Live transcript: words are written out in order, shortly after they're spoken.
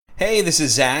Hey, this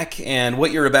is Zach, and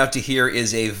what you're about to hear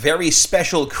is a very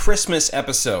special Christmas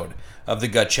episode of the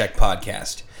Gut Check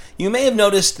podcast. You may have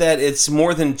noticed that it's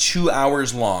more than 2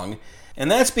 hours long, and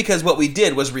that's because what we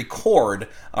did was record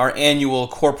our annual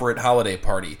corporate holiday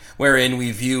party, wherein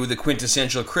we view the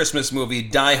quintessential Christmas movie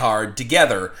Die Hard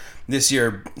together. This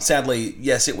year, sadly,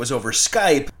 yes, it was over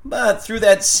Skype, but through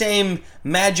that same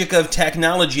magic of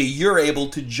technology, you're able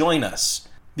to join us.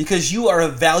 Because you are a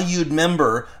valued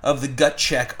member of the Gut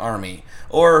Check Army.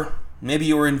 Or maybe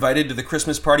you were invited to the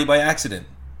Christmas party by accident.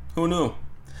 Who knew?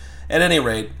 At any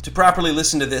rate, to properly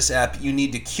listen to this app, you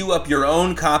need to queue up your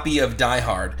own copy of Die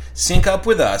Hard, sync up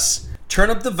with us, turn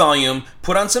up the volume,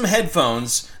 put on some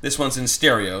headphones, this one's in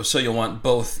stereo, so you'll want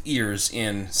both ears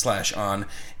in/on,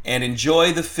 and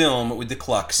enjoy the film with the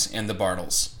Clucks and the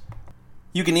Bartles.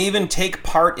 You can even take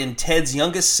part in Ted's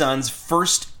youngest son's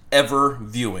first ever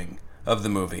viewing of the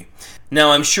movie. Now,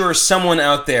 I'm sure someone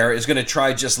out there is going to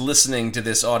try just listening to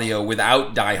this audio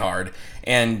without Die Hard,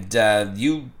 and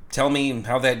you tell me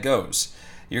how that goes.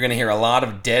 You're going to hear a lot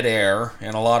of dead air,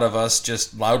 and a lot of us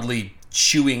just loudly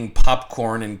chewing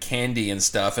popcorn and candy and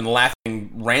stuff, and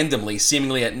laughing randomly,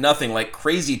 seemingly at nothing like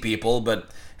crazy people, but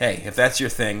hey, if that's your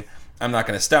thing, I'm not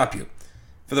going to stop you.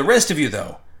 For the rest of you,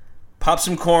 though, pop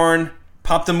some corn,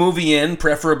 pop the movie in,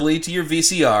 preferably to your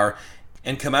VCR,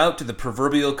 and come out to the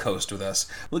proverbial coast with us.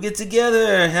 We'll get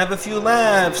together, have a few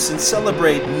laughs, and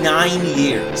celebrate 9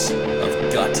 years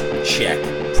of Gut Check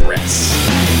Press.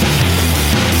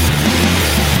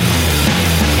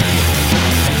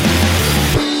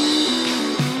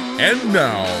 And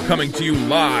now, coming to you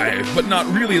live, but not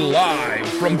really live,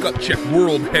 from Gut Check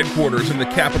World Headquarters in the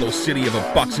capital city of a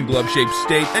boxing glove-shaped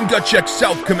state, and Gut Check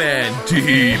South Command, deep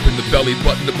in the belly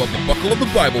button above the buckle of the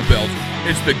Bible Belt,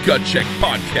 it's the Gut Check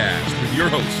Podcast with your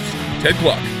hosts, Ted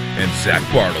Cluck and Zach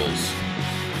Bartles.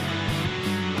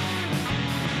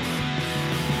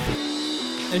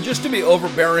 And just to be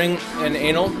overbearing and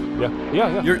anal,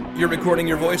 Yeah. you're recording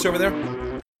your voice over there?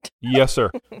 Yes,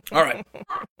 sir. All right.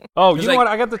 Oh, you know what?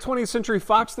 I got the 20th Century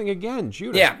Fox thing again.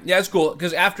 Judas. Yeah, that's cool,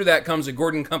 because after that comes a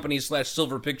Gordon Company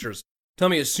 /Silver Pictures. Tell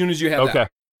me as soon as you have Okay.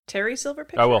 that. Terry Silver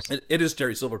Pictures? I will. It is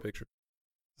Terry Silver Pictures.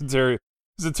 It's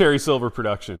a Terry Silver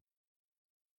production.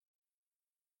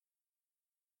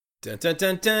 Dun, dun,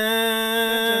 dun,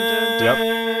 dun.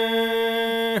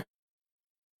 Yep.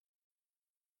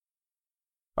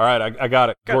 All right, I got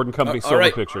it. Gordon Company all Silver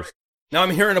right. Pictures. Now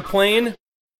I'm hearing a plane.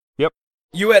 Yep.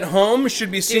 You at home should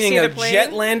be seeing see a the plane?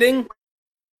 jet landing.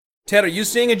 Ted, are you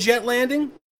seeing a jet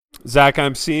landing? Zach,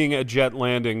 I'm seeing a jet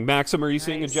landing. Maxim, are you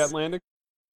seeing a Nice. jet landing?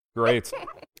 Great.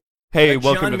 Hey, A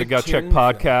welcome John to the Gut Check McTiernan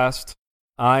film. Podcast.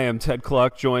 I am Ted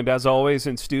Cluck, joined as always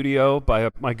in studio by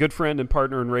my good friend and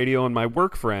partner in radio and my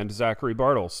work friend, Zachary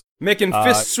Bartles. Making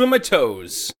fists with my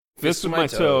toes. Fists with my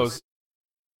toes.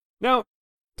 Now,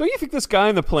 don't you think this guy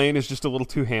in the plane is just a little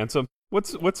too handsome?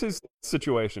 What's his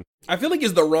situation? I feel like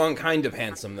he's the wrong kind of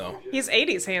handsome, though. He's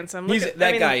 80s handsome. That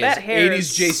guy is that hair 80s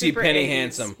is JC super Penney 80s.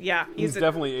 handsome. Yeah, He's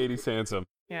definitely 80s handsome.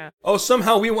 yeah. Oh,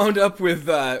 somehow we wound up with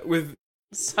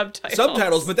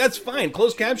Subtitles. but that's fine.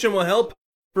 Closed caption will help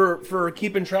for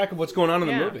keeping track of what's going on in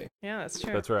the movie. Yeah, that's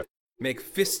true. That's right. Make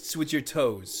fists with your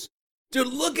toes. Dude,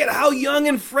 look at how young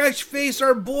and fresh-faced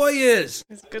our boy is.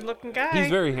 He's a good-looking guy. He's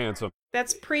very handsome.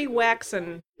 That's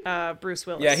pre-waxing Bruce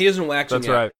Willis. Yeah, he isn't waxing That's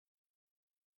yet. right.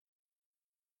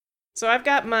 So I've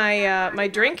got my my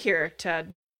drink here,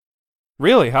 Ted.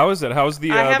 Really? How is it? How's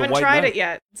the I the haven't White tried Knight? it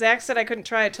yet. Zach said I couldn't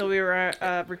try it till we were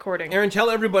recording. Aaron, tell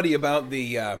everybody about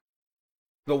the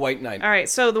White Knight. All right,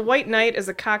 so the White Knight is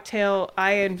a cocktail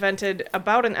I invented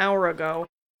about an hour ago.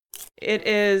 It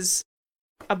is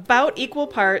about equal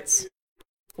parts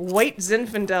white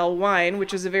Zinfandel wine,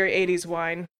 which is a very 80s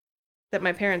wine that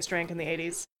my parents drank in the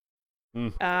 80s,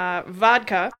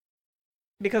 vodka,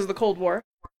 because of the Cold War,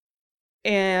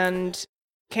 and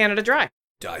Canada Dry.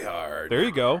 Die Hard. There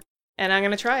you go. And I'm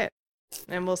going to try it,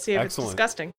 and we'll see if Excellent. it's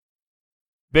disgusting.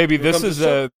 Baby, Here this comes is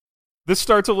the this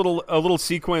starts a little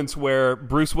sequence where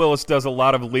Bruce Willis does a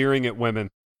lot of leering at women.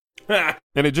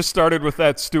 And it just started with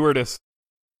that stewardess.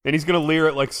 And he's going to leer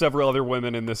at like several other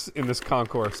women in this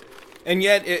concourse. And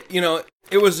yet,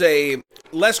 it was a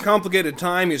less complicated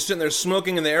time. He's sitting there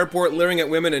smoking in the airport, leering at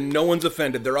women, and no one's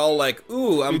offended. They're all like,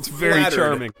 ooh, I'm It's very flattered.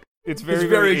 charming. It's very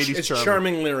 80s it's charming.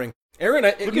 charming leering.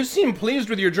 Aaron, you seem pleased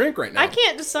with your drink right now. I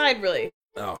can't decide, really.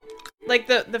 Oh. Like,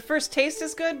 the first taste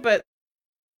is good, but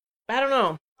I don't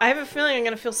know. I have a feeling I'm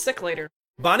going to feel sick later.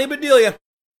 Bonnie Bedelia.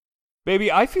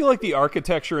 Baby, I feel like the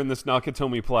architecture in this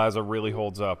Nakatomi Plaza really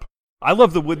holds up. I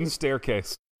love the wooden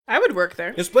staircase. I would work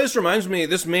there. This place reminds me,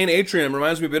 this main atrium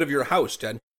reminds me a bit of your house,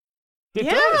 Ted. It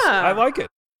Yeah. does. I like it.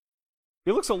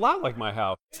 It looks a lot like my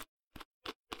house.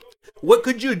 What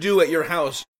could you do at your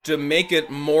house to make it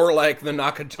more like the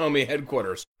Nakatomi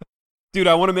headquarters? Dude,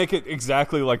 I want to make it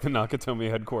exactly like the Nakatomi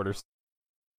headquarters.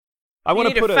 I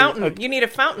want to put a fountain. You need a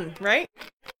fountain, right?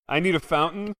 I need a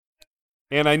fountain,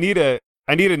 and I need a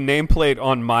nameplate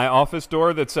on my office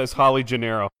door that says Holly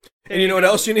Gennaro. And you know what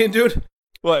else you need, dude?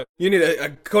 What? You need a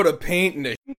coat of paint and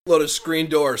a load of screen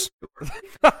doors.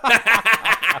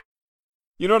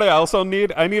 You know what I also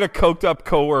need? I need a coked up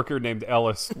coworker named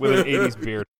Ellis with an 80s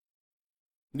beard.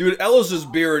 Dude, Ellis's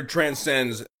beard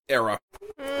transcends era.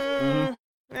 I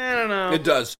don't know. It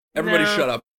does. Everybody No. shut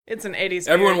up. It's an 80s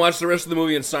Everyone beard. watch the rest of the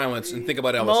movie in silence and think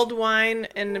about Ellis. Mulled wine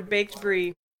and baked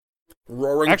brie.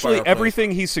 Roaring Actually, fireplace.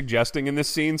 everything he's suggesting in this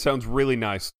scene sounds really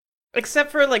nice.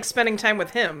 Except for, like, spending time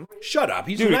with him. Shut up.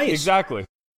 He's Dude, nice. exactly.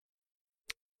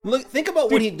 Look, think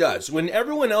about what he does when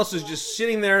everyone else is just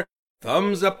sitting there,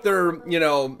 thumbs up their,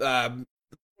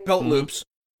 belt loops.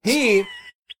 He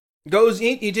goes.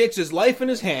 He takes his life in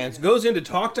his hands, goes in to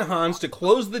talk to Hans to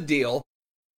close the deal,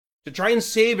 to try and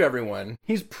save everyone.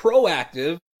 He's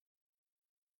proactive.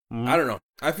 I don't know.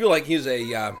 I feel like he's a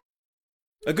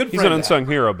good friend. He's an unsung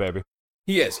hero, baby.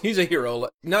 He is. He's a hero.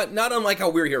 Not unlike how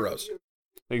we're heroes.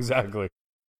 Exactly.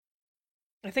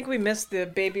 I think we missed the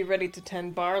baby ready to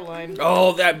 10 bar line.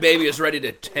 Oh, that baby is ready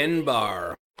to 10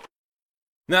 bar.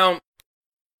 Now,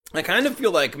 I kind of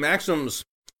feel like Maxim's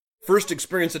first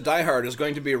experience at Die Hard is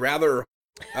going to be rather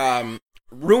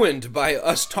ruined by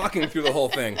us talking through the whole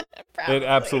thing. It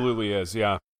absolutely is,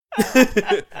 yeah.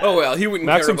 Oh, well, he wouldn't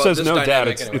Maxim care about says, this no, Dad,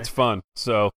 dynamic it's, anyway. it's fun,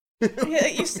 so... Yeah,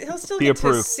 he'll still He get to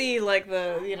approved. see, like,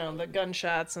 the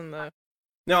gunshots and the...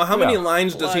 Now, how many Yeah.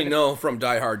 lines does he Blood. know from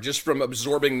Die Hard, just from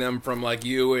absorbing them from, like,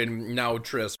 you and now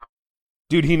Tris?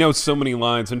 Dude, he knows so many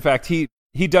lines. In fact, he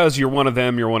does you're one of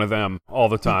them all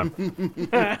the time.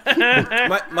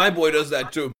 My boy does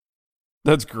that, too.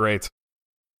 That's great.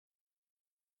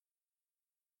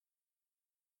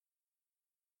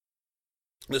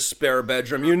 The spare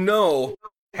bedroom. You know,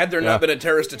 had there Yeah. not been a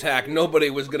terrorist attack, nobody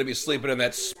was going to be sleeping in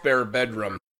that spare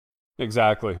bedroom.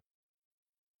 Exactly.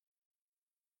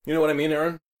 You know what I mean,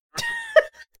 Aaron?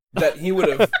 That he would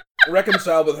have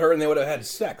reconciled with her and they would have had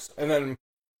sex. And then,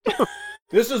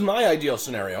 this is my ideal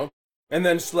scenario, and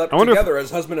then slept I wonder if- together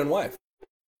as husband and wife.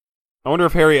 I wonder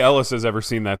if Harry Ellis has ever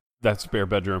seen that spare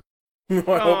bedroom. I hope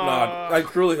not. I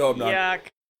truly hope not. Yuck.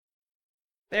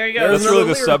 There you go. There's That's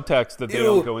really the another subtext that they Ew.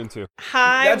 don't go into.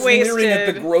 That's leering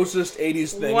at the High-waisted, grossest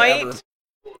 80s thing white ever.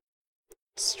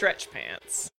 stretch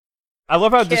pants. I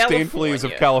love how disdainful he is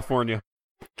of California.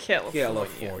 California.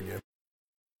 California.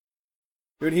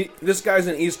 Dude, this guy's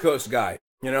an East Coast guy,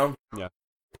 you know? Yeah.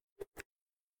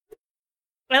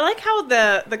 I like how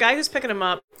the guy who's picking him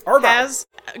up Argyle.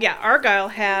 Argyle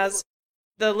has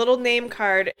the little name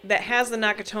card that has the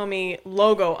Nakatomi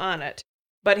logo on it,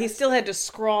 but he still had to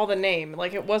scrawl the name.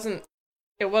 Like it wasn't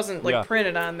like Yeah.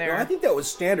 printed on there. No, I think that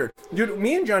was standard. Dude,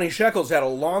 me and Johnny Shekels had a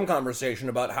long conversation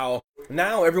about how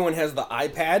now everyone has the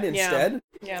iPad instead,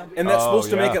 Yeah. and that's Oh,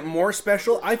 supposed to make yeah. it more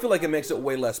special. I feel like it makes it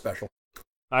way less special.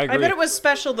 I agree. I bet it was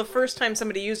special the first time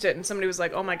somebody used it, and somebody was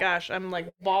like, "Oh my gosh, I'm like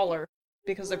baller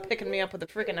because they're picking me up with a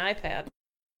freaking iPad."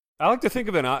 I like to think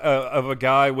of a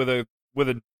guy with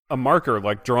a marker,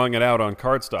 like drawing it out on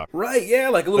cardstock. Right, yeah,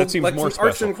 like a little, That seems like more some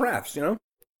arts special. and crafts, you know?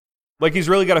 Like he's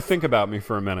really got to think about me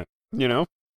for a minute, you know?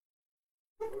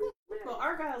 Well,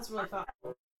 Argyle's really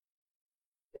thoughtful.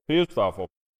 He is thoughtful.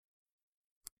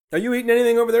 Are you eating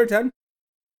anything over there, Ted?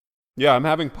 Yeah, I'm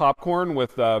having popcorn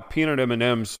with peanut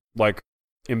M&Ms, like,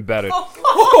 embedded.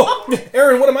 Oh,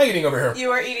 Aaron, what am I eating over here?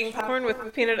 You are eating popcorn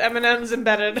with peanut M&Ms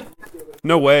embedded.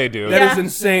 No way, dude. That is Yeah.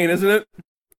 insane, isn't it?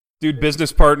 Dude,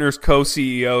 business partners,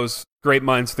 co-CEOs, great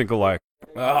minds think alike.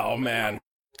 Oh, man.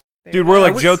 Dude, we're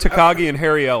like I Joe wish- Takagi and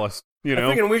Harry Ellis, you I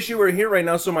know? freaking wish you were here right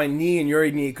now so my knee and your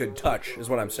knee could touch, is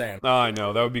what I'm saying. Oh, I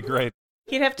know, that would be great.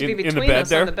 He'd have to be In the between bed us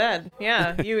there? on the bed.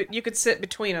 Yeah, you could sit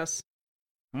between us.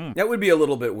 That would be a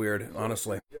little bit weird,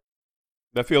 honestly.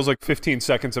 That feels like 15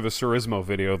 seconds of a Surismo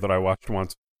video that I watched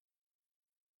once.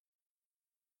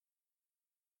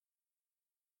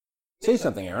 Say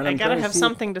something, Aaron. I gotta have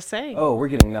something to say. Oh, we're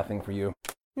getting nothing for you.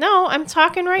 No, I'm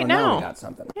talking right Oh, now. we got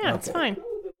something. Yeah, it's fine.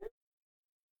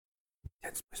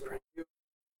 Ted's whispering.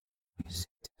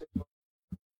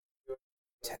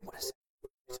 Ted, what is it?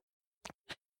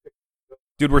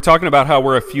 Dude, we're talking about how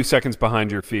we're a few seconds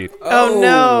behind your feet. Oh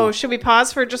no! Should we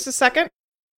pause for just a second?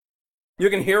 You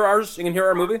can hear ours? You can hear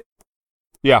our movie?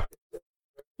 Yeah.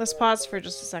 Let's pause for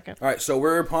just a second. All right, so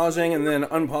we're pausing and then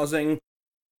unpausing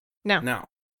now.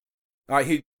 All right,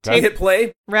 he hit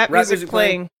play. Rap music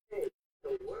playing.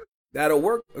 That'll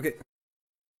work. Okay.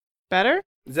 Better?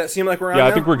 Does that seem like we're on Yeah, I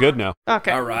now? think we're good now.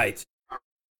 Okay. All right.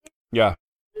 Yeah.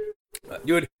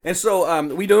 Dude, and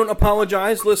so we don't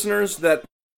apologize, listeners, that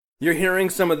you're hearing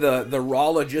some of the raw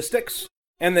logistics,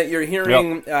 and that you're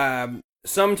hearing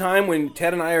sometime when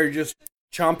Ted and I are just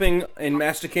chomping and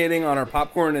masticating on our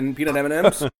popcorn and peanut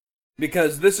M&Ms,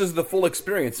 because this is the full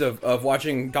experience of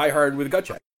watching Die Hard with Gut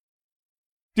Check.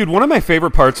 Dude, one of my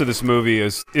favorite parts of this movie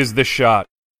is this shot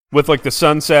with like the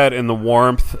sunset and the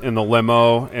warmth and the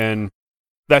limo, and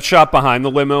that shot behind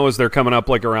the limo as they're coming up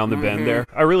like around the bend there.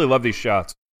 I really love these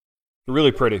shots. They're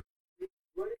really pretty.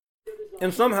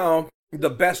 And somehow, the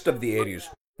best of the 80s.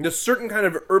 This certain kind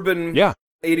of urban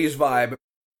 80s vibe,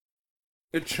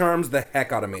 it charms the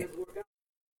heck out of me.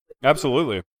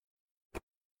 Absolutely.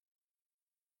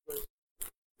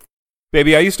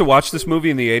 Baby, I used to watch this movie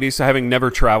in the 80s, having never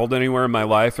traveled anywhere in my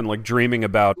life, and like dreaming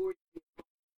about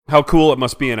how cool it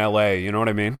must be in LA, you know what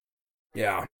I mean?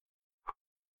 Yeah.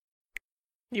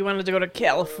 You wanted to go to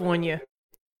California.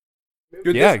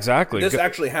 Dude, yeah, exactly. This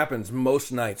actually happens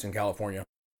most nights in California.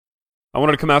 I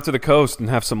wanted to come out to the coast and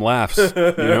have some laughs, you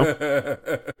know?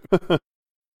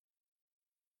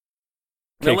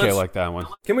 KK like that one.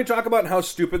 Can we talk about how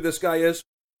stupid this guy is?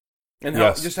 And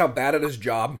how just how bad at his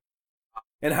job?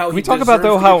 And how we talk about,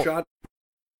 though,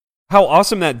 how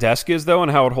awesome that desk is, though,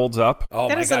 and how it holds up. Oh,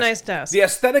 that is a nice desk. The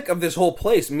aesthetic of this whole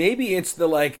place, maybe it's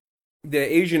the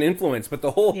Asian influence, but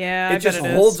the whole, it just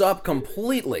holds up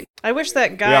completely. I wish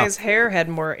that guy's hair had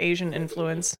more Asian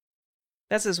influence.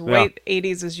 That's as white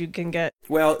 80s as you can get.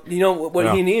 Well, you know,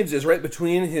 what he needs is right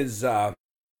between his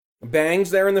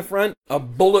bangs there in the front, a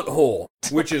bullet hole,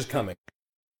 which is coming.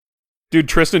 Dude,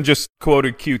 Tristan just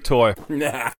quoted Cute Toy.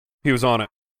 Nah. He was on it.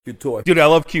 Cute Toy. Dude, I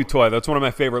love Cute Toy. That's one of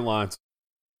my favorite lines.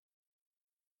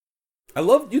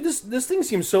 Dude, this thing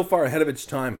seems so far ahead of its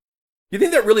time. You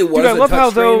think that really was Dude, I love how,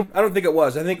 though, I don't think it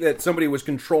was. I think that somebody was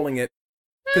controlling it.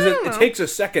 Because it takes a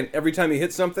second every time you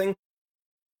hit something.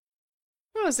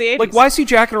 Oh, it's the 80s. Like, why is he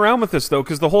jacking around with this, though?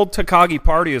 Because the whole Takagi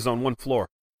party is on one floor.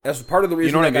 That's part of the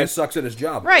reason that guy sucks at his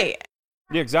job. Right.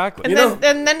 Yeah, exactly.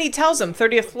 And then he tells him,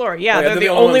 30th floor. Yeah, they're the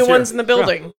only ones in the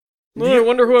building. Yeah. Well, I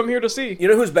wonder who I'm here to see. You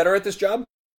know who's better at this job?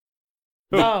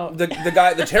 The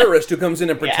guy, the terrorist who comes in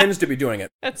and pretends to be doing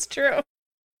it. That's true.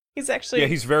 He's actually... Yeah,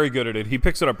 he's very good at it. He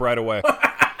picks it up right away.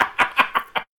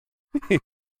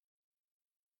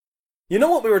 You know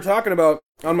what we were talking about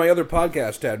on my other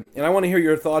podcast, Ted? And I want to hear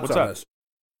your thoughts on this.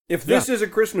 If this is a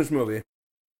Christmas movie,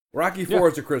 Rocky IV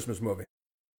is a Christmas movie.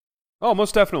 Oh,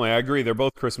 most definitely. I agree. They're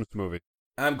both Christmas movies.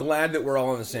 I'm glad that we're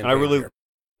all on the same page here.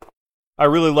 I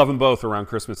really love them both around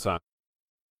Christmas time.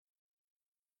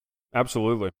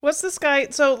 Absolutely. What's this guy?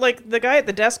 So, like, the guy at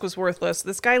the desk was worthless.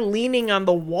 This guy leaning on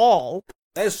the wall.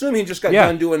 I assume he just got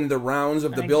done doing the rounds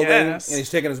of the building, and he's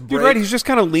taking his break. Dude, right, he's just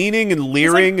kind of leaning and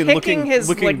leering and looking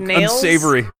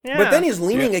unsavory. Yeah. But then he's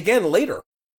leaning again later.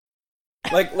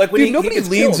 Like when Dude, nobody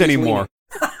leans anymore.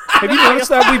 Have you noticed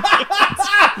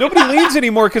that? Nobody leans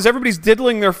anymore because everybody's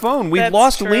diddling their phone. We've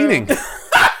lost leaning.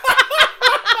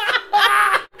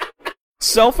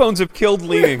 Cell phones have killed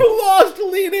leaning. Lost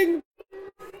leaning.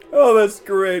 Oh, that's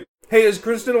great. Hey, is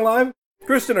Kristen alive?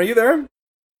 Kristen, are you there?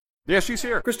 Yeah, she's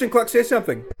here. Kristen Cluck, say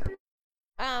something.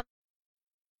 I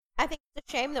think it's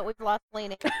a shame that we've lost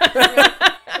leaning.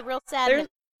 It's a real sadness.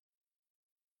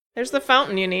 There's the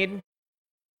fountain you need.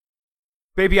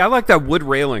 Baby, I like that wood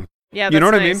railing. Yeah, that's you know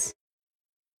what nice. I mean?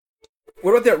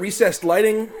 What about that recessed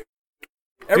lighting?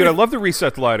 Dude, I love the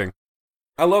recessed lighting.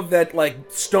 I love that,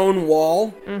 stone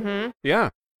wall. Mm-hmm. Yeah.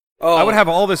 Oh. I would have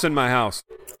all this in my house.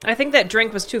 I think that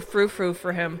drink was too frou-frou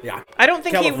for him. Yeah. I don't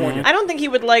think he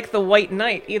would like the White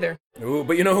Knight either. Ooh,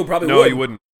 but you know who probably would? No, you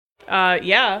wouldn't.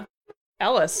 Yeah.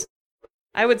 Ellis.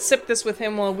 I would sip this with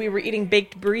him while we were eating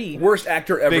baked brie. Worst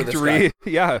actor ever, this guy.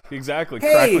 Yeah, exactly.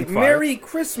 Hey, Crackling fire. Merry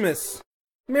Christmas.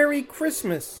 Merry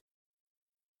Christmas.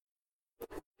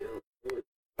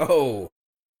 Oh,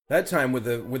 that time with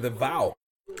a vow.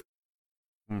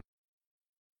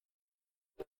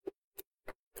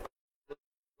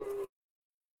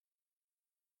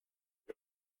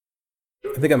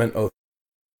 I think I meant oath.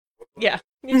 Yeah,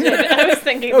 you did. I was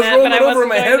thinking I was that, rolling but I it over wasn't in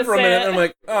my going head to for a say minute, it. and I'm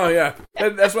like, oh yeah,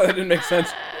 that's why that didn't make sense.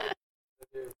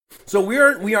 So we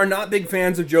are not big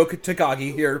fans of Joe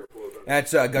Takagi here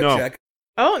at Gut Check.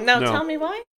 Oh, now tell me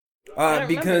why.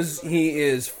 Because he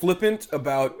is flippant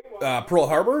about Pearl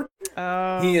Harbor.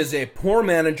 He is a poor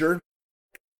manager,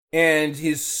 and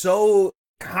he's so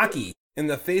cocky in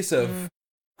the face of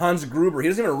Hans Gruber. He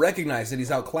doesn't even recognize that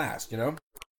he's outclassed, you know?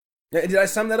 Did I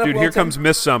sum that up Dude, well, here Tim? comes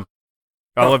Miss Some.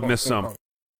 I love Miss Some.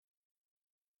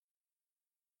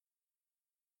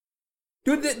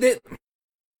 Dude, here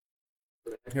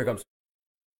it comes.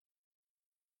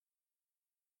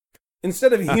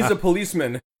 Instead of he's a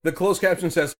policeman, the closed caption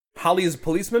says, Holly's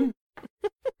policeman.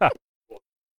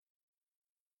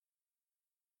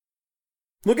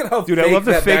 Look at how Dude, fake I love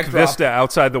the that fake backdrop. vista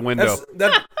outside the window.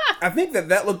 I think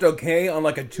that looked okay on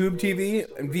like a tube TV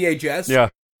and VHS. Yeah.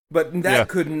 But that Yeah.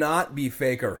 could not be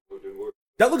faker.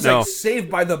 That looks No. like Saved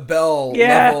by the Bell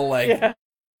Yeah. level, like Yeah.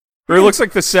 Or it looks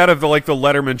like the set of the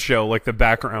Letterman show, like the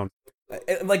background.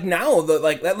 like now that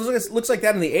looks like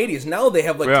that in the 80s. Now they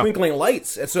have like Yeah. twinkling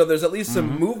lights, and so there's at least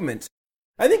some movement.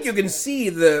 I think you can see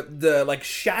the like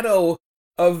shadow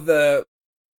of the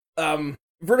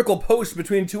vertical post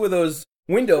between two of those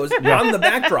windows on the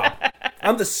backdrop,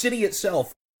 on the city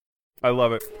itself. I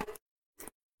love it.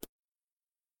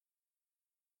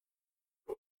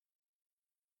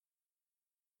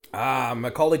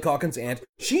 Macaulay Culkin's aunt.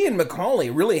 She and Macaulay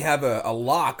really have a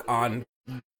lock on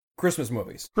Christmas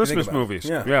movies. if you think Christmas about it. movies.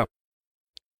 Yeah. Yeah,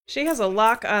 She has a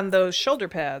lock on those shoulder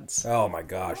pads. Oh my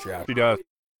gosh, yeah. she does.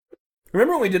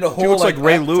 Remember when we did a whole She looks like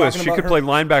Ray act Lewis. talking She about could her? play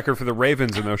linebacker for the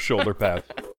Ravens in those shoulder pads.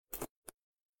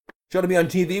 She ought to be on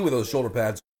TV with those shoulder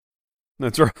pads.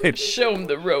 That's right. Show him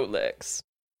the Rolex.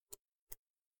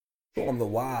 Show them the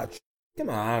watch. Come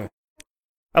on.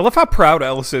 I love how proud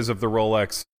Ellis is of the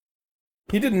Rolex.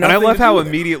 He did And nothing I love to how do with it.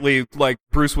 immediately, like,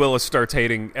 Bruce Willis starts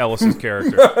hating Ellis's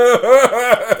character.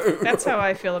 That's how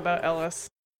I feel about Ellis.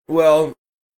 Well,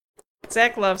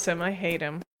 Zach loves him. I hate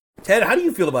him. Ted, how do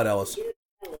you feel about Ellis?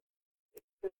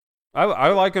 I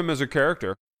like him as a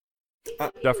character.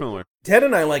 Definitely. Ted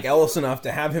and I like Ellis enough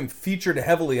to have him featured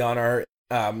heavily on our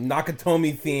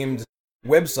Nakatomi-themed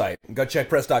website,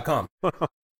 gutcheckpress.com.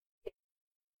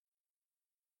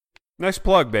 Nice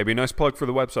plug, baby. Nice plug for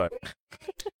the website.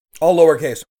 All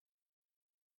lowercase.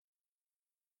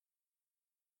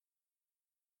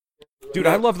 Dude,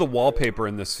 I love the wallpaper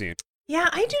in this scene. Yeah,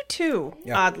 I do too,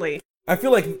 Yeah. oddly. I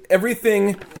feel like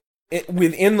everything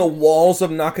within the walls of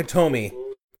Nakatomi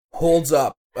holds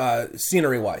up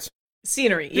scenery-wise.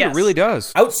 Scenery, Dude, yes. it really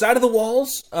does. Outside of the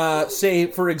walls, say,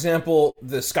 for example,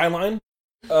 the skyline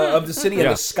of the city and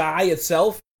Yeah. the sky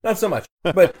itself, not so much.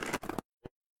 But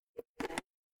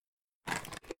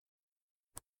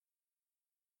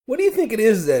what do you think it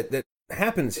is that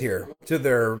happens here to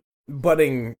their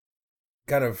budding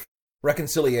kind of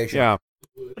reconciliation? Yeah.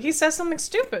 He says something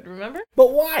stupid, remember?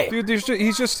 But why? Dude,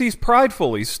 he's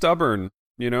prideful. He's stubborn,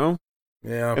 you know?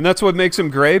 Yeah. And that's what makes him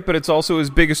great, but it's also his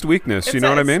biggest weakness. You know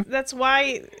what I mean? That's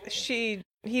why he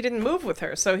didn't move with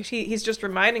her. So he's just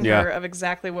reminding Yeah. her of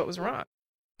exactly what was wrong.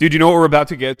 Dude, you know what we're about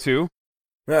to get to?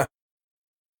 Yeah.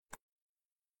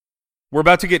 We're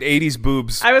about to get 80s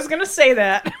boobs, I was gonna say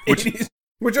that. Which are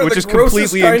which the is grossest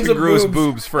completely kinds of incongruous boobs.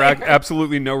 boobs for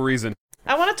absolutely no reason.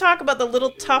 I want to talk about the little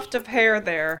tuft of hair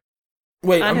there.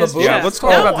 Wait, on on the his boobs? Yeah, chest. let's talk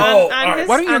No, about that. on all right. his-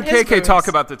 Why don't you on and his KK boobs. talk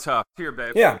about the tuft? Here,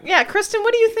 babe. Yeah. Yeah, Kristen,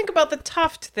 what do you think about the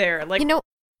tuft there? Like, You know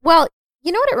what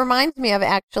it reminds me of,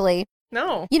 actually?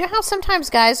 no. You know how sometimes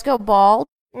guys go bald,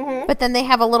 Mm-hmm. but then they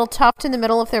have a little tuft in the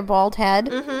middle of their bald head?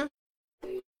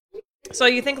 Mm-hmm. So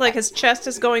you think like his chest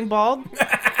is going bald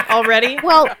already?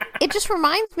 Well, it just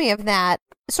reminds me of that.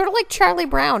 Sort of like Charlie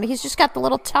Brown. He's just got the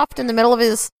little tuft in the middle of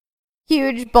his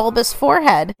huge bulbous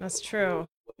forehead. That's true.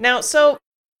 Now, so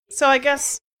I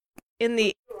guess in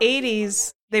the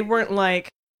 80s, they weren't like,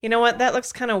 you know what, that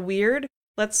looks kind of weird.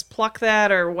 Let's pluck that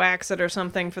or wax it or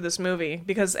something for this movie,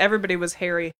 because everybody was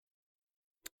hairy.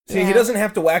 See, he Yeah. doesn't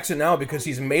have to wax it now because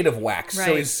he's made of wax, so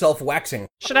Right. he's self-waxing.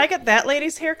 Should I get that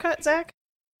lady's haircut, Zach?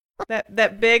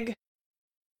 That big,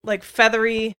 like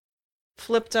feathery,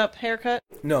 flipped up haircut?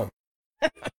 No.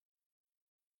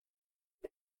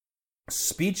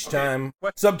 Speech time.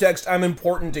 Subtext, I'm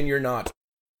important and you're not.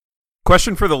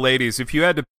 Question for the ladies. If you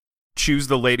had to choose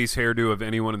the ladies' hairdo of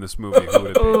anyone in this movie, who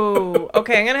would it be? Oh,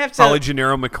 okay. I'm gonna have to. Holly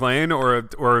Gennaro McLean or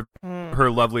Hmm. her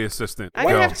lovely assistant? I'm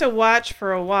gonna Go. have to watch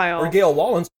for a while. Or Gail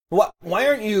Wallens. Why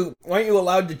aren't you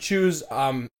allowed to choose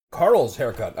Carl's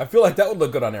haircut? I feel like that would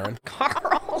look good on Aaron.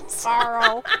 Carl's.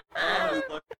 Carl.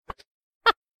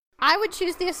 I would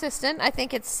choose the assistant. I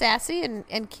think it's sassy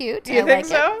and cute. Do you I think like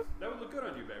so? It. That would look good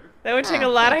on you, baby. That would take Oh, a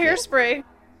lot of thank you. hairspray.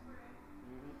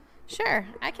 Sure,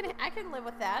 I can live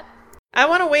with that. I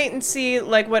want to wait and see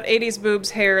like what 80s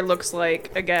boobs hair looks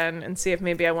like again, and see if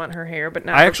maybe I want her hair, but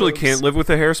not. I her actually boobs. can't live with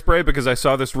the hairspray because I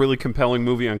saw this really compelling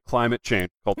movie on climate change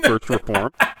called First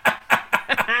Reform.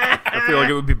 I feel like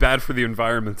it would be bad for the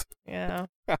environment. Yeah.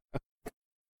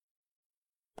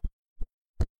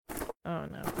 Oh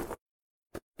no.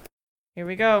 Here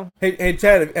we go. Hey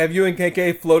Ted, have you and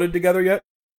KK floated together yet?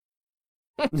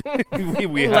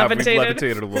 we Levitated.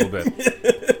 levitated a little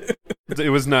bit. It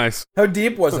was nice. How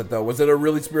deep was it though? Was it a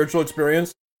really spiritual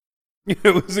experience? It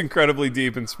was incredibly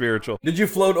deep and spiritual. Did you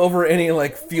float over any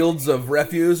like fields of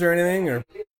refuse or anything? Or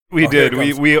We Oh, here did. it We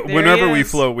comes. we There whenever he we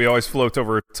is. float, we always float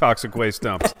over toxic waste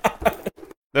dumps.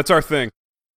 That's our thing.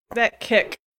 that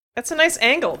kick. That's a nice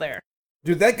angle there.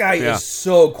 Dude, that guy is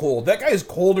so cold. That guy is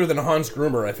colder than Hans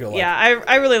Gruber, I feel like. Yeah,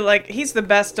 I really like. He's the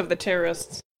best of the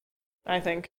terrorists, I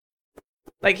think.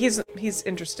 Like he's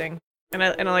interesting, and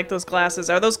I like those glasses.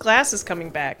 Are those glasses coming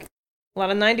back? A lot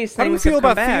of '90s things. How do you feel have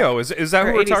come about back. Theo? Is that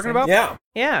Or who we're 80s talking things. about? Yeah.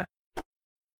 Yeah.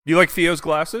 You like Theo's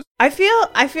glasses? I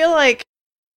feel like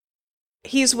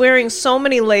he's wearing so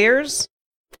many layers.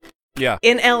 Yeah.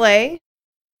 In LA.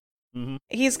 Mm-hmm.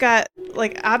 He's got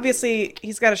obviously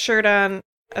he's got a shirt on,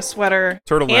 a sweater,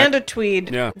 Turtleneck. and a tweed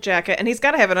Yeah. jacket, and he's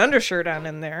got to have an undershirt on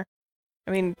in there.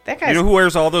 I mean, that guy's You know who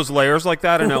wears all those layers like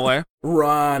that in L.A.?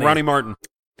 Ronnie Martin.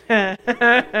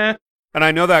 And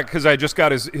I know that because I just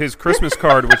got his Christmas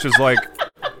card, which is like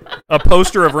a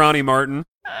poster of Ronnie Martin,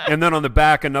 and then on the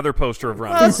back another poster of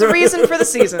Ronnie. Well, that's the reason for the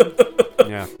season.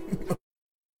 Yeah.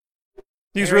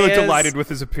 He's There really he is. delighted with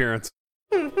his appearance.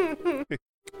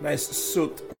 Nice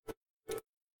suit.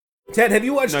 Ted, have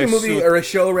you watched a Nice movie, suit. or a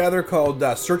show rather, called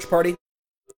Search Party?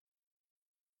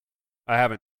 I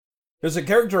haven't. There's a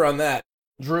character on that,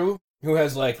 Drew, who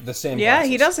has like the same Yeah, glasses.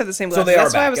 he does have the same So glasses. they are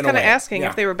That's why I back was in a kind of way. asking Yeah.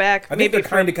 if they were back. I think maybe they're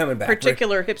kind of coming back.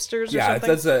 particular hipsters or Yeah, something.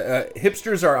 that's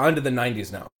hipsters are onto the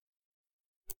 90s now.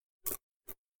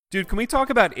 Dude, can we talk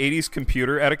about 80s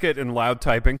computer etiquette and loud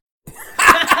typing?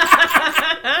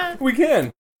 We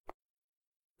can.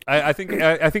 I think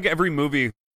every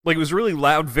movie, like, it was really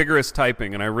loud, vigorous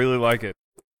typing, and I really like it.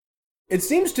 It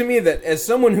seems to me that as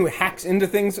someone who hacks into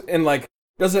things and like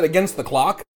does it against the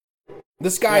clock,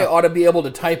 this guy ought to be able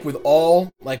to type with all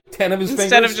 10 of his fingers.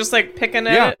 Instead of just picking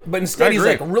at it. But instead I he's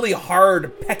agree. really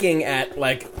hard pecking at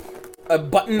a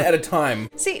button at a time.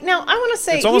 See, now I want to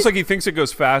say It's almost like he thinks it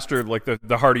goes faster, like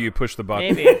the harder you push the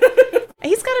button. maybe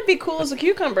he's got to be cool as a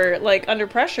cucumber, under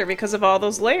pressure because of all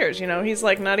those layers. You know, he's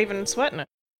not even sweating it.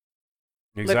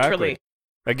 Exactly. Literally.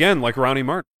 Again, like Ronnie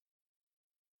Martin.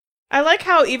 I like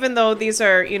how even though these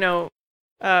are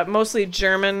mostly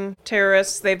German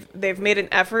terrorists, they've made an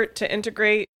effort to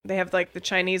integrate. They have the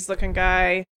Chinese looking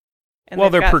guy. And Well,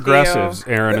 they've they're got progressives,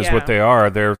 Theo. Aaron, is Yeah. what they are.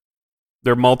 They're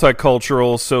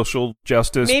multicultural, social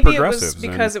justice Maybe it progressives. was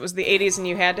because it was the 80s and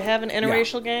you had to have an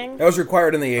interracial gang. That was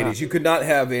required in the 80s. You could not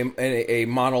have a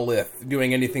monolith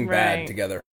doing anything bad Right.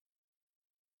 together.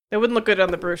 They wouldn't look good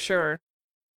on the brochure.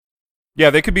 Yeah,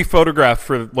 they could be photographed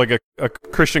for a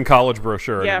Christian college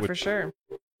brochure. Yeah, and it for would, sure.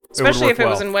 would Especially work if it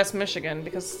was well. in West Michigan,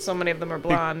 because so many of them are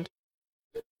blonde.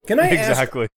 Can I ask,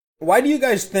 Exactly. why do you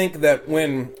guys think that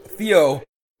when Theo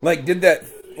did that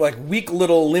weak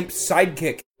little limp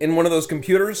sidekick in one of those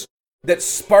computers, that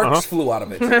sparks flew out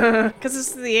of it? Because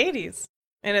it's the 80s,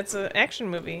 and it's an action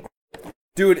movie.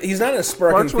 Dude, he's not a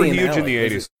spark Sparks were huge in the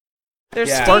 80s. There's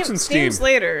Yeah. Sparks and steam. Steam's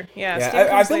later. Yeah, Yeah, Steam I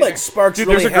comes feel later. like Sparks Dude,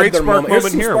 really there's a had great their Spark moment. Here's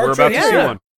moment some here. Sparks We're about right to here. see Yeah.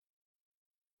 one.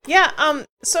 Yeah,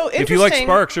 so interesting. If you like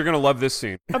Sparks, you're going to love this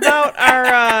scene. About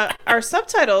our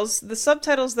subtitles, the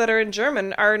subtitles that are in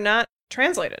German are not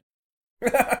translated.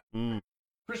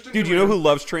 Dude, you know who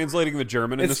loves translating the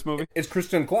German in this movie? It's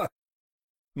Kristen Kluck.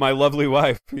 My lovely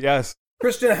wife. Yes.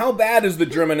 Kristen, how bad is the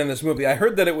German in this movie? I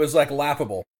heard that it was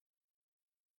laughable.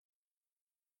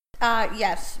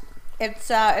 Yes. It's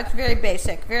very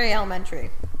basic, very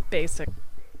elementary. Basic.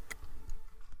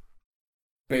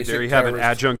 Basic There you have an terrorist.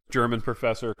 adjunct German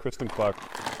professor, Kristen Clark.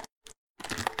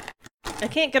 I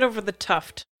can't get over the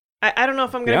tuft. I don't know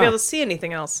if I'm going to Yeah. be able to see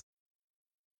anything else.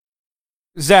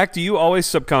 Zach, do you always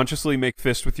subconsciously make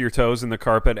fists with your toes in the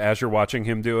carpet as you're watching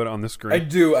him do it on the screen? I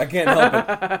do. I can't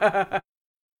help it.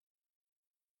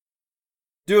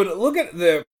 Dude, look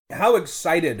at how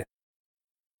excited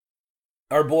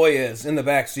our boy is in the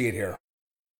back seat here.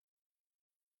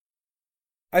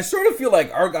 I sort of feel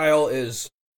like Argyle is,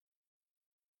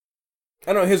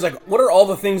 I don't know, he's what are all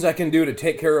the things I can do to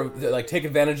take care of, take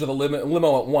advantage of the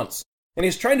limo at once? And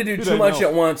he's trying to do Dude, too I much know.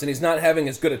 at once, and he's not having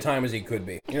as good a time as he could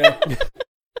be. You know?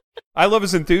 I love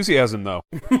his enthusiasm, though.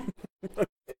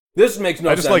 This makes no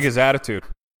I sense. just like his attitude.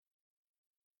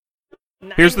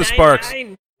 Here's the sparks.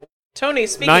 999. Tony,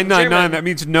 speaking 999, German. that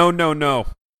means no, no, no.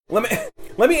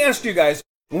 Let me ask you guys,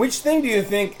 which thing do you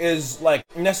think is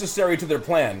necessary to their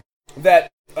plan?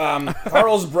 That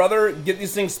Carl's brother get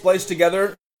these things spliced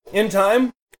together in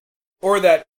time, or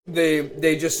that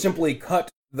they just simply cut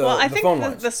the, well, I the think phone the,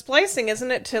 lines? the splicing, isn't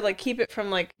it, to keep it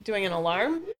from doing an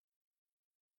alarm?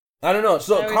 I don't know.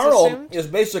 So I always Carl assumed. is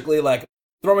basically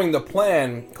throwing the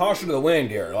plan caution to the wind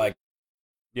here.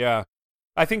 Yeah.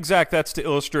 I think, Zach, that's to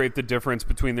illustrate the difference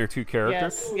between their two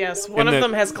characters. Yes. One And of that-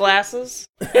 them has glasses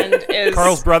and is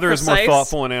Carl's brother is more precise.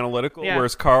 thoughtful and analytical, Yeah.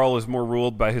 whereas Carl is more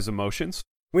ruled by his emotions.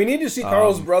 we need to see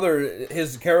Carl's brother,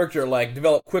 his character,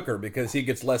 develop quicker because he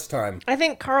gets less time. I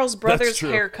think Carl's brother's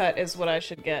true. haircut is what I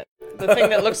should get. The thing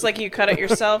that looks like you cut it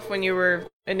yourself when you were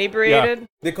inebriated.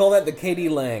 They call that the Katie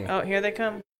Lang. Oh, here they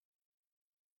come.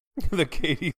 The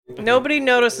Katie. Nobody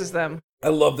notices them. I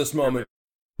love this moment.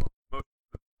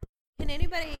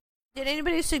 Did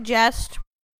anybody suggest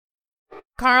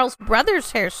Carl's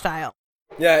brother's hairstyle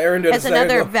Yeah, Aaron did as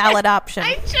another valid option?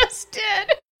 I just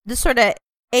did. This sort of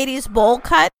 80s bowl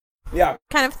cut Yeah.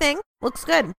 kind of thing looks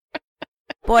good.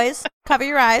 Boys, cover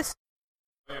your eyes.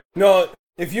 No,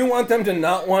 if you want them to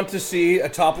not want to see a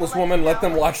topless woman, let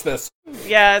them watch this.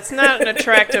 Yeah, it's not an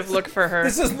attractive look for her.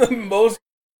 This is the most,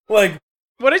 like...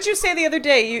 What did you say the other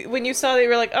day? When you saw that, you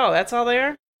were like, oh, that's all they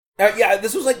are? yeah,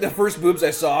 this was like the first boobs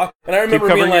I saw, and I remember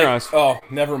being covering your like, eyes. oh,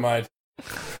 never mind.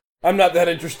 I'm not that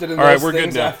interested in All right, those we're good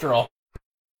things now. after all.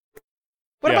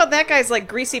 What Yeah. about that guy's, like,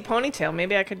 greasy ponytail?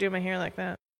 Maybe I could do my hair like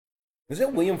that. Is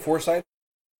it William Forsythe?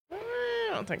 I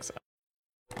don't think so.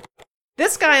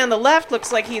 This guy on the left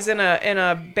looks like he's in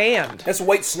a band. That's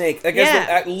White Snake. That guy's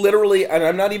Yeah. literally, and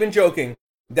I'm not even joking,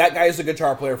 that guy is the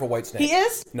guitar player for White Snake. He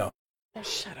is? No. Oh,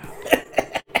 shut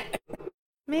up.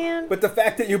 Man. But the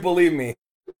fact that you believe me,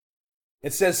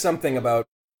 it says something about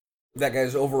that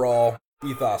guy's overall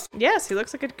ethos. Yes, he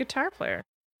looks like a guitar player.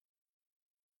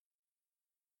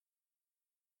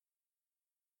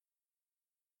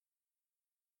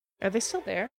 Are they still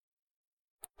there?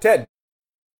 Ted.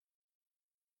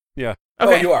 Yeah. Oh,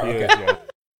 Okay. you are. He Okay. is, yeah.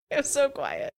 It was so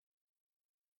quiet.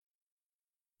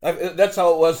 That's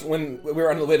how it was when we were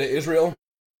on the way to Israel.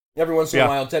 Every once in a Yeah.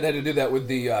 while, Ted had to do that with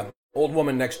the old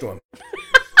woman next to him.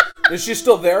 Is she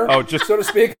still there? Oh, just- so to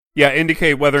speak. Yeah,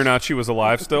 indicate whether or not she was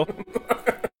alive still.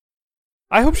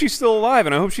 I hope she's still alive,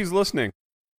 and I hope she's listening.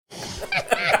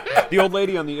 The old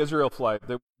lady on the Israel flight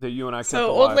that you and I kept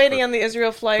So, alive old lady for- on the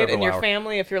Israel flight several and your hours.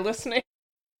 family, if you're listening.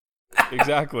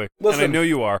 Exactly. Listen. And I know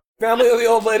you are. Family of the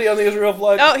old lady on the Israel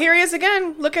flight. Oh, here he is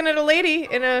again, looking at a lady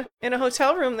in a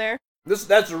hotel room there.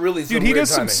 That's really some Dude, he weird does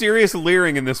some timing. serious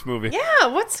leering in this movie. Yeah,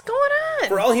 what's going on?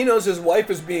 For all he knows, his wife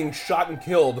is being shot and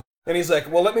killed, and he's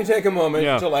like, "Well, let me take a moment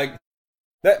Yeah. to like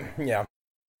that." Yeah,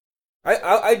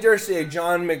 I dare say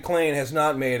John McClane has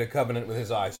not made a covenant with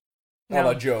his eyes, a No.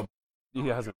 la Job. He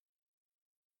hasn't.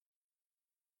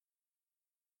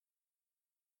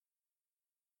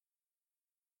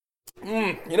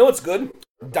 You know what's good?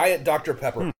 Diet Dr.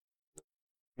 Pepper.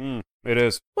 It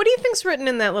is. What do you think's written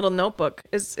in that little notebook?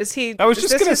 Is he? I was is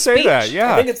just this going to his say that, speech? I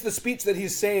yeah. think it's the speech that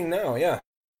he's saying now. Yeah.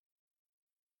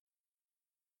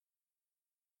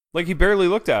 Like, he barely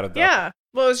looked at it, though. Yeah.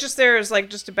 Well, it was just there as like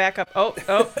just to back up.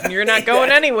 Oh, you're not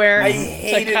going anywhere. I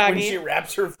hate it when Takagi. she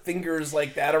wraps her fingers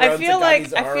like that around I feel like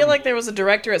Takagi's I feel arm. like there was a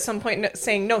director at some point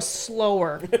saying no,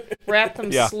 slower, wrap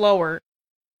them Yeah. slower.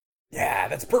 Yeah,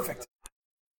 that's perfect.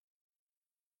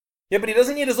 Yeah, but he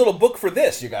doesn't need his little book for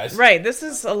this, you guys. Right. This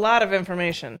is a lot of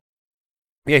information.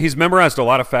 Yeah, he's memorized a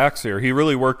lot of facts here. He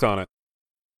really worked on it.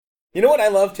 You know what I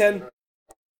love, Ted?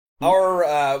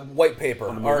 Our white paper.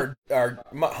 Our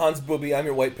Hans Booby, I'm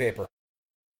your white paper.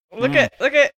 Look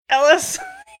at Ellis.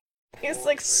 He's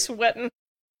like sweating.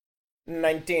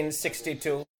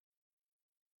 1962.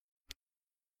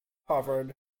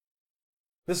 Harvard.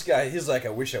 This guy, he's like, I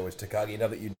wish I was Takagi now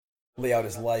that you lay out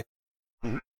his life.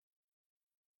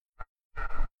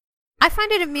 I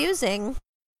find it amusing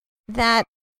that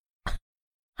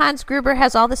Hans Gruber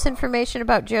has all this information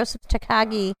about Joseph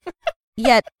Takagi,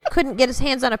 yet couldn't get his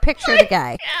hands on a picture of the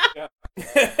guy.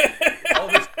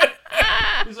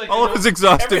 All of his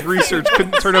exhaustive research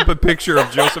couldn't turn up a picture of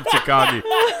Joseph Takagi.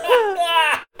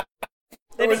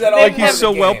 Or was that all Like, part he's of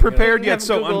so the well game, you know? prepared, yet Have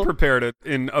so Google. unprepared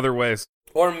in other ways.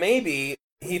 Or maybe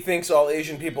he thinks all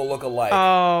Asian people look alike.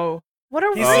 Oh, what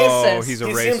a He's- racist! Oh, he's a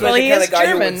he racist. seems Well, like he the kind is of guy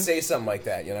who German. would say something like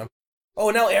that, you know? Oh,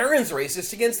 now Aaron's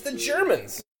racist against the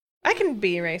Germans. I can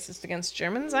be racist against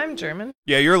Germans. I'm German.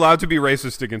 Yeah, you're allowed to be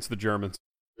racist against the Germans.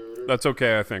 That's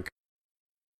okay, I think.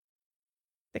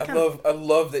 They I kind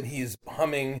love that he's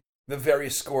humming the very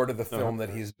score to the film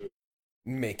that he's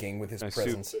making with his Nice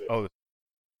presence. suit. Oh,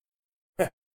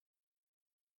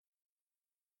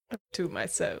 to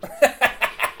myself.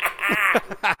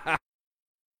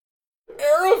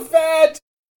 Arafat!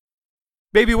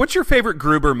 baby, what's your favorite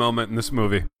Gruber moment in this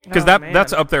movie? Because Oh, man.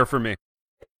 that's up there for me.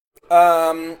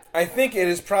 I think it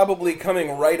is probably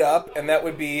coming right up, and that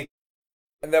would be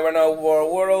there were no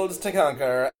more worlds to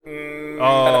conquer. Oh,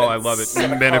 I love it.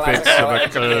 Benefits of a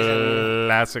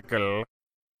classical.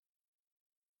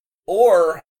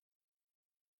 Or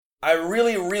I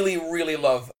really, really, really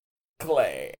love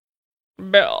Clay.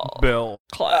 Bill. I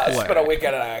Clay. spent a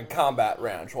weekend at a combat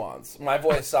ranch once. My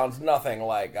voice sounds nothing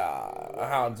like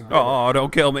Hans Gruber. Oh,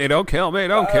 don't kill me, don't kill me,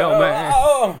 don't kill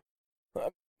me.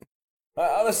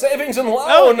 The savings and loan.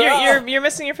 Oh, you're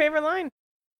missing your favorite line.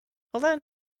 Hold on.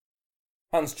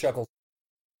 Hans chuckles.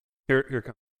 Here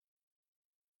comes.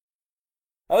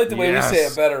 I like the way we say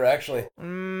Yes. it better, actually.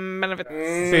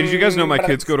 Hey, did you guys know my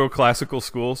kids go to a classical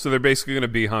school? So they're basically going to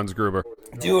be Hans Gruber.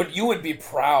 Dude, you would be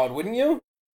proud, wouldn't you?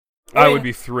 I mean, would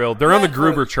be thrilled. They're on the that's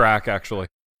Gruber what- track, actually.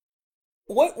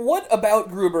 What about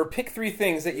Gruber? Pick 3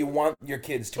 things that you want your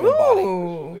kids to embody.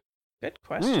 Ooh, good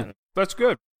question. That's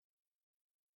good.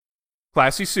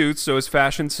 Classy suits, so his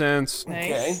fashion sense. Okay.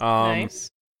 Nice. Nice.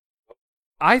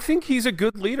 I think he's a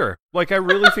good leader. Like, I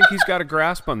really think he's got a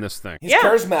grasp on this thing. He's Yeah.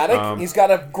 charismatic. He's got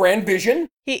a grand vision.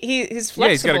 He's flexible Yeah,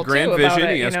 he's got a grand too vision. about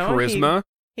it, He has you know? charisma.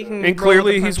 He can And roll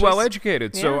clearly the he's punches. well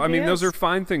educated. So, Yeah, I mean, he those is. are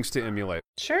fine things to emulate.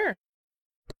 Sure.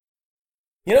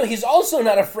 You know, he's also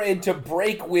not afraid to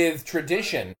break with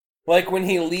tradition. Like when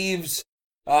he leaves,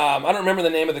 I don't remember the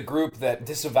name of the group that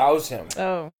disavows him,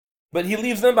 Oh, but he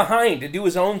leaves them behind to do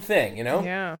his own thing, you know?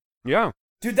 yeah. Yeah,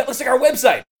 Dude, that looks like our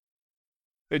website.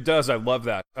 it does. I love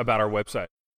that about our website.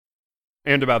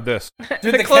 And about this.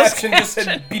 Dude, the closed caption just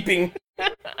said beeping.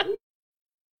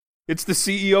 It's the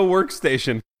CEO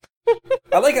workstation.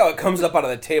 I like how it comes up out of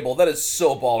the table. That is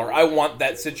so baller. I want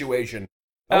that situation.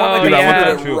 I want my Oh, Dude, I want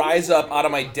computer that to too. rise up out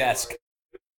of my desk.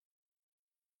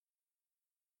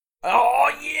 Oh,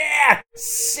 yeah!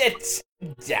 Sit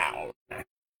down.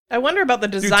 I wonder about the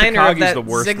designer Takagi's of that the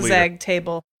worst zigzag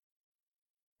table.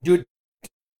 Dude,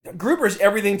 Gruber's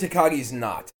everything Takagi's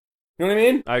not. You know what I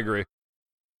mean? I agree.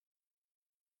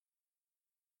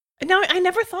 Now, I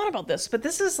never thought about this, but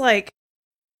this is like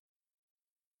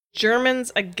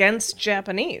Germans against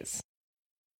Japanese.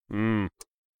 Mm.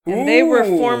 And they were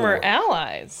Ooh. former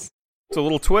allies. It's a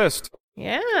little twist.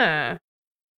 Yeah.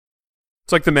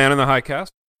 It's like the Man in the High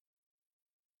Castle.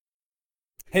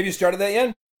 Have you started that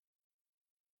yet?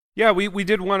 Yeah, we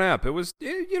did one app. It was,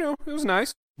 it was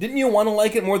nice. Didn't you want to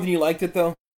like it more than you liked it,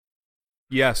 though?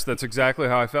 Yes, that's exactly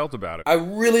how I felt about it. I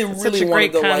really, It's really such a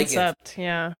wanted great to like it. concept.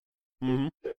 Yeah. Mm-hmm.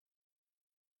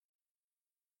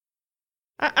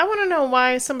 I want to know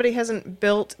why somebody hasn't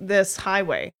built this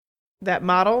highway, that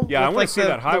model. Yeah, I with, wanna see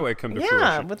that highway come to yeah,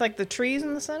 fruition. with like the trees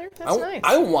in the center. That's nice.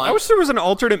 I want. I wish there was an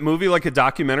alternate movie, like a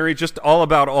documentary, just all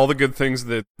about all the good things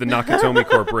that the Nakatomi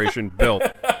Corporation built.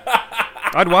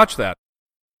 I'd watch that.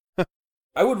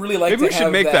 I would really like Maybe to we should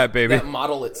have make that, baby. that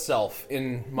model itself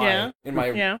in my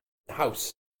Yeah.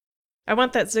 house. I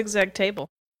want that zigzag table.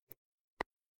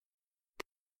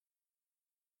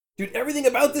 Dude, everything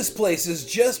about this place is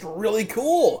just really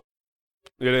cool.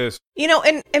 It is. You know,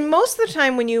 and most of the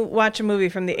time when you watch a movie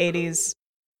from the 80s,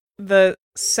 the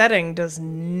setting does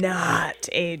not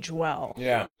age well.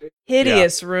 Yeah.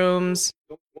 Hideous rooms.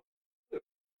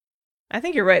 I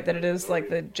think you're right that it is like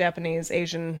the Japanese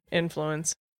Asian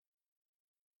influence.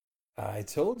 I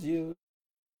told you.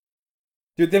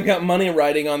 Dude, they've got money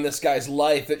riding on this guy's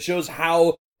life that shows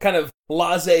how kind of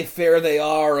laissez-faire they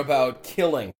are about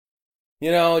killing.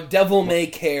 You know, devil may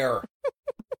care.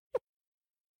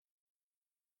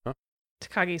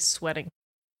 Takagi's sweating.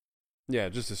 Yeah,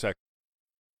 just a sec.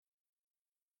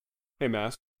 Hey,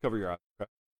 Mask, cover your eyes.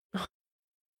 Okay.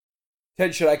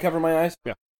 Ted, should I cover my eyes?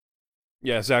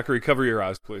 Yeah, Zachary, cover your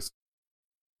eyes, please.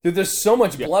 Dude, there's so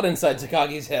much Yeah. blood inside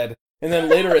Takagi's head. And then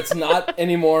later it's not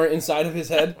anymore inside of his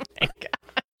head.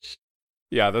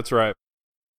 Yeah, that's right.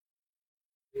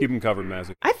 Keep him covered,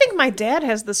 Mazzy. I think my dad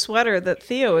has the sweater that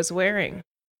Theo is wearing.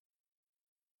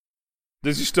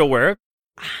 Does he still wear it?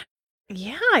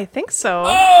 Yeah, I think so.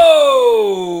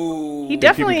 Oh! He keep him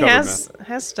definitely covered,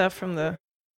 has stuff from the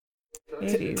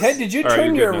 80s. Ted, did you All right,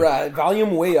 turn you're good your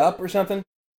volume way up or something?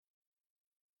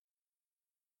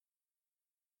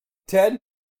 Ted,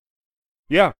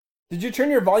 Yeah. did you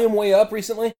turn your volume way up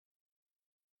recently?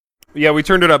 Yeah, we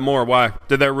turned it up more. Why?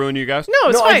 Did that ruin you guys? No,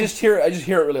 it's no, fine. I just hear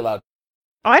it really loud.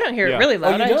 Oh, I don't hear Yeah. it really Oh,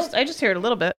 loud. you don't? I just hear it a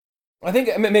little bit. I think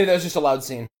maybe that was just a loud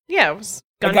scene. Yeah, it was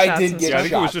A guy gunshots did and get Yeah, I stuff.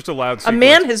 think it was shot. just a loud A sequence.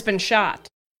 man has been shot.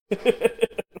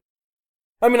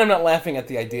 I mean, I'm not laughing at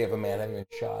the idea of a man having been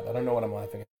shot. I don't know what I'm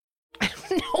laughing at. I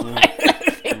don't know why I'm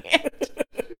laughing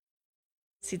at.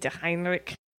 See the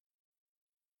Heinrich.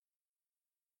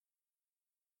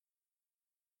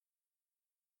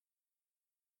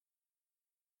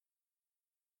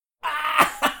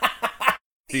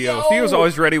 Theo. Theo's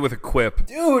always ready with a quip.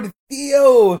 Dude,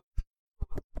 Theo!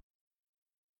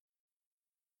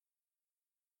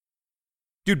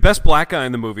 Dude, best black guy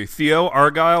in the movie. Theo,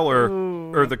 Argyle,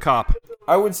 Ooh. or the cop?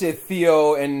 I would say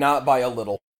Theo and not by a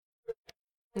little.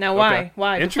 Now why? Okay.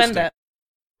 Why? Interesting. Defend that.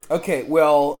 Okay,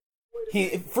 well,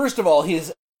 first of all,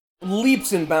 he's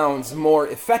leaps and bounds more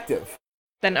effective.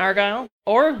 Then Argyle?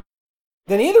 Or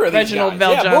than either of these Reginald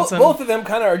guys. VelJohnson. Both of them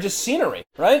kind of are just scenery,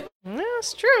 right? Yeah,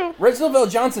 it's true. Reginald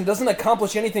VelJohnson doesn't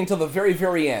accomplish anything till the very,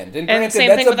 very end. And, And granted, same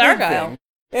that's thing a with big Argyle. thing.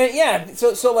 And yeah,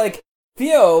 so like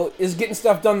Theo is getting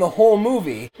stuff done the whole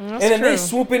movie, That's and then true. they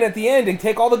swoop in at the end and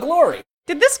take all the glory.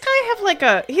 Did this guy have like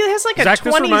a? He has like Zach, a 20s.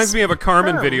 this reminds me of a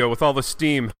Carmen perm. video with all the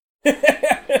steam. Look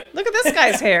at this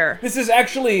guy's hair. This is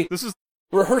actually This is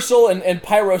rehearsal and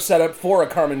pyro setup for a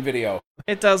Carmen video.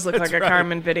 It does look That's like a right.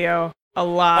 Carmen video. A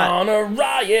lot. On a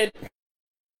riot.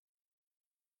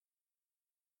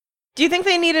 Do you think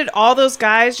they needed all those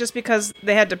guys just because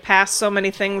they had to pass so many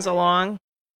things along?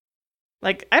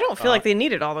 Like, I don't feel like they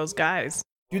needed all those guys.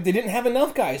 Dude, they didn't have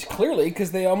enough guys, clearly,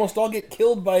 because they almost all get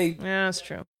killed by Yeah, that's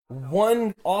true.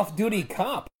 one off-duty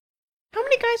cop. How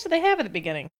many guys do they have at the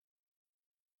beginning?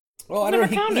 Well, I Never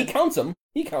don't know. He counted. counts them.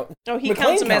 He counts. Oh, he McClane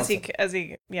counts them counts as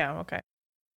he. Yeah, okay.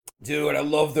 Dude, I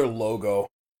love their logo.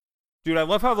 Dude, I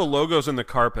love how the logo's in the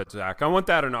carpet, Zach. I want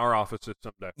that in our offices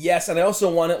someday. Yes, and I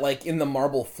also want it like in the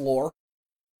marble floor.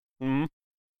 Hmm.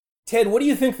 Ted, what do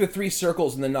you think the three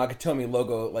circles in the Nakatomi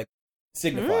logo like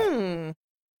signify? Mm.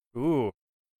 Ooh.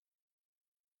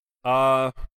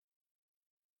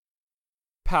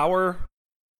 Power,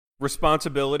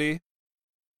 responsibility,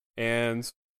 and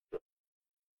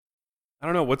I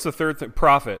don't know, what's the third thing?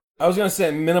 Profit. I was gonna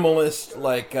say minimalist,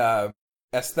 like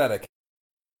aesthetic.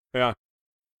 Yeah.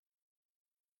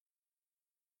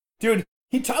 Dude,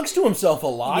 he talks to himself a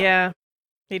lot. Yeah,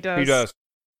 he does. He does.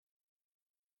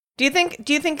 Do you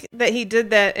think that he did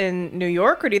that in New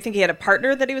York, or do you think he had a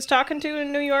partner that he was talking to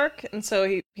in New York, and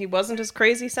so he wasn't as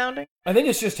crazy sounding? I think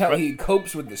it's just how he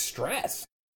copes with the stress.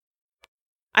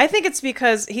 I think it's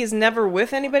because he's never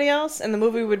with anybody else, and the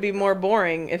movie would be more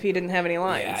boring if he didn't have any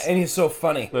lines. Yeah, and he's so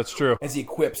funny That's true. as he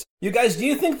quips. You guys, do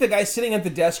you think the guy sitting at the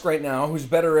desk right now, who's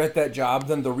better at that job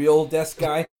than the real desk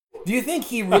guy, do you think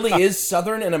he really is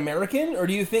Southern and American, or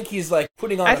do you think he's like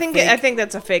putting on I a think fake...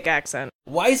 that's a fake accent.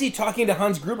 Why is he talking to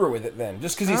Hans Gruber with it then?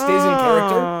 Just because he stays in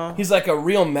character? Oh. He's like a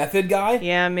real method guy?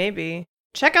 Yeah, maybe.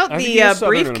 Check out I think the he is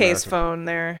Southern and briefcase American. phone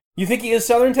there. You think he is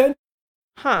Southern, Ted?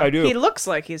 Huh. I do. He looks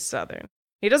like he's Southern.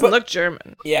 He doesn't But- look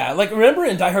German. Yeah, like remember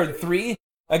in Die Hard 3,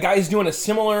 a guy's doing a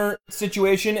similar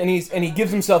situation and he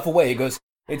gives himself away. He goes,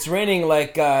 "It's raining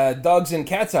like dogs and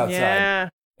cats outside." Yeah.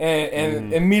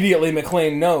 And immediately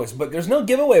McClane knows, but there's no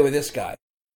giveaway with this guy.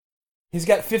 He's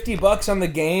got $50 on the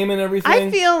game and everything.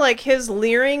 I feel like his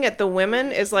leering at the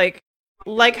women is like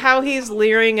how he's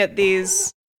leering at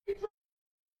these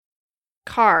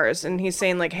cars, and he's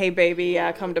saying like, "Hey, baby,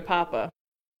 come to Papa."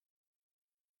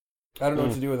 I don't know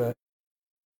what to do with that.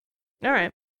 All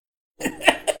right.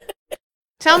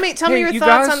 Tell me Hey, your you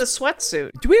thoughts guys- on the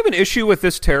sweatsuit. Do we have an issue with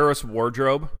this terrorist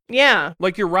wardrobe? Yeah.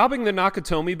 Like, you're robbing the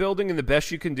Nakatomi building, and the best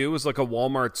you can do is like a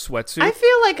Walmart sweatsuit? I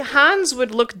feel like Hans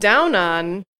would look down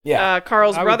on Yeah.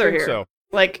 Carl's I would brother think here. so.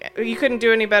 Like, you couldn't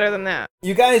do any better than that.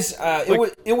 You guys,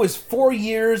 it was 4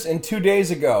 years and 2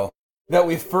 days ago that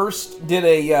we first did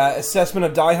a assessment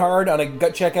of Die Hard on a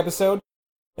gut check episode,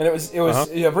 and it was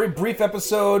a very brief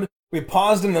episode. We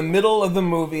paused in the middle of the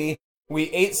movie. We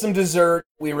ate some dessert.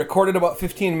 We recorded about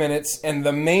 15 minutes, and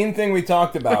the main thing we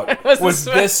talked about Was the was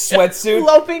this sweatsuit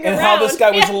Loping and how this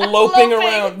guy was around. Yeah, loping loping.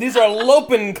 around. These are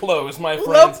loping clothes, my friends.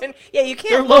 Loping. Yeah, you They're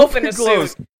can't lope in loafing a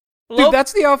clothes. suit. Dude,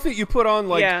 that's the outfit you put on,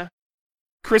 like, yeah.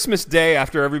 Christmas Day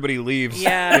after everybody leaves.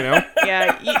 Yeah. You know?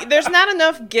 Yeah, there's not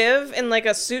enough give in like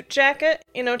a suit jacket,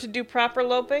 to do proper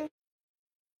loping.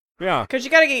 Yeah. Because you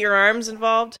got to get your arms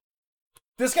involved.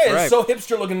 This guy is Right. so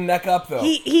hipster looking neck up, though.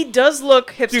 He does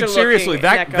look hipster. Dude, seriously,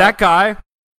 that guy,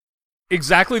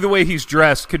 exactly the way he's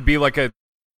dressed, could be like a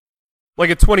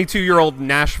 22-year-old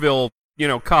Nashville,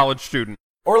 college student.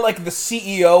 Or like the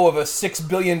CEO of a $6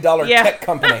 billion Yeah. tech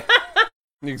company.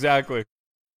 Exactly.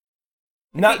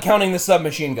 Not counting the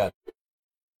submachine gun.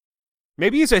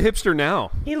 Maybe he's a hipster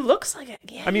now. He looks like it.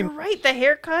 Yeah, I mean- you're right. The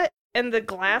haircut and the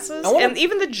glasses I wanna- and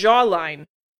even the jawline.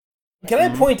 Can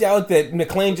I point out that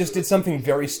McClane just did something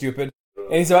very stupid,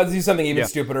 and he's about to do something even Yeah.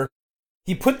 stupider?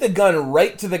 He put the gun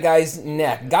right to the guy's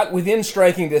neck, got within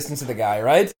striking distance of the guy,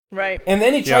 right? Right. And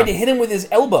then he tried Yeah. to hit him with his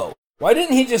elbow. Why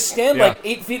didn't he just stand Yeah. like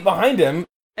 8 feet behind him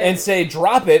and say,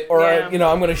 "Drop it," or Yeah.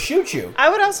 I'm going to shoot you? I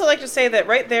would also like to say that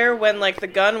right there, when like the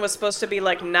gun was supposed to be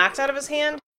like knocked out of his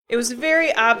hand, it was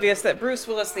very obvious that Bruce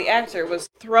Willis, the actor, was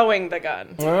throwing the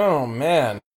gun. Oh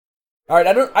man! All right,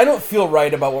 I don't feel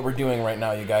right about what we're doing right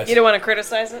now, you guys. You don't want to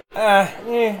criticize it? How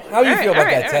do you All feel right, about all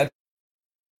right, that, all Ted? right.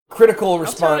 Critical tone it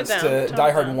response down, to tone Die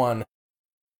it Hard down. 1.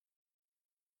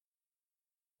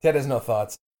 Ted has no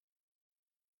thoughts.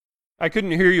 I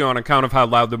couldn't hear you on account of how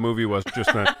loud the movie was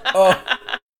just then. Oh.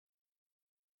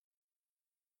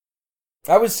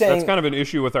 I was saying... That's kind of an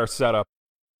issue with our setup.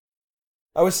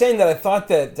 I was saying that I thought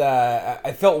that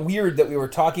I felt weird that we were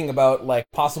talking about like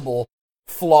possible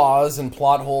flaws and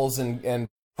plot holes and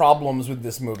problems with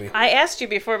this movie. I asked you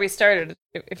before we started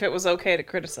if it was okay to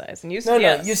criticize, and you said No,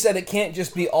 yes. you said it can't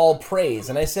just be all praise,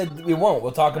 and I said we won't.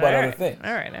 We'll talk about All other right. things.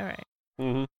 All right.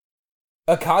 Mm-hmm.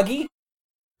 Akagi?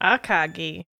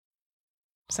 Akagi.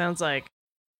 Sounds like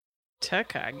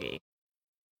Takagi.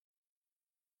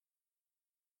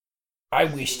 I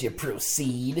wish to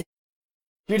proceed.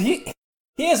 Dude, he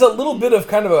has a little bit of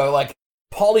kind of a like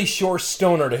Pauly Shore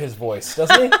stoner to his voice,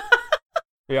 doesn't he?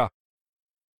 Yeah.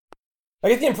 I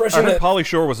get the I impression heard that Pauly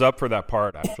Shore was up for that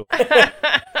part, actually.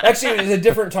 actually it was a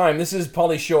different time. This is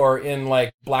Pauly Shore in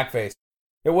like blackface.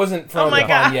 It wasn't from Oh my the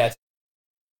God. con yet.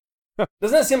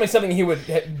 Doesn't that seem like something he would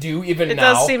do even It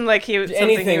now? does seem like he something he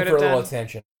Anything would for a have little done.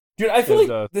 attention. Dude, I feel It like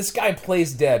does. this guy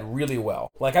plays dead really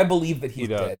well. Like, I believe that he's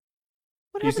does. dead.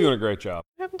 What He's happened, doing a great job.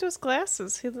 what happened to his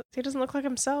glasses? He doesn't look like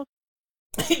himself.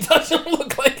 He doesn't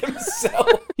look like himself.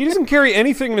 He doesn't carry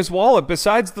anything in his wallet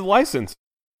besides the license.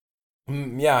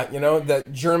 Yeah, you know,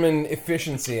 that German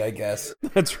efficiency, I guess.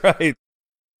 That's right.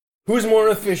 Who's more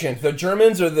efficient, the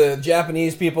Germans or the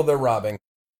Japanese people they're robbing?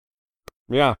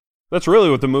 Yeah. That's really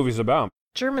what the movie's about.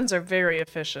 Germans are very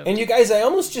efficient. And you guys, I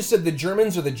almost just said the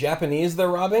Germans or the Japanese they're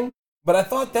robbing, but I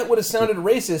thought that would have sounded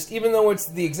racist, even though it's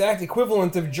the exact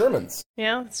equivalent of Germans.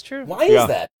 Yeah, that's true. Why Yeah. is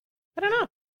that? I don't know.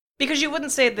 Because you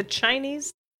wouldn't say the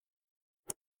Chinese.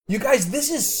 You guys, this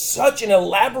is such an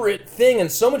elaborate thing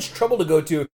and so much trouble to go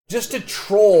to just to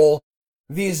troll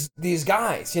these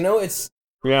guys. You know, it's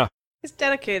Yeah. He's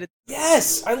dedicated.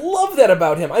 yes, I love that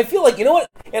about him. I feel like, you know what?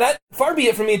 And far be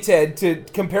it from me, Ted, to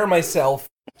compare myself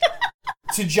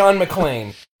to John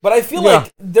McClane. But I feel Yeah.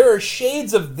 like there are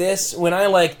shades of this when I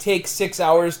like take 6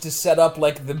 hours to set up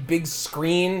like the big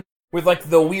screen with like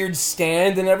the weird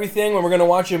stand and everything when we're gonna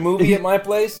watch a movie at my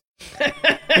place.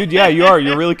 Dude, yeah, you are.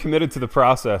 You're really committed to the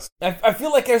process. I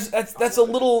feel like that's a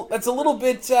little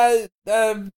bit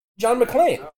John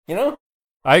McClane, you know?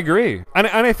 I agree. And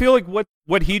I feel like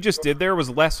what he just did there was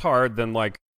less hard than,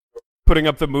 like, putting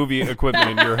up the movie equipment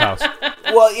in your house.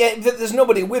 Well, yeah, there's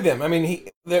nobody with him. I mean,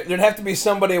 there'd have to be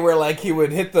somebody where like he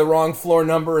would hit the wrong floor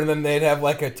number and then they'd have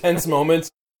like a tense moment.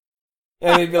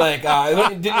 And they'd be like,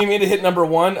 didn't you mean to hit number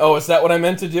 1? Oh, is that what I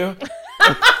meant to do?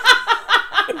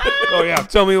 Oh, yeah.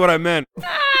 Tell me what I meant.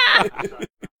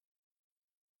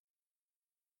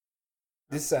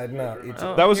 This side, no.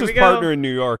 Oh, That was here his we go. partner in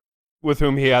New York with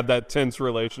whom he had that tense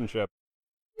relationship.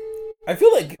 I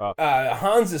feel like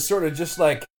Hans is sort of just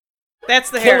like That's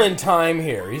the hair. killing time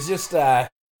here. He's just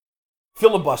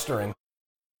filibustering.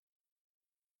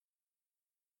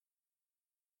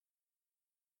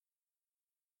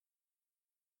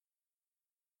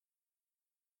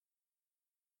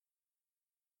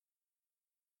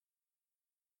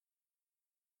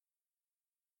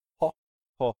 Ho,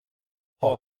 ho,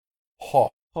 Ho. Ho.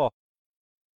 ho.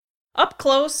 Up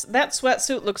close, that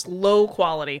sweatsuit looks low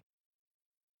quality.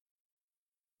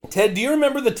 Ted, do you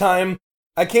remember the time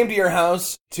I came to your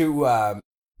house to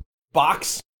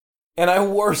box and I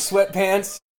wore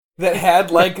sweatpants that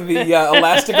had like the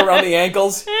elastic around the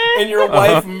ankles and your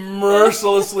wife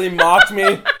mercilessly mocked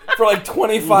me for like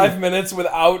 25 minutes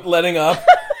without letting up?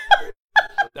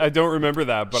 I don't remember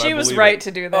that, but She I was believe right it.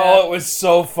 to do that. Oh, it was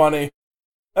so funny.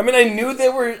 I mean, I knew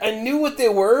what they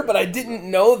were, but I didn't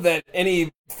know that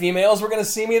any females were going to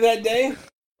see me that day.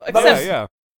 Except, Yeah.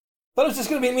 Thought it was just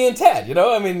going to be me and Ted, you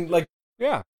know? I mean, like,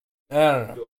 Yeah. I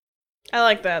don't know. I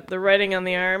like that. The writing on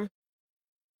the arm.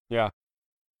 Yeah.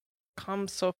 Come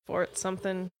so forth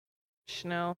something.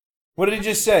 Schnell. What did he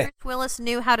just say? Bruce Willis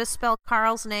knew how to spell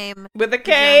Carl's name With a the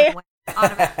K. German way.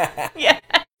 Automatically. Yeah.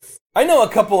 I know a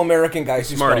couple American guys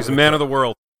who Smart. spell He's a it. man of the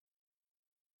world.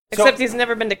 So- Except he's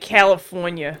never been to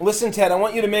California. Listen, Ted, I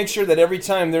want you to make sure that every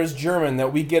time there's German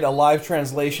that we get a live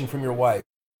translation from your wife.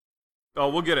 Oh,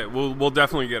 we'll get it. We'll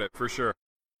definitely get it, for sure.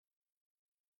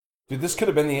 Dude, this could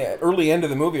have been the early end of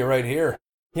the movie right here.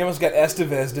 He almost got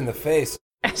Estevez'd in the face.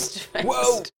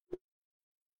 Whoa!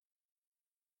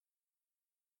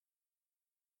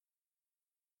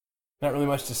 Not really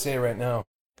much to say right now.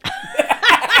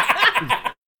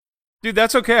 Dude,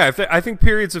 that's okay. I think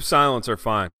periods of silence are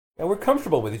fine. And we're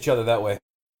comfortable with each other that way.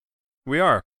 We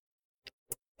are.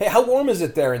 Hey, how warm is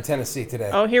it there in Tennessee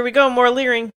today? Oh, here we go. More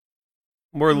leering.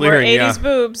 More More leering, 80s yeah.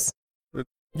 boobs.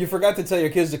 You forgot to tell your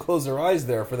kids to close their eyes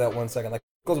there for that 1 second. Like,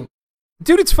 close them.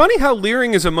 Dude, it's funny how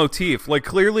leering is a motif. Like,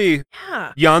 clearly,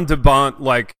 Yeah. Jan de Bont,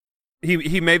 like,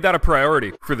 he made that a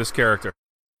priority for this character.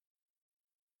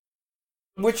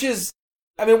 Which is,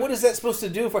 I mean, what is that supposed to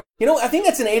do for... You know, I think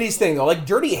that's an 80s thing, though. Like,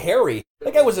 Dirty Harry.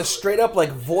 That guy was a straight-up,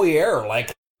 like, voyeur,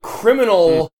 like,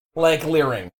 criminal, like,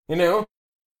 leering, you know?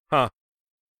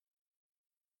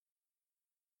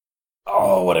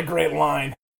 Oh, what a great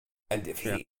line. And if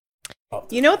he...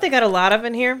 You know what they got a lot of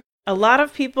in here? A lot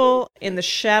of people in the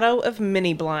shadow of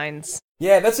mini blinds.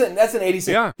 Yeah, that's an 80s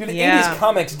thing. Yeah. Dude, the Yeah. 80s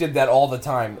comics did that all the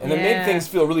time, and it made Yeah. things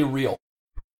feel really real.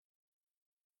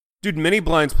 Dude, mini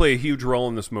blinds play a huge role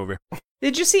in this movie.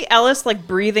 Did you see Ellis like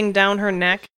breathing down her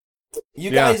neck?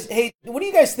 You Yeah. guys, hey, what do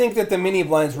you guys think that the mini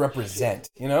blinds represent,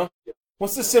 you know?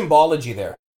 What's the symbology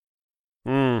there?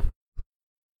 I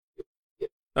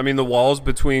mean, the walls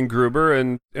between Gruber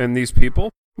and these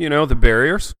people, you know, the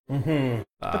barriers. Mm-hmm.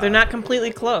 But they're not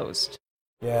completely closed.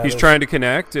 Yeah, He's there's- trying to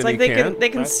connect, It's and like he they can't.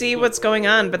 can see what's going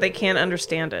on, but they can't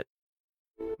understand it.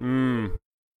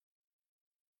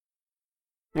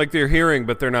 Like they're hearing,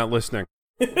 but they're not listening.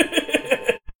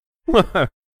 I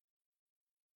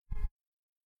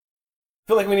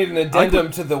feel like we need an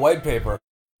addendum to the white paper.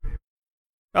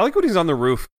 I like when he's on the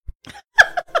roof.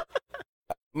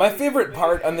 My favorite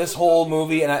part on this whole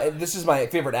movie, and this is my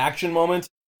favorite action moment,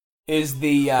 is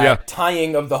the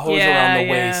tying of the hose around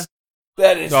the waist.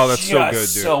 That is that's just so good, dude.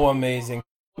 so amazing.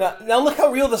 Now look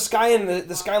how real the sky and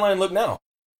the skyline look now.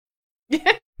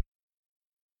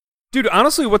 Dude,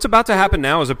 honestly, what's about to happen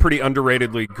now is a pretty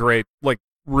underratedly great, like,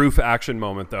 roof action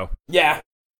moment, though. Yeah.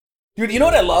 Dude, you know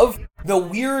what I love? The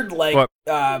weird, like,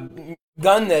 gun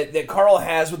that Carl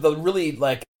has with the really,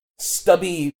 like,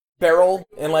 stubby barrel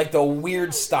and, like, the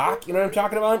weird stock. You know what I'm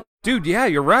talking about? Dude, yeah,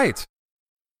 you're right.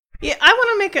 Yeah, I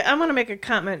want to make a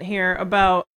comment here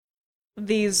about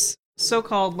these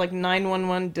so-called like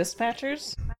 911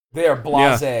 dispatchers. They are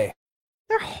blasé.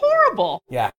 They're horrible.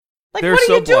 Yeah. Like, They're what are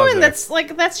so you doing?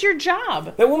 blasé. That's your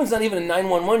job. That woman's not even a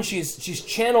 911. She's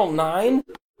Channel 9,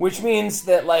 which means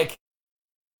that, like,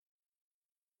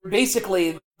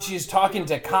 basically she's talking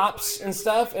to cops and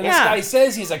stuff, and this Yeah. guy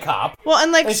says he's a cop. Well,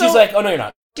 and like, And so she's like, oh, no, you're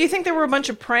not. do you think there were a bunch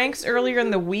of pranks earlier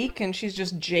in the week, and she's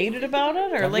just jaded about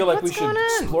it, or I like, feel like what's we should going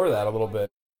on? explore that a little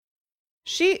bit.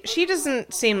 She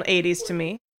doesn't seem 80s to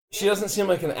me. She doesn't seem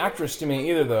like an actress to me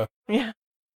either, though. Yeah.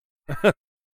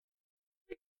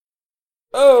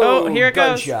 Oh, Here it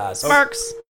gunshots. goes.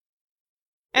 Sparks.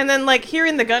 And then, like,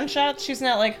 hearing the gunshots, she's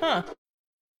not like, huh,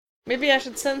 maybe I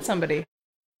should send somebody.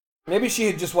 Maybe she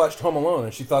had just watched Home Alone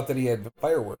and she thought that he had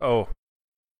fireworks. Oh.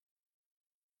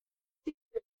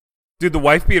 Dude, the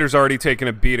wife beater's already taken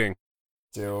a beating.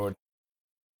 Dude.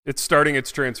 It's starting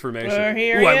its transformation.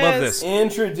 Here Ooh, he I love is. this.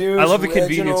 Introduce I love the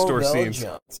convenience Reginald store Bell scenes.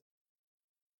 Johnson.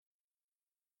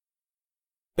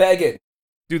 Bag it.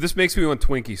 Dude, this makes me want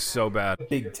Twinkies so bad.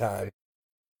 Big time.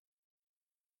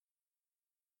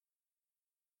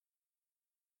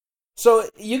 So,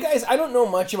 you guys, I don't know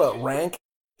much about rank.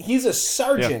 He's a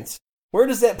sergeant. Where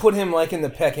does that put him, like, in the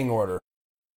pecking order?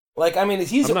 Like, I mean,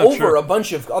 he's I'm not over sure. a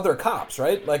bunch of other cops,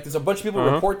 right? Like, there's a bunch of people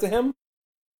Uh-huh. report to him.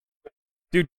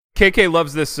 Dude, KK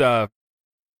loves this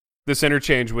this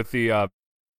interchange with the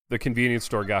convenience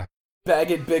store guy.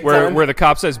 Bag it big Where time. the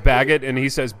cop says bag it and he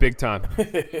says big time.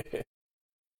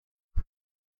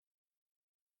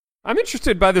 I'm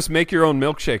interested by this make your own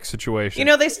milkshake situation. You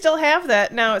know, they still have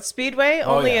that now at Speedway,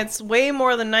 Oh, only yeah. it's way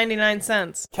more than 99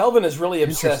 cents. Kelvin is really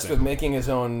obsessed Interesting. with making his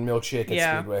own milkshake at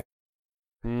Yeah. Speedway.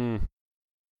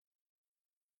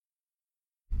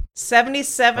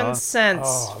 77 cents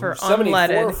oh, for 74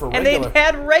 unleaded. for and they regular.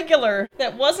 had regular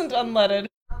that wasn't unleaded.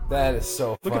 That is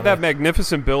so Look funny. at that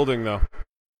magnificent building, though.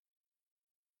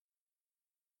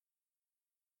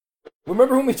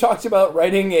 Remember when we talked about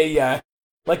writing a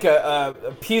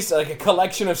piece, like a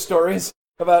collection of stories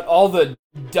about all the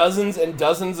dozens and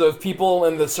dozens of people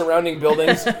in the surrounding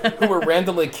buildings who were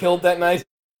randomly killed that night?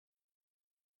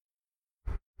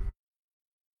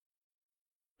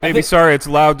 Baby, sorry, it's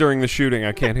loud during the shooting.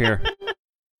 I can't hear.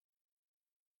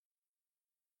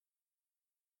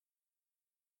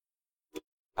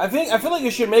 I feel like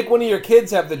you should make one of your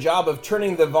kids have the job of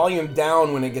turning the volume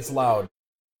down when it gets loud.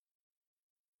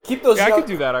 Keep those Yeah, I young, could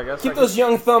do that, I guess. keep those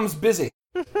young thumbs busy.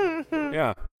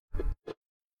 Yeah.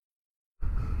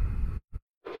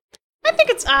 I think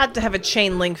it's odd to have a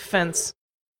chain link fence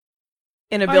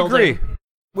in a I building. agree.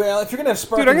 Well, if you're gonna have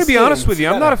spark Dude, I'm and going to be steam, honest with you.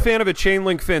 I'm it's not a gotta- fan of a chain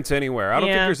link fence anywhere. I don't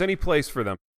think Yeah. there's any place for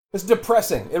them. It's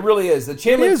depressing. It really is. The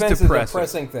chain link is fence depressing.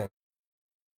 is a depressing thing.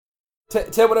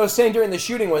 Ted, what I was saying during the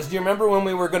shooting was, do you remember when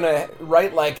we were going to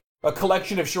write, like, a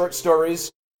collection of short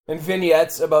stories and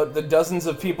vignettes about the dozens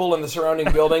of people in the surrounding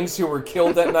buildings who were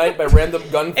killed that night by random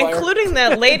gunfire? Including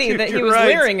that lady Dude, that he you're was right.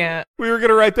 leering at. We were going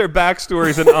to write their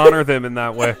backstories and honor them in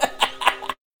that way.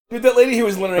 Dude, that lady he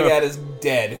was leering at is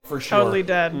dead, for sure. Totally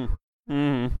dead.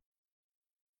 Mm-hmm.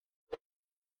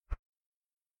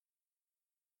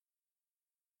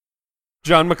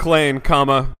 John McClane,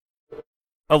 comma,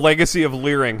 a legacy of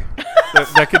leering.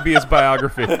 That could be his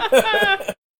biography.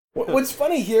 What's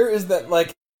funny here is that,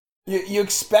 like, you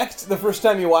expect the first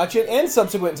time you watch it, and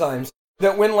subsequent times,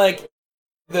 that when, like,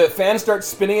 the fan starts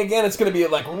spinning again, it's going to be,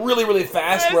 like, really, really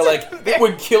fast, where, like, it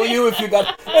would kill you if you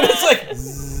got... And it's, like,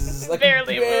 zzz, like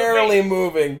barely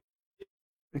moving.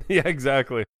 Yeah,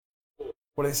 exactly.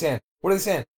 What are they saying? What are they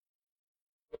saying?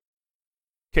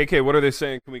 KK, what are they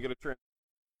saying? Can we get a trend?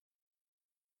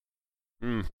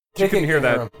 You KK can hear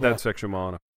can that section well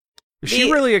enough.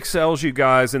 She really excels you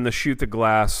guys in the shoot the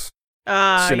glass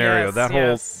scenario. Yes, that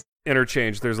yes. whole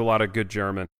interchange, there's a lot of good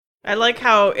German. I like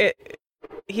how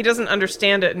he doesn't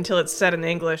understand it until it's said in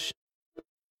English.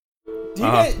 Do you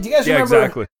guys Yeah, remember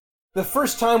exactly. the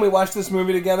first time we watched this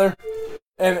movie together?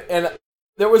 And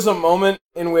there was a moment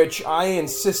in which I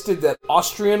insisted that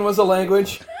Austrian was a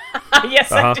language.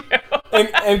 Yes, I do.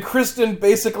 And Kristen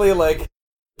basically, like,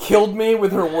 killed me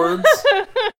with her words.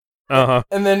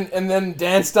 And then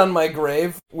danced on my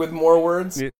grave with more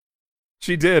words.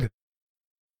 She did.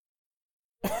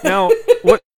 Now,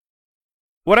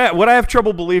 what I have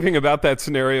trouble believing about that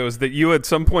scenario is that you at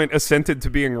some point assented to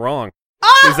being wrong.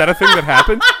 Is that a thing that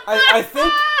happened?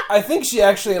 I think she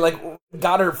actually, like,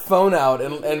 got her phone out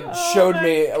and showed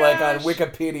me, like, on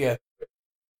Wikipedia.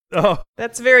 Oh,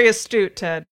 That's very astute,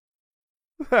 Ted.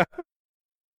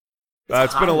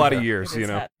 it's been a lot of hot. years, It you is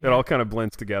know. hot. It all kind of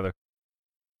blends together.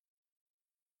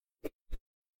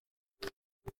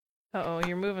 Uh-oh,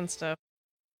 you're moving stuff.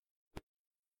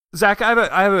 Zach,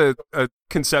 I have a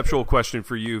conceptual question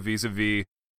for you vis-a-vis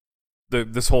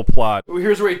this whole plot. Well,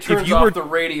 here's where he turns you off were- the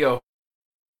radio.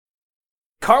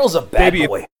 Carl's a bad Baby,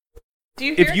 boy. Do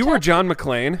you hear If you Ted? were John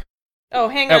McClane, Oh,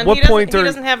 hang at on. what He doesn't, point he during-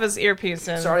 doesn't have his earpiece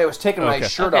in. Sorry, I was taking my Okay.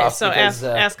 shirt Okay, off. so because,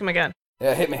 ask him again.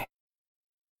 Yeah, hit me.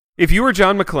 if you were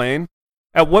John McClane,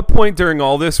 at what point during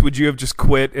all this would you have just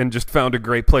quit and just found a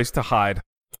great place to hide?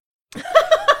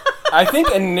 I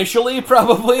think initially,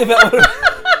 probably, that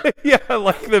would. Yeah,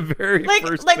 like the very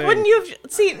first Like thing. wouldn't you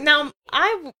have... See, now,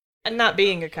 not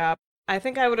being a cop, I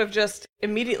think I would have just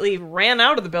immediately ran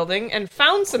out of the building and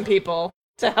found some people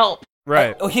to help.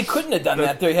 Right. Oh, he couldn't have done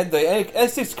that. They had the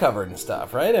Essex covered and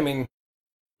stuff, right? I mean,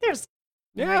 There's...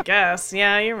 Yeah. I guess.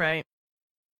 Yeah, you're right.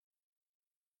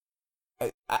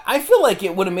 I feel like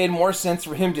it would have made more sense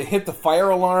for him to hit the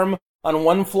fire alarm on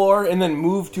one floor and then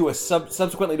move to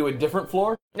subsequently to a different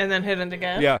floor. And then hit it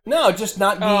again? Yeah. No, just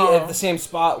not be Oh. at the same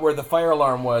spot where the fire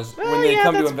alarm was Well, when they yeah,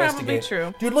 come to that's investigate.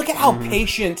 probably true. Dude, look at how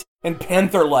patient and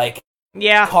panther-like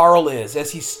Yeah. Carl is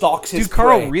as he stalks his Dude,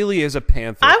 Carl prey. really is a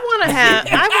panther. I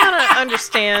want to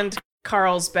understand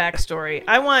Carl's backstory.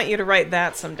 I want you to write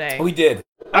that someday. We did.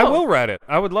 I Oh. will write it.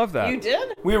 I would love that. You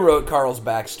did? We wrote Carl's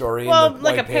backstory Well, in the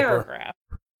like a white paper. paragraph.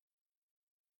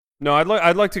 No,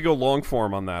 I'd like to go long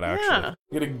form on that, actually. Yeah.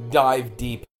 You gotta dive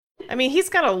deep. I mean, he's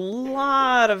got a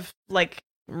lot of, like,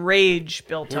 rage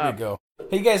built Here up. we go.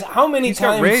 Hey guys, how many He's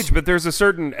times got rage, but there's a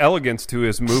certain elegance to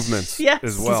his movements Yes.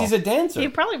 as since well. he's a dancer? He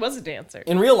probably was a dancer.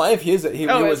 In real life, he is. He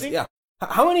Oh, was. is he? Yeah.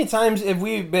 How many times have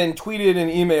we been tweeted and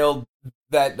emailed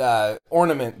that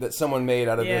ornament that someone made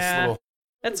out of Yeah. this little?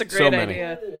 That's a So great many.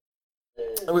 idea.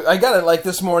 I got it like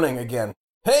this morning again.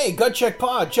 Hey, Gut Check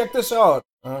Pod, check this out.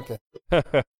 Okay.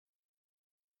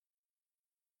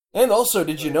 And also,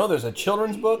 did you know there's a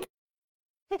children's book?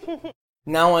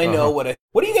 Now I know what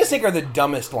do you guys think are the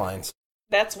dumbest lines?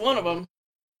 That's one of them.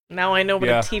 Now I know what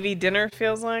Yeah. a TV dinner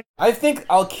feels like. I think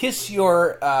I'll kiss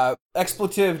your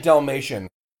expletive Dalmatian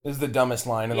is the dumbest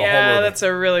line in the whole Yeah, movie. that's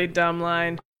a really dumb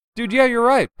line. Dude, yeah, you're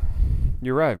right.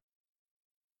 You're right.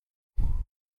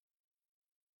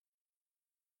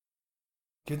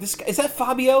 Dude, this guy, is that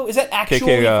Fabio? Is that actually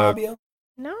KK, Fabio?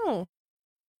 No.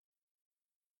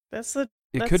 That's It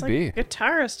could like be.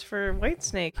 guitarist for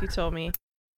Whitesnake, you told me.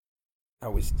 I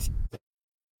was.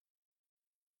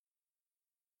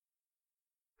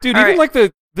 Dude, All even right. like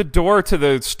the door to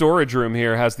the storage room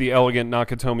here has the elegant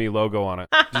Nakatomi logo on it.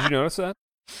 Did you notice that?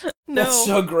 No. That's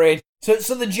so great. So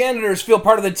the janitors feel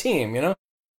part of the team, you know?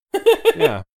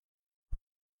 Yeah.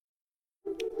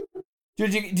 Do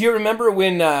you remember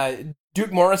when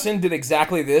Duke Morrison did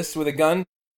exactly this with a gun?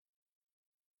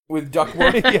 With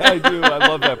ductwork? Yeah, I do. I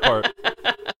love that part.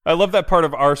 I love that part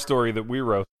of our story that we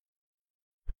wrote.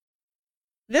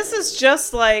 This is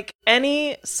just like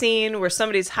any scene where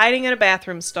somebody's hiding in a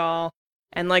bathroom stall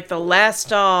and like the last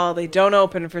stall they don't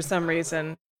open for some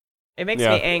reason. It makes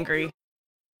Yeah. me angry.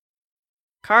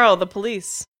 Carl, the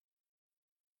police.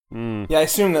 Mm. Yeah, I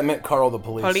assume that meant Carl the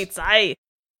police. Polizei.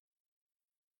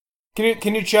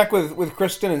 Can you check with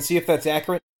Kristen and see if that's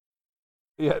accurate?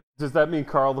 Yeah. Does that mean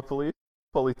Carl the police?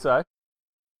 Polizei?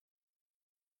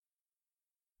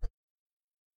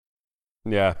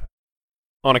 Yeah.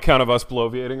 On account of us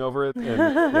bloviating over it. And,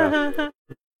 yeah.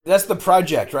 That's the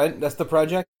project, right? That's the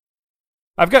project?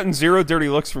 I've gotten 0 dirty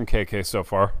looks from KK so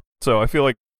far, so I feel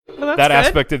like Well, that's that good.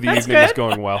 aspect of the That's evening is good.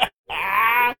 going well.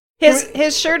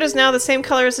 His shirt is now the same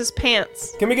color as his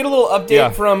pants. Can we get a little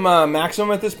update from Maxim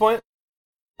at this point?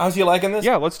 How's he liking this?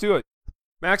 Yeah, let's do it.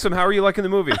 Maxim, how are you liking the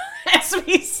movie? As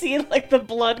we see, like, the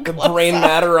blood The close brain up.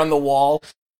 matter on the wall.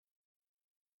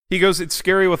 He goes, it's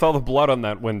scary with all the blood on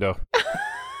that window.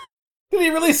 Did he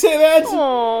really say that?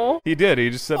 Aw. He did.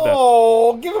 He just said that.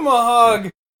 Oh, give him a hug.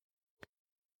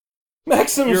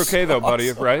 Maxim's You're okay though, buddy,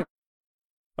 awesome. right?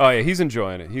 Oh yeah, he's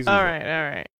enjoying it. He's All enjoying it. right, all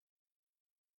right.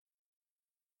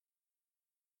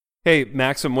 Hey,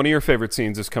 Maxim, one of your favorite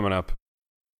scenes is coming up.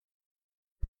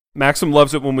 Maxim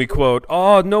loves it when we quote,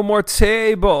 "Oh, no more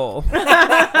table."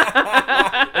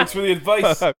 Thanks for the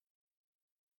advice.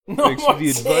 No Thanks for more the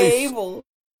advice. table.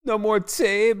 No more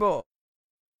table.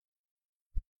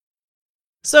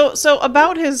 So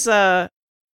about his oh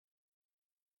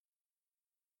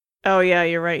yeah,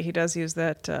 you're right. He does use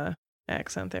that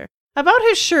accent there. About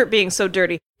his shirt being so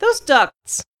dirty. Those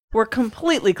ducts were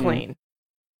completely clean.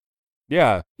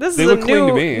 Yeah. This They is a look clean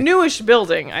to me. newish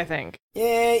building, I think.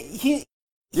 Yeah, Yeah, he's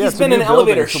it's a been in new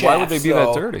elevator building, so why would shafts, they be that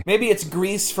though. dirty? Maybe it's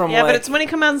grease from Yeah, like... but it's when he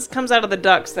comes out of the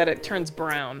ducts that it turns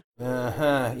brown.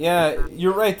 Uh-huh. Yeah,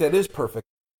 you're right. That is perfect.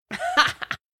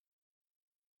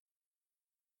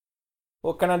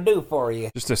 What can I do for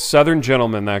you? Just a southern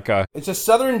gentleman, that guy. It's a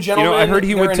southern gentleman. I heard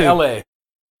he there went in to- LA.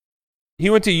 He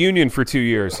went to Union for 2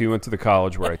 years. He went to the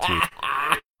college where I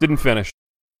teach. Didn't finish.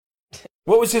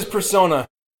 What was his persona?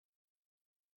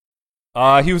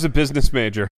 He was a business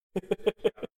major.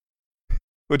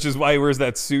 Which is why he wears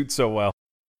that suit so well.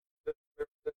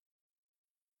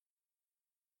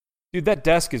 Dude, that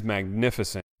desk is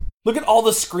magnificent. Look at all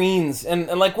the screens and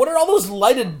like, what are all those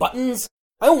lighted buttons?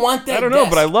 I want that. I don't know,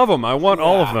 but I desk. love them. I want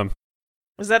all of Yeah. them.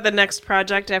 Is that the next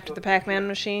project after the Pac-Man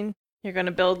machine? You're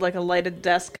gonna build like a lighted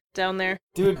desk down there?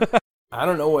 Dude, I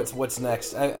don't know what's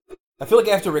next. I feel like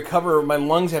I have to recover. My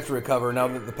lungs have to recover now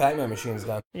that the Pac-Man machine's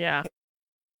done. Yeah.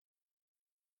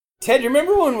 Ted, you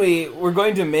remember when we were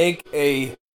going to make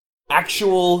a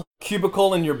actual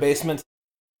cubicle in your basement?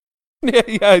 Yeah,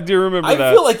 I do remember I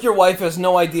that. feel like your wife has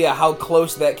no idea how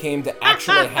close that came to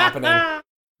actually happening.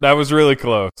 That was really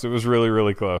close. It was really,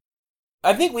 really close.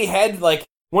 I think we had like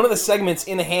one of the segments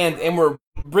in hand and we're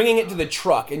bringing it to the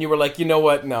truck, and you were like, you know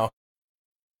what? No.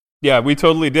 Yeah, we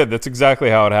totally did. That's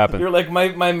exactly how it happened. You're like,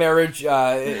 my marriage,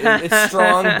 it's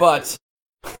strong, but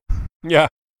Yeah.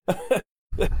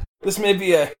 this may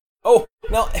be a... Oh,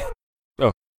 no.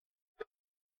 Oh.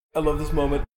 I love this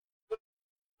moment.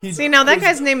 See, now that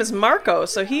guy's name is Marco,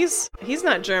 so he's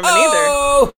not German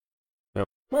Oh! Yep.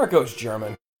 Marco's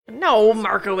German. either. No,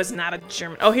 Marco is not a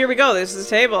German. Oh, here we go. This is the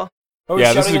table. Oh, Yeah,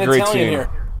 he's this is shouting a in great Italian scene. here.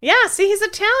 Yeah, see, he's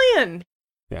Italian.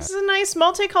 Yeah. This is a nice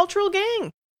multicultural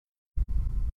gang.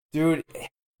 Dude,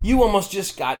 you almost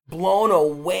just got blown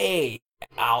away,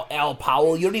 Al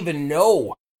Powell. You don't even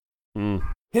know. Mm.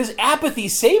 His apathy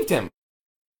saved him.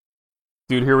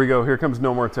 Dude, here we go. Here comes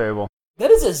No More Table. That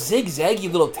is a zigzaggy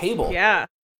little table. Yeah.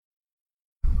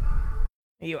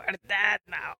 You are that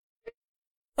now.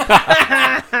 Look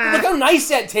how nice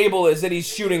that table is that he's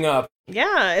shooting up.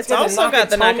 Yeah, it's It's got the also got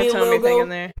the Nakatomi Nakatomi thing logo. in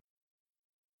there.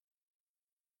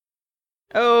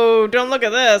 Oh, don't look at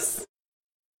this.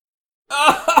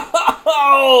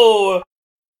 Oh!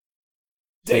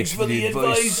 Thanks for the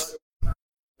advice.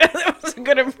 That was a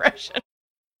good impression.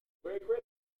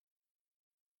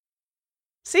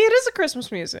 See, it is a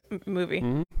Christmas movie.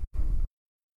 Mhm.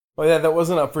 Oh yeah, that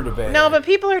wasn't up for debate. No, but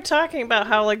people are talking about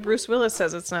how, like, Bruce Willis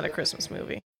says it's not a Christmas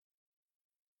movie.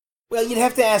 Well, you'd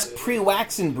have to ask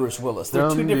pre-Wax and Bruce Willis. They're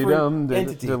two different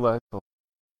entities. Delightful.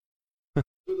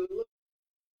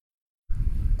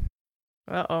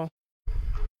 Uh-oh.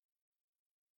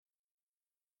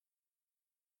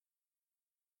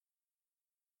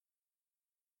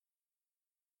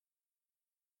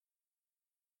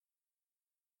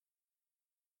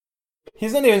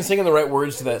 He's not even singing the right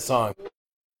words to that song.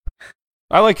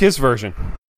 I like his version.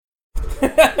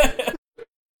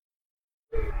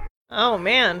 Oh,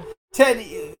 man. Ted,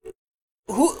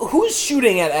 who's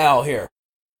shooting at Al here?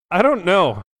 I don't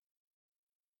know.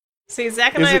 See,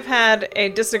 Zach and Is I it- have had a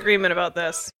disagreement about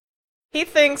this. He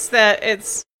thinks that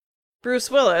it's Bruce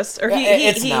Willis, or he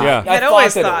It's not. Yeah. had I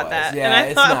always thought thought it was. that. Yeah, and I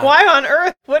it's thought, not. why on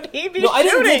earth would he be No, shooting? I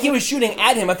didn't think he was shooting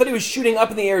at him. I thought he was shooting up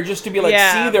in the air just to be like,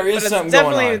 yeah, see, there is but something it's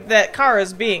definitely going on. that car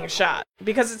is being shot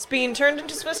because it's being turned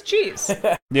into Swiss cheese.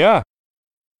 Yeah.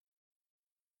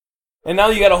 And now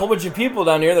you got a whole bunch of people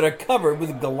down here that are covered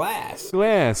with glass.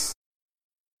 Glass.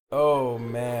 Oh,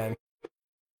 man.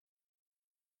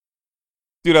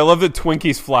 Dude, I love that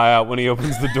Twinkies fly out when he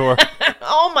opens the door.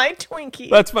 All my Twinkies.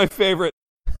 That's my favorite.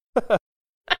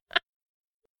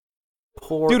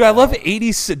 Poor Dude, I love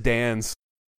 80s sedans.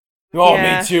 Oh,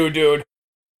 Yeah. me too, dude.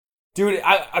 Dude,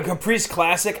 a Caprice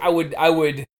Classic, I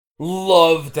would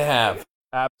love to have.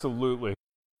 Absolutely.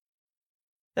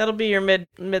 That'll be your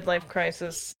midlife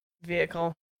crisis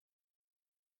vehicle.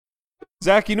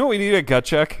 Zach, you know what we need at Gut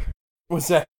Check? What's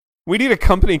that? We need a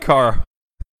company car.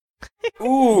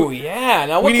 Ooh, yeah.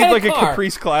 Now, what We need kind like of a car?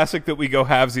 Caprice Classic that we go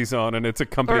halvesies on, and it's a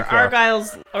company Or car.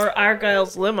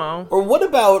 Argyle's limo. Or what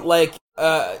about like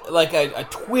a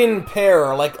twin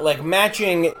pair, like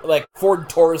matching like Ford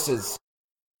Tauruses,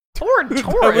 Ford That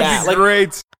would Taurus. Yeah, be like-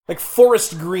 great. like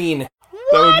forest green.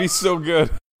 That would be so good.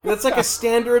 That's like a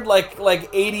standard like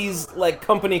 80s like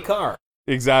company car.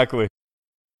 Exactly.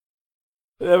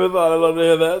 Never thought I'd love to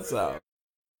hear that sound.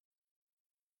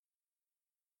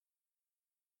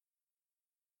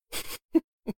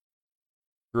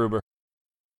 Gruber.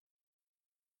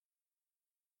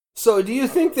 So, do you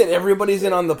think that everybody's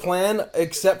in on the plan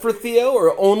except for Theo,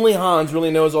 or only Hans really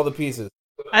knows all the pieces?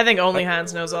 I think only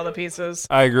Hans knows all the pieces.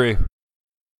 I agree.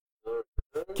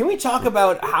 Can we talk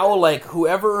about how, like,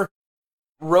 whoever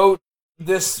wrote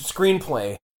this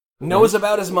screenplay knows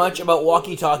about as much about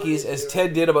walkie-talkies as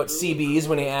Ted did about CBs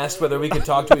when he asked whether we could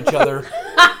talk to each other?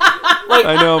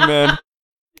 I know, man.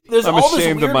 There's I'm all this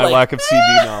ashamed of weird, my like, lack of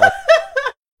CB knowledge.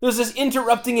 There's this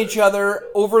interrupting each other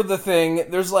over the thing.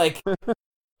 There's like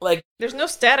There's no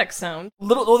static sound.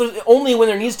 well, there's only when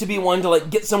there needs to be one to like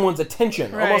get someone's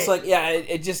attention. Right. Almost like, yeah,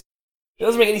 it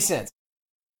doesn't make any sense.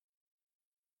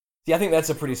 See, I think that's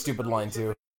a pretty stupid line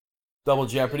too. Double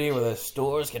Jeopardy, where the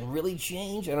stores can really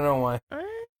change. I don't know why.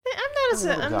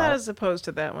 I'm not as opposed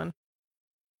to that one.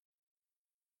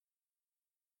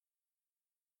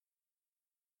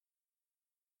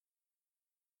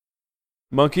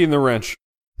 Monkey and the Wrench.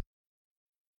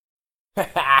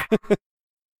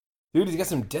 Dude, he's got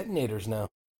some detonators now.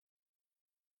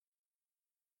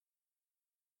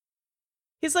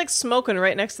 He's like smoking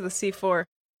right next to the C4.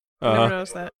 I Uh-huh. never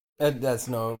noticed that. That's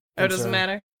no. Oh, it doesn't concern.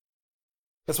 matter.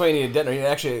 That's why you need a detonator. You need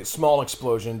actually a small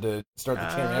explosion to start the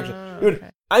chain reaction. Oh, Dude, okay.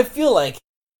 I feel like,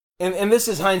 and this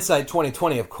is hindsight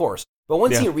 2020, of course, but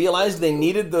once Yeah. he realized they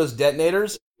needed those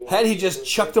detonators, had he just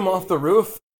chucked them off the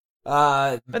roof,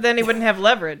 But then he wouldn't have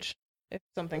leverage if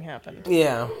something happened.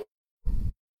 yeah.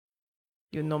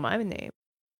 You know my name.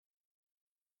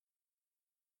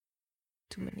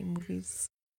 Too many movies.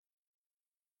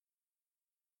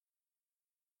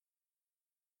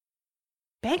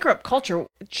 Bankrupt culture.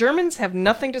 Germans have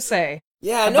nothing to say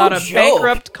Yeah, about no a joke.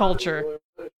 bankrupt culture.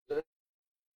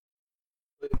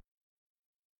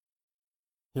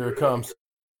 Here it comes.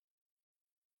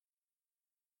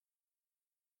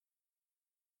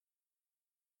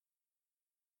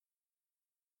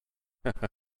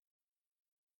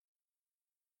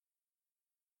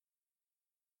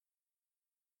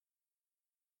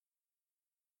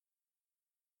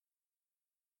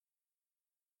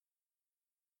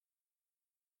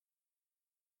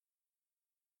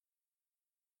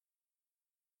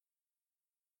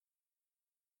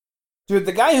 Dude,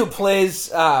 the guy who plays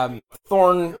Thornburg.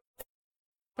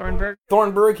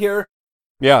 Thornburg here,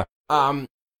 Yeah.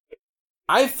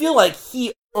 I feel like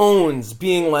he owns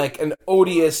being like an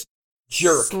odious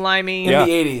jerk Slimy. in Yeah.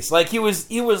 the 80s. Like he was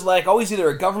like always either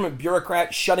a government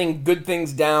bureaucrat shutting good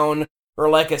things down or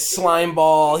like a slime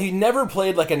ball. He never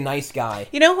played like a nice guy.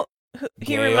 You know who he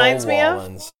Gail reminds me of?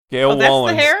 Wallens. Gail Oh, that's Wallens.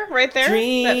 the hair right there?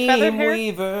 That feathered hair?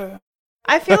 Dreamweaver.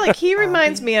 I feel like he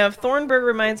reminds me of, Thornburg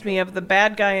reminds me of the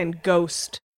bad guy in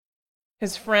Ghost.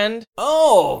 His friend,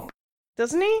 Oh,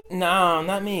 doesn't he? no,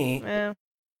 not me. Eh.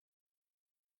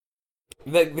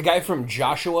 The guy from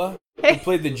Joshua who Hey.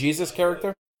 played the Jesus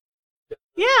character.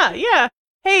 Yeah.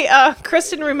 Hey,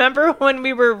 Kristen, remember when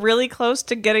we were really close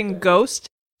to getting Ghost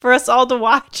for us all to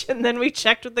watch, and then we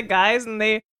checked with the guys, and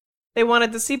they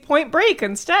wanted to see Point Break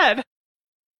instead.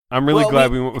 I'm really Well,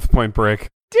 glad we went with Point Break.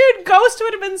 Dude, Ghost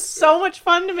would have been so much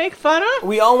fun to make fun of.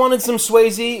 We all wanted some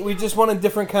Swayze. We just wanted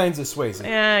different kinds of Swayze.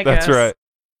 Yeah, I That's guess.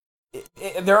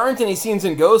 right. There aren't any scenes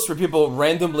in Ghost where people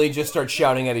randomly just start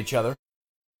shouting at each other.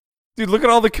 Dude, look at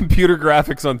all the computer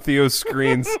graphics on Theo's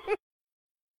screens.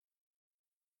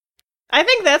 I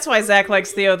think that's why Zach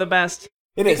likes Theo the best.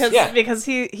 It is, Because, yeah. because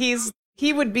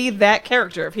he would be that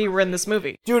character if he were in this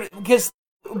movie. Dude, because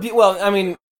of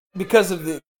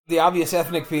the obvious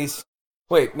ethnic piece.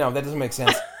 Wait, no, that doesn't make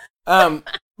sense.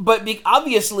 But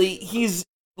obviously, he's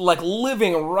like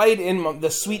living right in the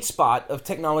sweet spot of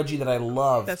technology that I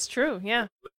love. That's true, yeah.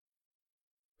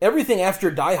 Everything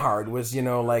after Die Hard was,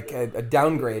 like a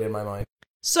downgrade in my mind.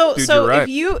 So Dude, so you're right.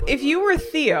 if you were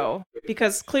Theo,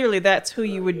 because clearly that's who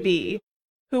you would be,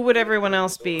 who would everyone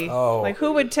else be? Oh. Like,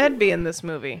 who would Ted be in this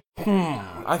movie?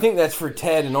 I think that's for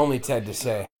Ted and only Ted to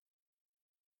say.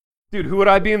 Dude, who would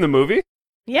I be in the movie?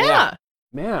 Yeah. Yeah.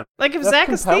 Man, Like, if that's Zach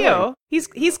is compelling. Theo,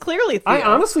 he's clearly Theo. I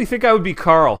honestly think I would be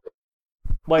Carl.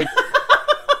 Like,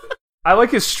 I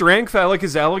like his strength. I like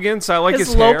his elegance. I like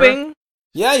his hair. loping.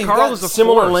 Yeah, you've Carl got is a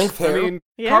similar force. length hair. I mean,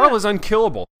 Yeah. Carl is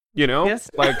unkillable. You know, Yes.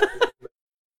 like,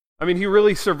 I mean, he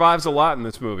really survives a lot in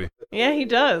this movie. Yeah, he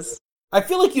does. I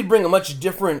feel like you'd bring a much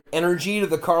different energy to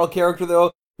the Carl character,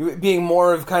 though, being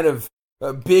more of kind of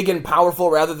big and powerful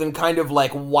rather than kind of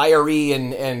like wiry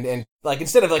and like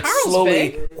instead of like Carl's slowly,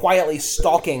 big. quietly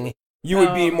stalking, you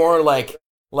would be more like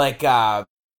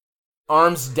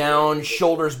arms down,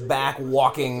 shoulders back,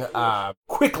 walking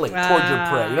quickly towards your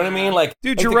prey. You know what I mean? Like,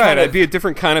 Dude, like you're the right. kind of- I'd be a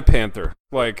different kind of panther.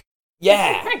 Like,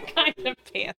 yeah. Different kind of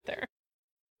panther.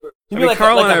 You'd I be mean, like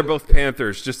Carl like and I are both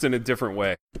panthers, just in a different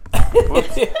way.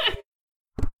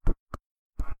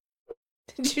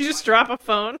 Did you just drop a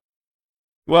phone?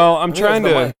 Well, I'm I think trying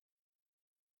that's the to mic.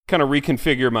 kind of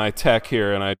reconfigure my tech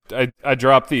here, and I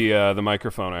dropped the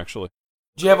microphone actually.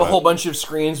 Do you have a whole bunch of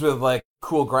screens with like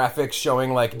cool graphics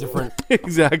showing like different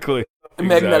Exactly.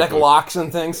 magnetic Exactly. locks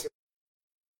and things?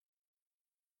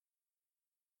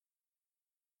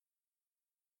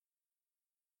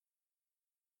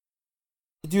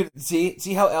 Dude, see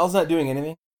how El's not doing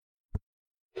anything?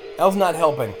 El's not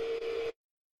helping.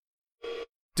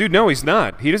 Dude, no, he's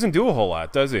not. He doesn't do a whole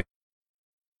lot, does he?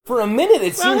 For a minute,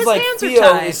 it Well, seems his like hands are Theo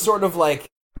tied. is sort of like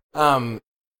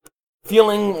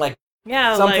feeling like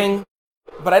Yeah, something,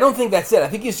 but I don't think that's it. I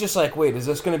think he's just like, wait, is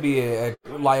this going to be a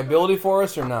liability for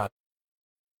us or not?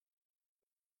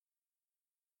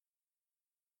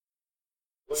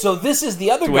 So this is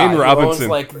the other Dwayne guy who Robinson. owns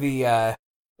like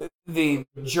the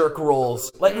jerk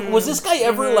roles. Like, was this guy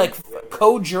ever Mm-hmm. like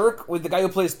co-jerk with the guy who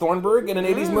plays Thornburg in an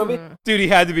 '80s movie? Dude, he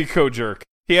had to be co-jerk.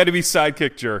 He had to be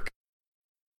sidekick jerk.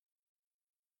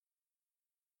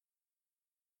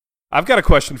 I've got a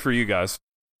question for you guys.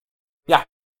 Yeah.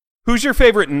 Who's your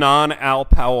favorite non-Al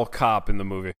Powell cop in the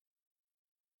movie?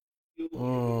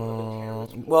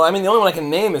 Well, I mean, the only one I can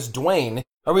name is Dwayne.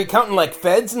 Are we counting like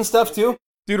feds and stuff too?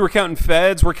 Dude, we're counting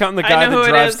feds. We're counting the I guy know who that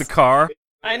it drives is. the car.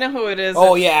 I know who it is.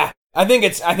 Oh yeah, I think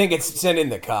it's sent in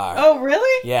the car. Oh,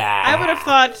 really? Yeah. I would have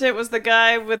thought it was the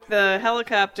guy with the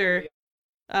helicopter.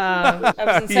 I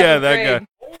was in Yeah, seventh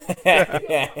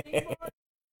that grade.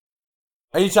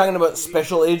 Are you talking about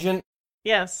Special Agent?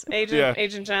 Yes, Yeah.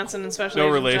 Agent Johnson and Special No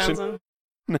Agent relation. Johnson.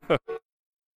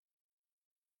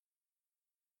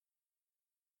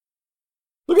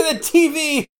 Look at that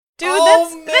TV. Dude, Oh,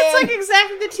 that's man. like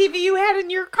exactly the TV you had in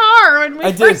your car when we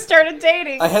I first did. started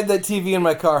dating. I had that TV in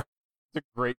my car. It's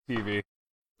a great TV.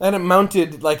 I had it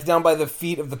mounted like down by the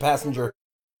feet of the passenger.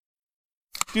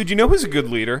 Dude, you know who's a good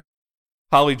leader?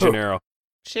 Holly Who? Gennaro.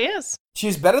 She is.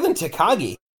 She's better than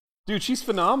Takagi. Dude, she's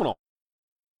phenomenal.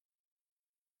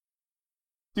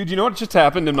 Dude, you know what just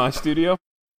happened in my studio?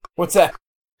 What's that?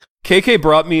 KK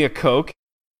brought me a Coke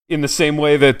in the same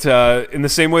way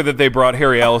that they brought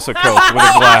Harry Ellis a Coke with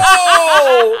a glass.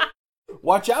 Oh!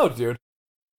 Watch out, dude.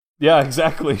 Yeah,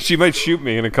 exactly. She might shoot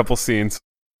me in a couple scenes.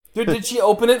 Dude, did she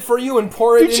open it for you and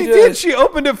pour it Dude, she into did. She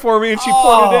opened it for me and she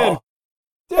poured it in.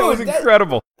 Dude, That was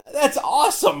incredible. That's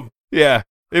awesome. Yeah,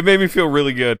 it made me feel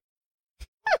really good.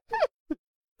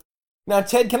 Now,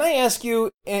 Ted, can I ask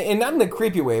you, and not in a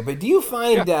creepy way, but do you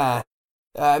find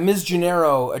Ms.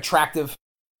 Gennaro attractive?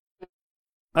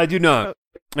 I do not.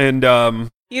 And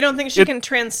You don't think she can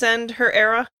transcend her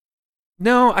era?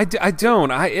 no, I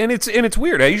don't. And it's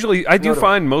weird. I do Nor do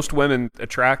find most women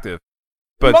attractive,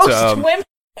 but Most women.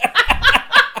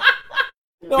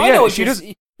 No, But I yeah, know what she you're- does-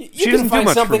 You she can doesn't do find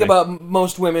much for something me. about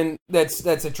most women that's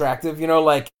attractive. You know,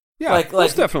 like yeah, like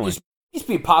most definitely. Just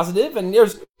be positive, and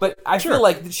but I Sure. feel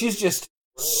like she's just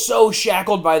so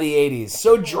shackled by the '80s,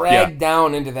 so dragged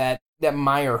down into that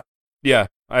mire. Yeah,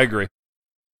 I agree.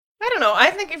 I don't know. I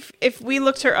think if we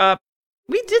looked her up,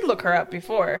 we did look her up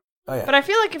before. Oh yeah, But I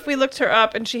feel like if we looked her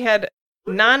up and she had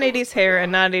non-80s hair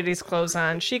and non-80s clothes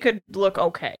on, she could look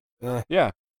okay.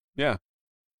 Yeah.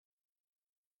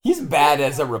 he's bad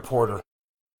as a reporter.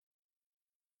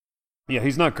 Yeah,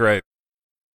 he's not great.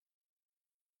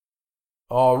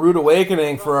 Oh, rude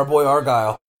awakening for our boy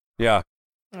Argyle. Yeah.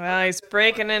 Well, he's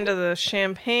breaking into the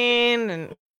champagne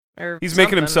and or He's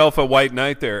making something. himself a white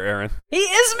knight there, Aaron. He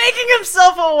is making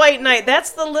himself a white knight.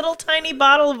 That's the little tiny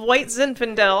bottle of white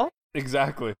Zinfandel.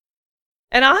 Exactly.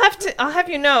 And I'll have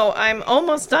you know, I'm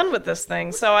almost done with this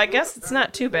thing, so I guess it's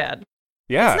not too bad.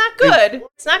 Yeah. It's not good.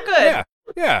 It's not good. Yeah.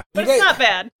 Yeah. But You it's guys- not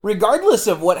bad. Regardless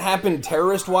of what happened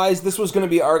terrorist-wise, this was going to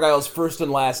be Argyle's first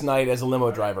and last night as a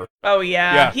limo driver. Oh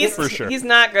yeah. Yeah, he's for sure. He's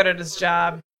not good at his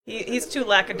job. He's too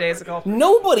lackadaisical.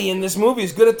 Nobody in this movie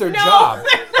is good at their job.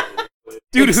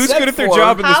 Dude, who's Except good at their for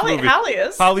job in this Holly, movie? Holly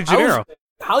is. Holly Gennaro.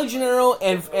 Holly Gennaro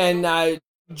and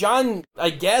John, I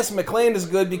guess, McClane is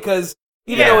good because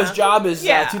even though his job is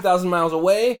 2,000 miles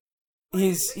away,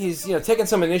 he's taking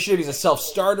some initiative. He's a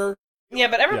self-starter. Yeah,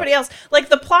 but everybody else, like,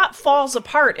 the plot falls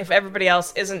apart if everybody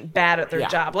else isn't bad at their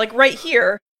job. Like, right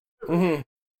here,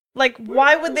 like,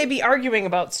 why would they be arguing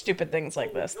about stupid things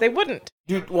like this? They wouldn't.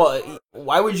 Dude, well,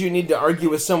 why would you need to argue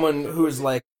with someone who's,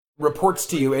 like, reports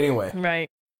to you anyway? Right.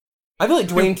 I feel like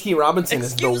Dwayne T. Robinson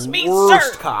is Excuse the me,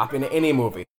 worst sir. cop in any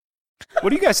movie.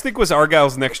 What do you guys think was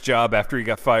Argyle's next job after he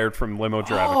got fired from limo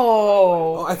driving?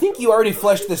 Oh, I think you already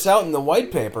fleshed this out in the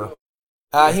white paper.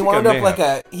 He wound up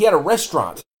like he had a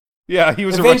restaurant. Yeah, he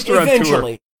was a restaurateur.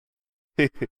 Eventually.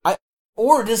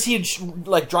 Or does he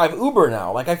like drive Uber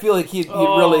now? Like I feel like he'd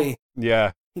really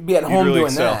he'd be at home really doing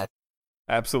excel. that.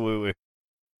 Absolutely.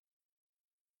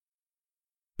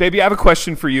 Baby, I have a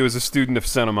question for you as a student of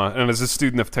cinema and as a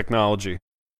student of technology.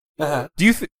 Uh-huh. Do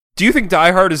you think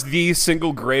Die Hard is the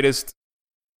single greatest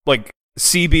like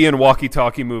CB and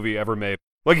walkie-talkie movie ever made?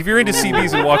 Like if you're into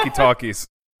CBs and walkie-talkies,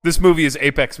 this movie is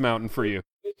Apex Mountain for you.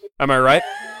 Am I right?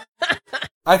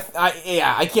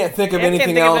 I can't think of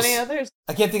anything else.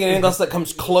 I can't think of anything else that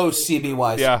comes close CB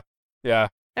wise. Yeah.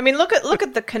 I mean, look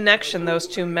at the connection those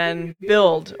two men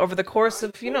build over the course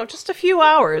of, just a few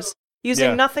hours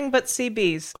using nothing but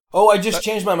CBs. Oh, I just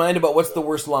changed my mind about what's the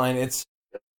worst line. It's,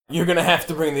 you're going to have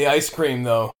to bring the ice cream,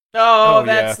 though. Oh,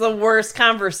 that's the worst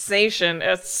conversation.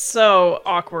 It's so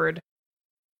awkward.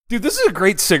 Dude, this is a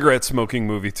great cigarette smoking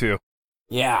movie, too.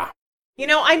 Yeah.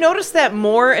 I noticed that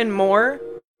more and more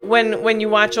when you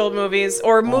watch old movies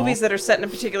or movies that are set in a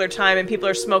particular time and people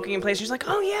are smoking in places. You're like,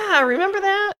 oh, yeah, remember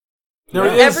that? There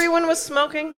it is. Everyone was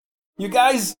smoking? You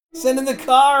guys, send in the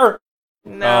car.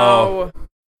 No.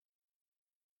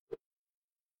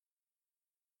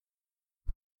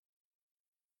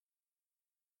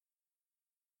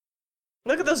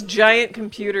 Look at those giant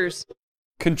computers.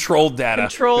 Controlled data.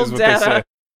 Controlled is what data.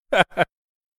 They say.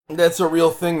 That's a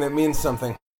real thing that means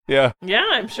something. Yeah. Yeah,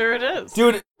 I'm sure it is.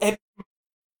 Dude,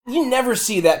 you never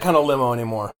see that kind of limo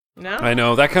anymore. No. I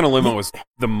know. That kind of limo is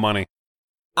the money.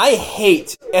 I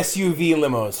hate SUV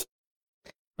limos.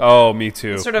 Oh, me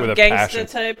too. Sort of with a gangster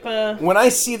passion. type. When I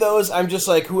see those, I'm just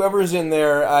like, whoever's in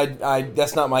there, I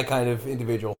that's not my kind of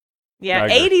individual. Yeah, I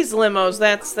agree. 80s limos,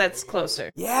 that's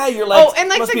closer. Yeah, you're like, Oh, and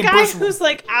like must the be guy Bruce- who's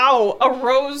like, ow, a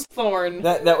rose thorn.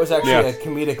 That was actually Yeah. a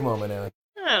comedic moment, Aaron.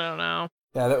 I don't know.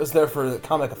 Yeah, that was there for the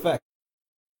comic effect.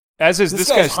 As is This this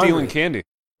guy guy's stealing hungry. candy.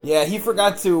 Yeah, he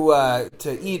forgot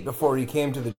to eat before he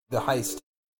came to the heist.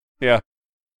 Yeah.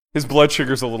 His blood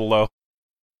sugar's a little low.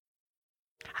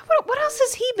 What else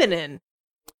has he been in?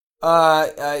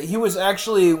 He was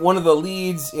actually one of the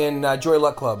leads in Joy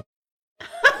Luck Club.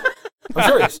 I'm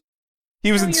serious.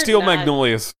 He was No, in you're Steel not.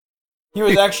 Magnolias.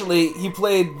 He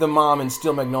played the mom in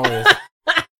Steel Magnolias.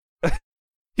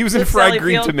 He was in The Fried Sally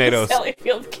Green Field- Tomatoes. the Sally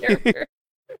Field character.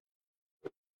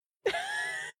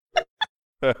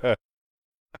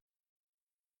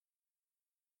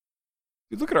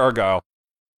 Dude, look at Argyle.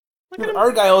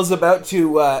 Argyle is about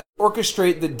to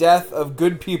orchestrate the death of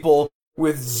good people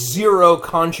with zero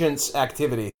conscience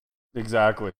activity.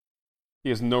 Exactly. He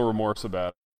has no remorse about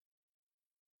it.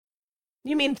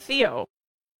 You mean Theo?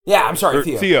 Yeah, I'm sorry, Or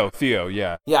Theo. Theo,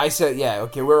 yeah. Yeah, I said,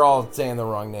 okay, we're all saying the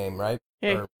wrong name, right?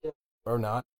 Hey. Or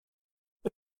not.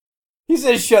 He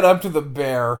says shut up to the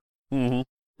bear. Mm-hmm.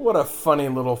 What a funny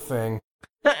little thing.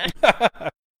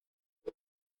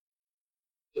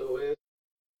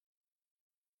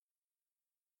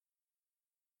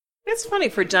 It's funny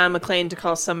for John McClane to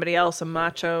call somebody else a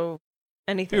macho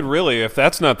anything. Dude, really, if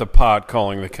that's not the pot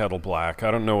calling the kettle black,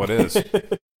 I don't know what is.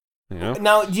 You know?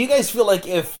 Now, do you guys feel like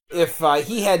if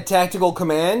he had tactical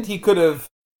command, he could have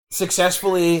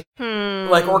successfully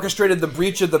orchestrated the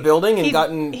breach of the building and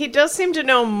gotten... He does seem to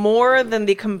know more than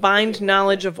the combined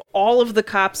knowledge of all of the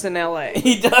cops in L.A.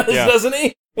 He does, Yeah. doesn't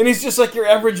he? And he's just like your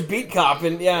average beat cop,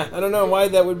 and yeah, I don't know why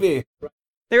that would be.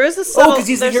 There is a subtle... 'cause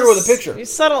he's the there's hero with the picture.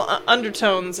 Subtle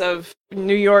undertones of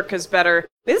New York is better.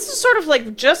 This is sort of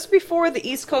like just before the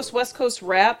East Coast, West Coast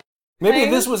rap. Maybe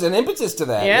thing. this was an impetus to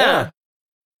that. Yeah.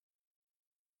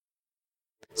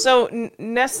 So,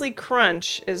 Nestle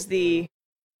Crunch is the...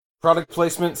 Product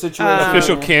placement situation.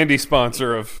 Official candy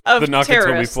sponsor of Of the Nakatomi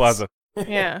terrorists. Plaza.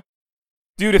 Yeah.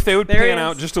 Dude, if they would There he pan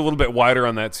out is. just a little bit wider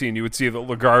on that scene, you would see that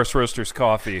Lagares Roasters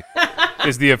Coffee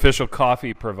is the official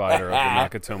coffee provider of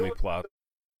the Nakatomi Plaza.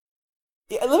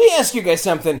 Yeah, let me ask you guys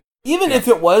something. Even if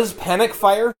it was Panic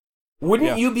Fire,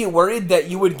 wouldn't you be worried that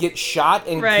you would get shot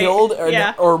and Right. killed or,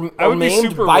 Yeah. or, I or would be maimed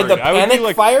super by the worried. I would be, panic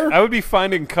like, fire? I would be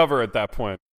finding cover at that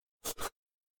point.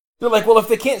 They're like, well, if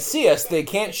they can't see us, they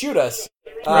can't shoot us.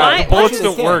 Right. The bullets actually,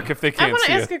 don't they can. work if they I can't want see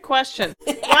to ask it. a question.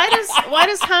 Why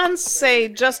does Hans say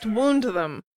just wound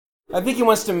them? I think he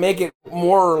wants to make it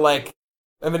more like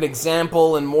of an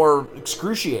example and more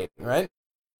excruciating, right?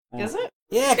 Is it?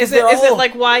 Yeah, because Is it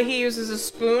like why he uses a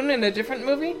spoon in a different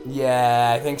movie?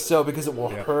 Yeah, I think so, because it will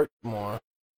hurt more.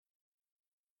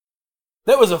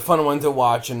 That was a fun one to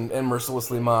watch and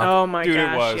mercilessly mock. Oh my Dude,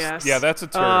 gosh, it was. yes. Yeah, that's a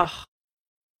turd. Ugh.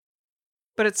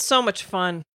 But it's so much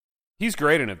fun. He's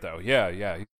great in it, though. Yeah,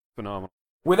 he's phenomenal.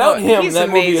 Without him, He's that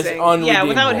movie is amazing. unredeemable. Yeah,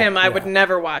 without him, I Yeah. would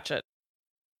never watch it.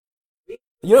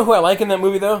 You know who I like in that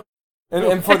movie, though?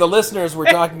 And for the listeners, we're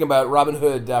talking about Robin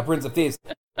Hood, Prince of Thieves.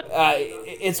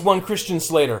 It's one Christian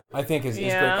Slater, I think, is great.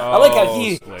 Yeah. I like how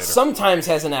he Slater. sometimes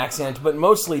has an accent, but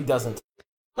mostly doesn't.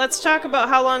 Let's talk about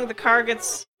how long the car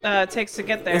takes to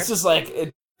get there. It's just like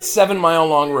a 7-mile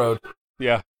long road.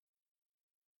 Yeah.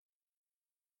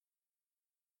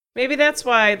 Maybe that's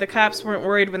why the cops weren't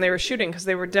worried when they were shooting, because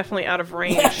they were definitely out of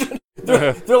range.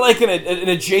 They're like in an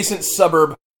adjacent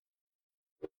suburb.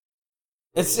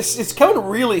 It's coming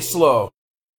really slow.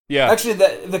 Yeah. Actually,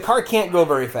 the car can't go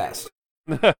very fast.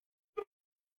 That's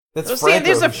Well, see, Franco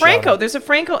there's a who shot Franco. it. There's a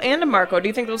Franco and a Marco. Do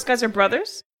you think those guys are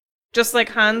brothers? Just like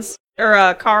Hans,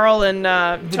 or Carl and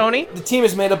Tony? The team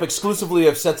is made up exclusively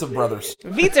of sets of brothers.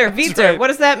 Viter. right. What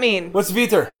does that mean? What's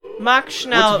Viter? Mach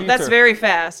Schnell. What's That's Viter? very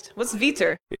fast. What's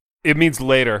Viter? It means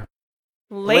later.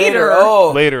 Later.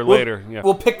 Oh, Later, yeah.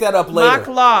 We'll pick that up later. Mach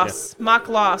loss. Mach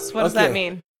loss. What does that Okay.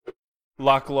 mean?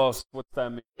 Locklos. What's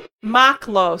that mean? Mach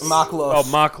los. Maklos. Oh,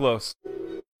 Maklos.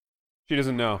 She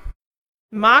doesn't know.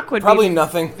 Mach would Probably be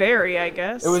nothing. very, I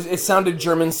guess. It sounded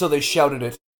German, so they shouted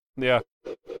it. Yeah.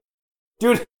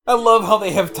 Dude, I love how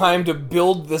they have time to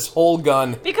build this whole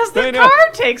gun. because I the know. car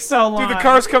takes so long. Dude, the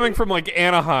car's coming from, like,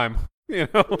 Anaheim. You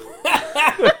know?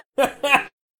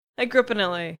 I grew up in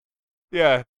LA.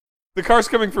 Yeah. The car's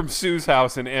coming from Sue's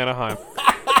house in Anaheim.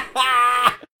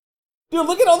 Dude,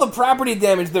 look at all the property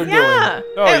damage they're Yeah.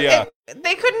 doing. Oh, yeah.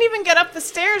 They couldn't even get up the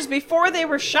stairs before they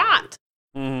were shot.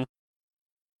 Mm-hmm.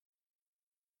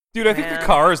 Dude, I think Man. the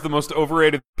car is the most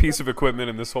overrated piece of equipment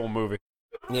in this whole movie.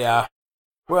 Yeah.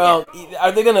 Well,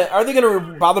 are they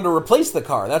gonna bother to replace the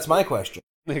car? That's my question.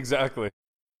 Exactly.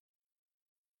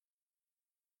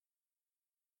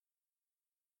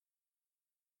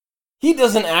 He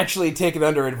doesn't actually take it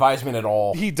under advisement at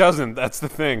all. He doesn't. That's the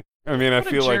thing. I mean, I What a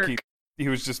feel like jerk. he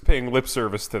was just paying lip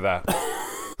service to that.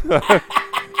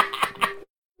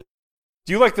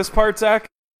 Do you like this part, Zach?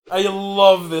 I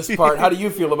love this part. How do you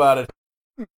feel about it?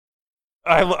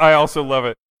 I also love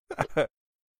it.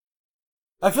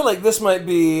 I feel like this might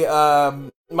be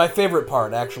my favorite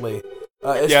part, actually.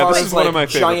 As Yeah, far this as is one of like, my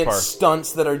favorite giant parts.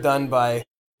 stunts that are done by.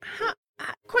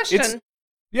 Question.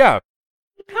 Yeah.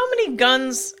 How many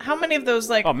guns, how many of those,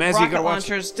 like, Oh, Mazzy, you rocket gotta watch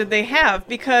launchers did they have?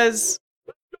 Because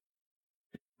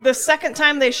the second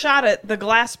time they shot it, the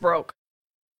glass broke.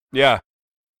 Yeah.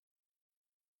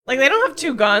 Like, they don't have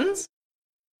two guns.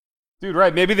 Dude,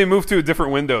 right. Maybe they moved to a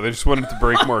different window. They just wanted to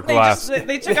break more They glass.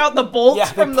 they took out the bolts Yeah,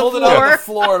 they from the pulled it out floor. of the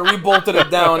floor and rebolted it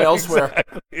down elsewhere.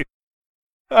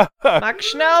 Mach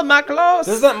Schnell, Mach los.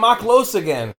 There's that Maklos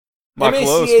again.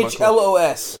 Maklos,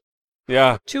 Machlos.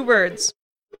 Yeah. Two words.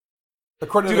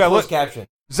 According Dude, to I the closed look- caption.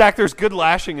 Zach, there's good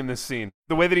lashing in this scene.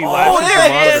 The way that he Oh, lashes there the it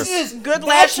monitor. is. Good That's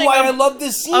lashing why of- I love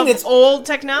this scene. Of It's old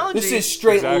technology. This is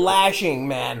straight Exactly. lashing,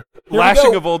 man. Here we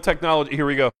Lashing go. of old technology. Here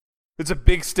we go. It's a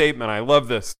big statement. I love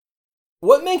this.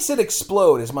 What makes it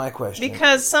explode is my question.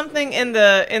 Because something in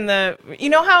the you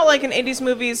know how like in 80s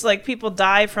movies like people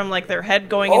die from like their head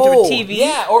going into a TV?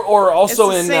 Yeah, or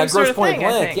also It's the in same sort Gross of Point thing, I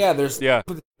Blank. think. Yeah, there's Yeah.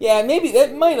 maybe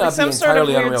that might not Like some be sort of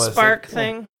entirely weird unrealistic. spark Yeah.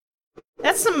 thing.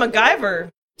 That's some MacGyver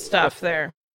stuff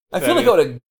there. I feel like I would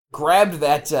have grabbed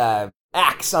that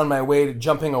axe on my way to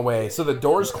jumping away. So the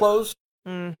door's closed.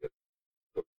 Mm,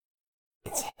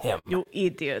 It's him, you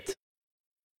idiot.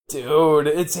 dude.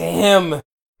 It's him.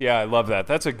 Yeah, I love that.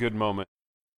 That's a good moment.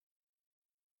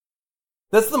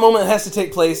 That's the moment that has to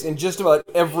take place in just about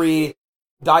every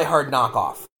Die Hard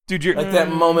knockoff. Dude, you're Like that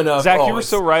moment of Zach, oh, you were it's-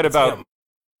 so right it's about him.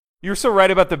 you were so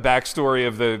right about the backstory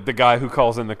of the guy who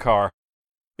calls in the car.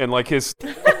 And like his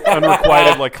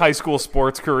unrequited like high school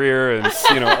sports career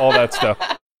and all that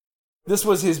stuff. This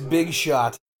was his big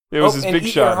shot. It was his and big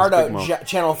eat shot. Your heart his out. big moment.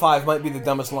 Channel 5 might be the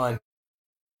dumbest line.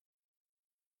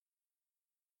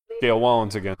 Gail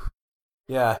Wallens again.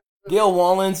 Yeah. Gail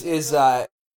Wallens is the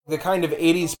kind of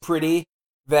 80s pretty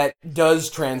that does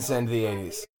transcend the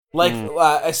 80s. Like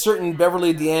a certain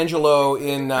Beverly D'Angelo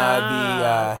in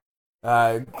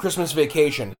Christmas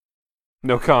Vacation.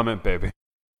 No comment, baby.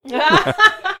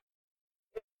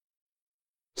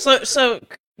 So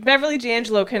Beverly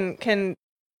D'Angelo can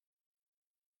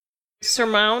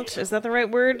surmount, is that the right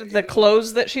word? The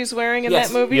clothes that she's wearing in Yes.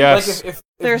 that movie? Yes. Like if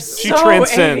They're She so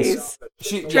transcends. 80s.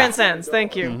 she Transcends,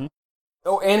 thank you. Mhm.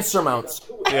 Oh, and surmounts.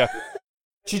 Yeah.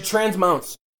 She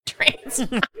transmounts. Trans.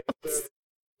 Here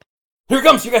it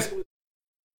comes, you guys.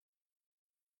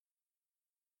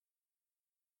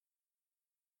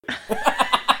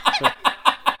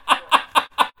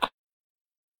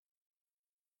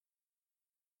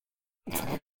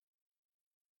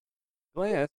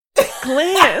 Glance.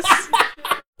 Glass.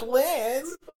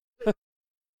 Liz.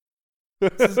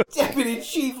 This is Deputy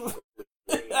Chief.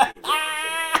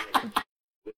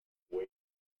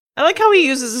 I like how he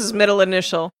uses his middle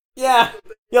initial. Yeah,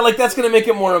 like that's gonna make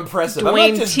it more impressive. I'm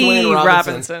Dwayne not just T. Dwayne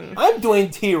Robinson. I'm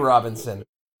Dwayne T. Robinson.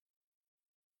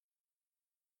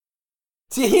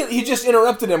 See, he just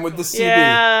interrupted him with the CB.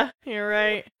 Yeah, you're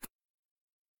right. He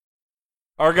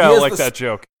Argyle has liked the that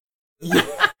joke.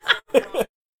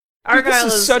 Argyle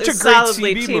is is such a is great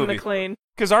solidly CB Team movie. McLean.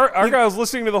 Because Argyle's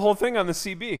listening to the whole thing on the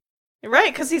CB.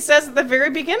 Right, because he says at the very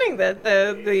beginning that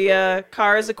the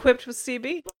car is equipped with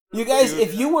CB. You guys,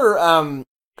 if you were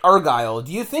Argyle,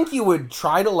 do you think you would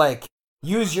try to like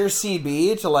use your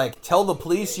CB to like tell the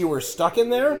police you were stuck in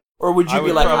there, or would you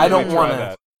be like, I don't want to?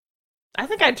 that. I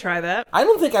think I'd try that. I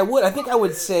don't think I would. I think I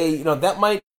would say, that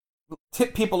might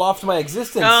tip people off to my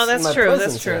existence. Oh, and that's my true.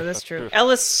 presence That's true. here. That's true.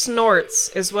 Ellis snorts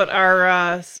is what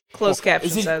our closed caption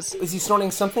says. Is he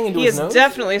snorting something into He his is nose?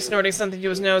 definitely snorting something to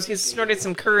his nose. He's snorted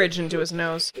some courage into his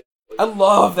nose. I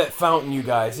love that fountain, you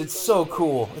guys. It's so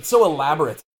cool. It's so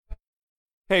elaborate.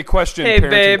 Hey, question, Hey, parenting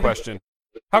babe. question.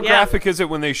 How Yeah. graphic is it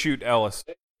when they shoot Ellis?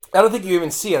 I don't think you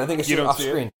even see it. I think it's You just don't off see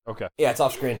screen. it? Okay. Yeah, it's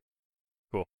off screen.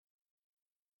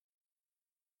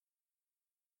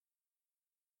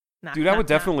 Knock, Dude, I knock, would knock.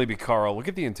 definitely be Carl. Look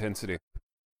at the intensity.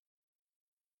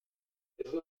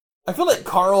 I feel like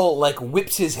Carl like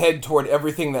whips his head toward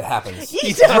everything that happens.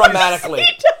 He does. Dramatically.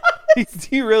 He does.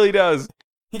 He really does.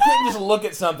 He can't just look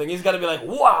at something. He's got to be like,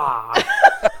 "Wow!"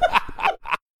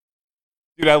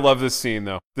 Dude, I love this scene,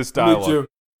 though. This Me dialogue. too.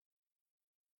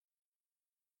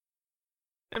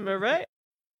 Am I right?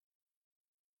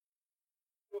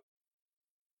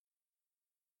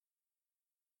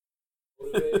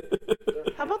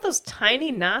 How about those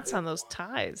tiny knots on those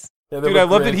ties? Yeah, they Dude, I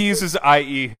look love great. that he uses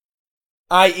IE.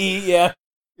 I.E. Yeah,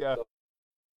 Yeah.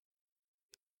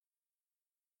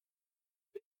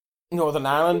 Northern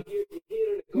Ireland.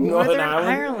 Northern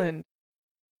Ireland.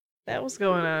 That was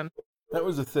going on. That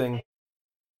was a thing.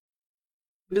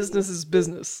 Business is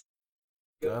business.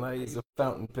 And I use a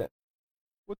fountain pen.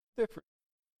 What's different?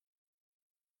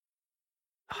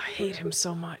 Oh, I hate him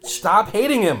so much. Stop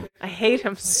hating him. I hate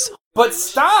him so But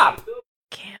stop,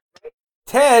 can't.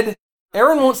 Ted.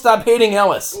 Aaron won't stop hating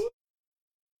Ellis.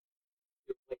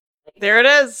 There it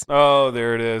is. Oh,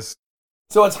 there it is.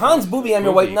 So it's Hans Booby, I'm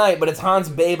your white Booby. knight, but it's Hans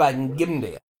Babe, I can give him to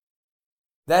you.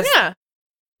 Yeah.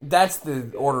 That's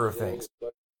the order of things.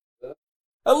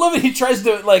 I love it. He tries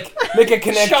to like make a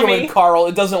connection Show me. with Carl.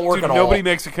 It doesn't work Dude, at all. nobody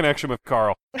makes a connection with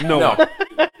Carl. No, No.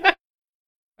 one.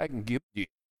 I can give you.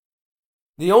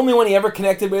 The only one he ever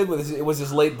connected with was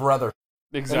his late brother,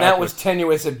 Exactly. and that was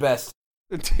tenuous at best.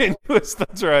 Tenuous,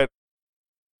 that's right.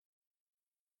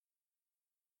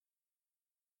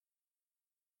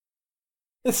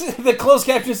 The closed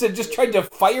caption said just tried to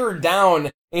fire down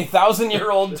a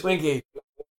 1,000-year-old Twinkie.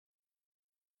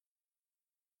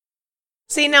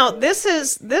 See, now this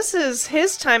is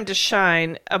his time to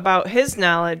shine about his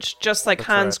knowledge, just like That's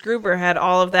Hans right. Gruber had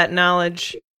all of that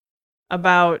knowledge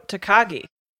about Takagi.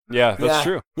 Yeah, that's yeah.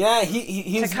 true. Yeah,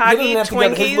 he doesn't Takagi, have to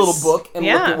get his Twinkies. little book and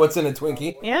look Yeah. at what's in a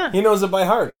Twinkie. Yeah, He knows it by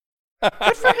heart.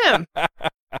 good for him.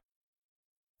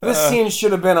 This scene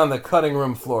should have been on the cutting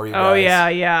room floor, you guys. Oh yeah,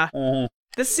 yeah. Mhm.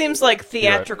 This seems like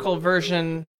theatrical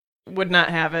version would not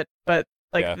have it, but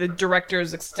like Yeah. the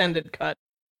director's extended cut.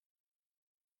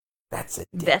 That's it.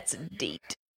 That's a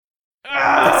date.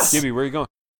 Gibby, where are you going?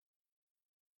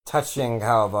 Touching,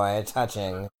 cowboy,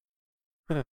 touching.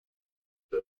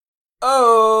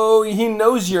 Oh, he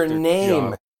knows your Good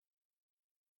name. job.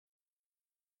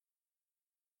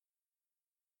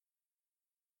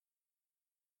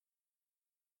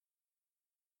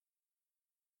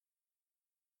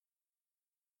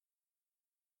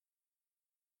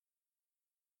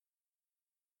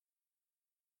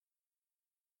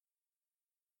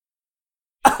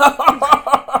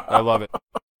 I love it.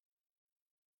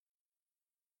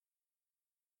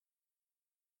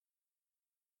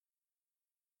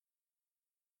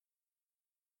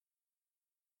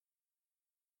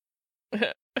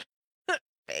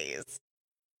 face.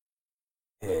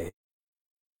 Hey.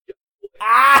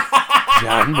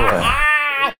 John Boy.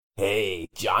 Hey,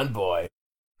 John Boy.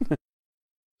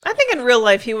 I think in real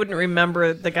life he wouldn't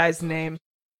remember the guy's name.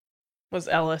 Was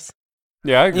Ellis.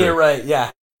 Yeah, I agree. Yeah, right,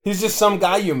 yeah. He's just some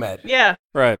guy you met. Yeah.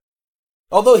 Right.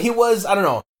 Although he was, I don't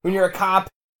know, when you're a cop,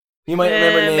 you might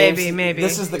remember names. maybe.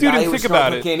 This is the Dude, guy and who was think smoking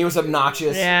about it. cocaine. He was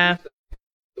obnoxious. Yeah.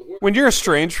 When you're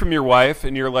estranged from your wife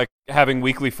and you're like having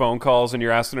weekly phone calls and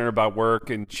you're asking her about work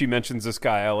and she mentions this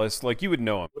guy Ellis, like you would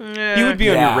know him. He would be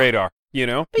on Yeah. your radar, you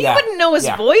know? But Yeah. you wouldn't know his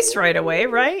Yeah. voice right away,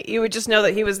 right? You would just know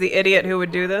that he was the idiot who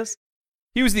would do this.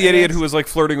 He was the idiot who was like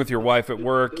flirting with your wife at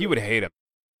work. You would hate him.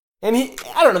 And he,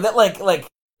 I don't know, that like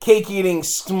cake-eating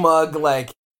smug,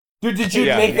 like, dude, did you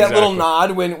Yeah, make that little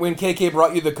exactly. nod when KK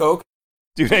brought you the Coke?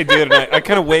 Dude, I did. And I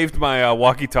kind of waved my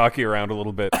walkie-talkie around a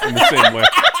little bit in the same way.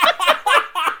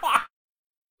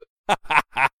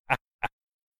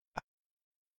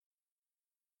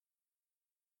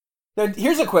 Now,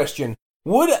 here's a question.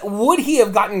 Would he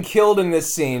have gotten killed in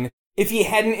this scene if he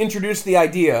hadn't introduced the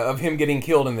idea of him getting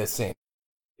killed in this scene?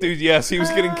 Dude, yes, he was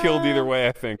getting killed either way,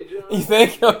 I think. You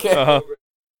think? Okay. Uh-huh.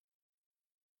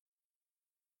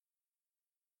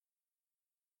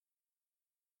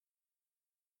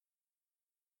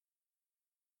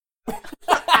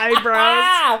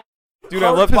 Eyebrows. Dude, I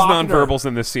love his Hart Bachner. nonverbals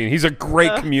in this scene. He's a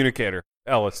great communicator,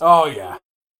 Ellis. Oh, yeah.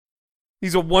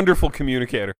 He's a wonderful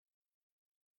communicator.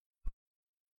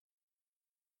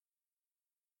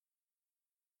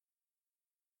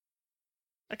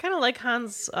 I kind of like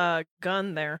Hans'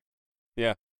 gun there.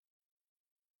 Yeah.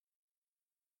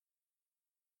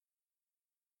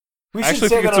 We I should actually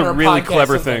say think that it's on a our really podcast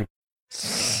clever sometime.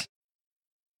 thing.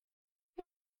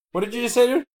 What did you just say,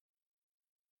 dude?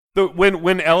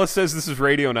 When Ellis says this is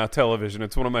radio, not television,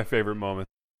 it's one of my favorite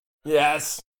moments.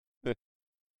 Yes.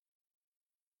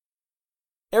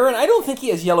 Aaron, I don't think he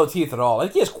has yellow teeth at all. I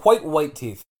think he has quite white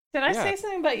teeth. Did I Yeah. say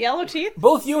something about yellow teeth?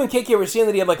 Both you and KK were saying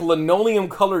that he had like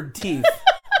linoleum-colored teeth.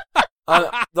 The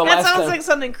That last sounds time. like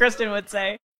something Kristen would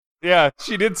say. Yeah,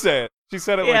 she did say it. She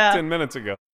said it Yeah. like 10 minutes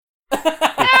ago.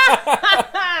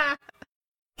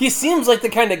 He seems like the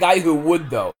kind of guy who would,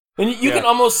 though. And you Yeah. can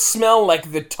almost smell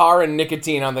like the tar and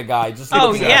nicotine on the guy. Just Oh,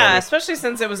 looking at yeah, him. especially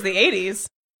since it was the 80s.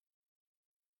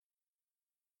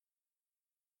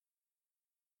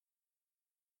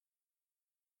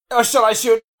 Oh, shall I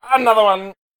shoot another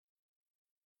one?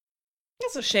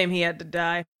 It's a shame he had to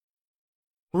die.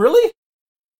 Really?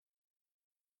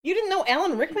 You didn't know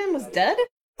Alan Rickman was dead?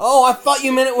 Oh, I thought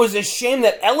you meant it was a shame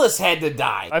that Ellis had to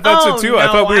die. I thought Oh, so too. I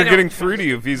no, thought we I were don't getting think through to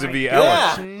you vis-a-vis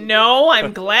Yeah. Ellis. No,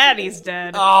 I'm glad he's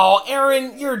dead. Oh,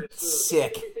 Aaron, you're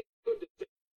sick.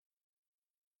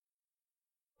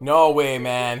 No way,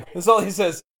 man. That's all he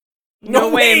says. No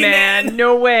way, man.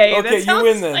 No way. Okay, that you sounds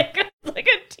win then. like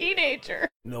a teenager.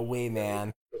 No way,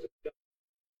 man.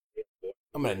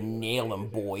 I'm gonna nail him,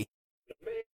 boy.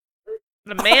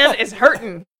 The man is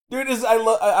hurting. Dude,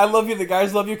 I love you. The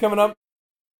guys love you coming up.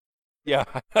 Yeah,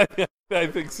 I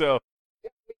think so.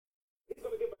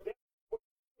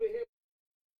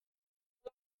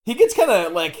 He gets kind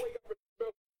of like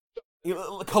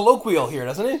colloquial here,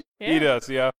 doesn't he? He does,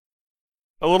 yeah.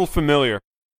 A little familiar.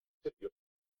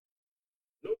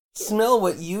 Smell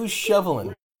what you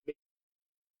shoveling.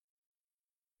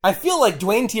 I feel like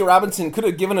Dwayne T. Robinson could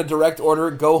have given a direct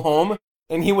order, go home,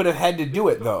 and he would have had to do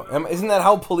it, though. Isn't that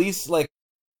how police, like...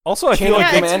 Also, I feel Chain of like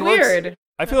Yeah, they, it's command works? weird.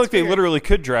 I feel like they literally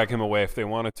could drag him away if they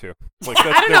wanted to. Like,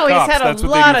 that's, I don't they're know, he's cops. had a That's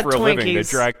what lot they of do for a living. They Twinkies.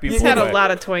 drag people He's had away. a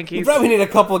lot of You Twinkies. probably need a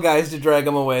couple guys to drag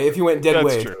him away if you went dead That's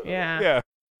weight. true. Yeah.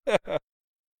 Yeah.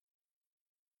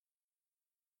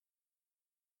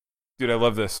 Dude, I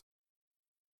love this.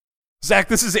 Zach,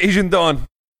 this is Asian Dawn.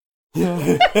 Dude,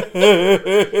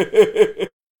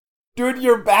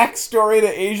 your backstory to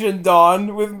Asian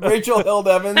Dawn with Rachel Held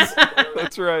Evans.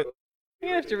 That's right. You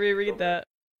have to reread that.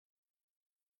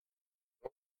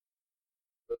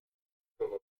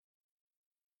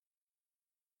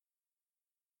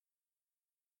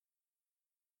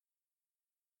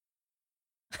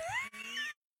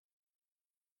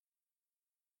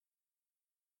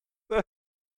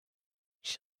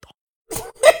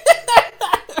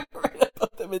 Right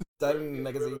about them in Time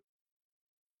magazine.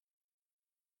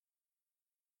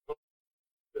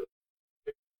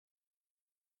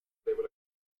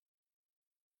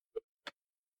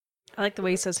 I like the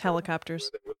way he says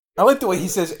helicopters. I like the way he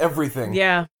says everything.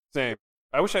 Yeah. Same.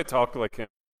 I wish I talked like him.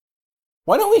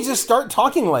 Why don't we just start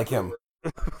talking like him?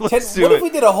 Let's Ted, what do if we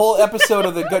it. did a whole episode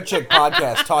of the Gut Check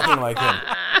podcast talking like him?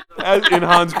 In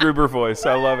Hans Gruber voice.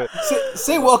 I love it.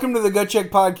 Say welcome to the Gut Check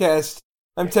podcast.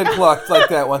 I'm Ted Kluck, like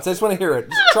that once. I just want to hear it.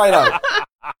 Just try it out.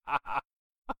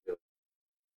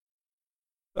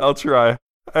 I'll try.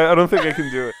 I don't think I can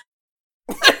do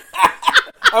it.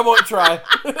 I won't try.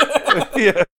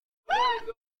 Yeah.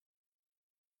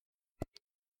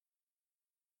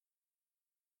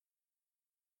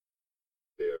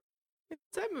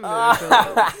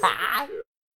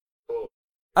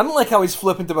 I don't like how he's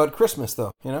flippant about Christmas,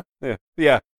 though, you know? Yeah.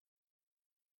 Yeah.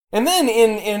 And then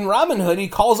in Robin Hood, he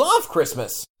calls off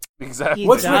Christmas. Exactly. He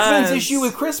What's does. Rickman's issue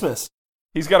with Christmas?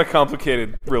 He's got a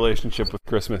complicated relationship with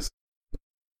Christmas.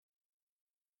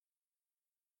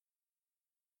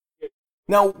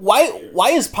 Now, why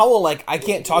is Powell like, I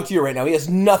can't talk to you right now? He has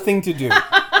nothing to do. Dude,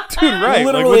 right.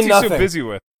 Literally like, what's he nothing. so busy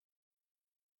with?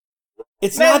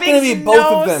 It's That not going to makes be both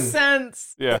no of them.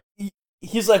 sense. Yeah.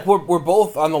 He's like, we're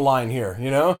both on the line here, you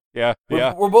know? Yeah.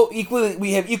 Yeah. We're both equally,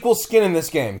 we have equal skin in this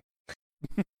game.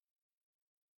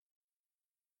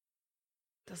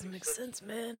 Doesn't make sense,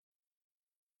 man.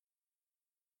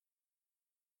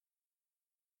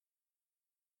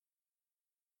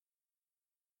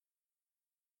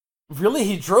 Really,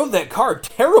 he drove that car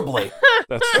terribly.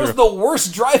 That's That was true. the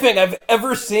worst driving I've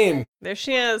ever seen. There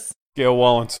she is. Gail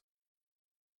Wallens.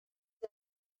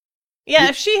 Yeah,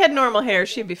 if she had normal hair,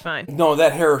 she'd be fine. No,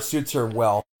 that hair suits her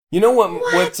well. You know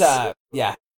what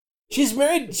yeah. She's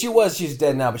married, she's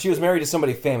dead now, but she was married to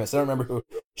somebody famous. I don't remember who.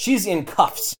 She's in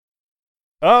Cuffs.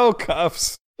 Oh,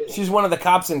 Cuffs. She's one of the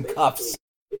cops in Cuffs.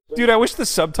 Dude, I wish the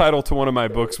subtitle to one of my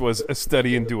books was A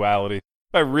Study in Duality.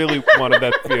 I really wanted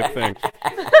that to be a thing.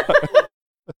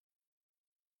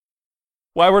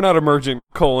 Why we're not emergent,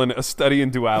 a study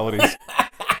in dualities.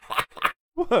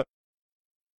 What?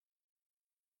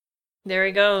 There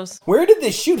he goes. Where did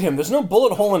they shoot him? There's no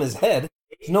bullet hole in his head.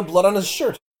 There's no blood on his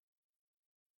shirt.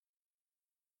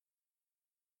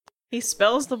 He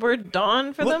spells the word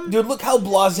dawn for them? Dude, look how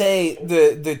blasé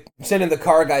the sitting in the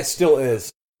car guy still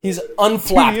is. He's Dude,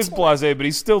 unflapped. he is blasé, but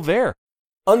he's still there.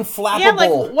 Unflappable. Yeah, like,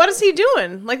 what is he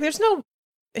doing? Like, there's no...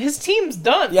 His team's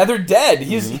done. Yeah, they're dead.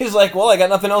 He's like, well, I got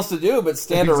nothing else to do but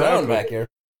stand around Exactly. back here.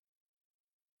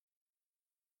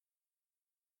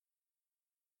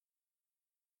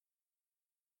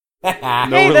 No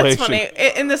Hey, relation. that's funny.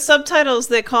 In the subtitles,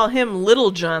 they call him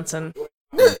Little Johnson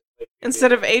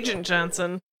instead of Agent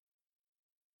Johnson.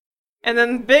 And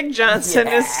then Big Johnson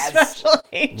Yes. is Special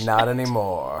Agent. Not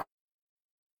anymore.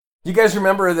 You guys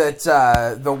remember that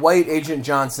the white Agent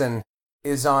Johnson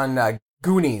is on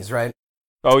Goonies, right?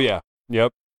 Oh, yeah.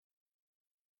 Yep.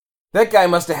 That guy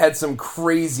must have had some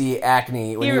crazy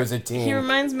acne when he was a teen. He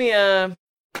reminds me of...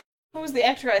 Who was the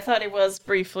actor I thought he was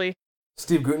briefly?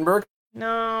 Steve Guttenberg?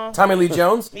 No. Tommy Lee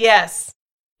Jones? Yes.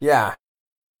 Yeah.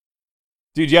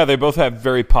 Dude, yeah, they both have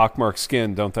very pockmarked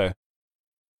skin, don't they?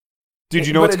 Dude,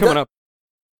 you know But what's it coming does- up?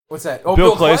 What's that? Oh,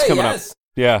 Bill Clay's Clay, coming yes. up.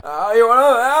 Yeah. You're one of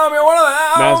them. You're one of them.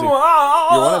 Mazzy, Oh.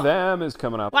 You're one of them is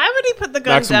coming up. Why would he put the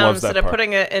gun Maxim down loves that instead of part.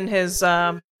 putting it in his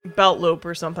belt loop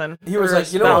or something? He was Or like,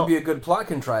 his you know what belt? would be a good plot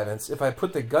contrivance if I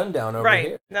put the gun down over Right.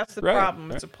 here. That's the Right, problem.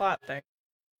 right. It's a plot thing.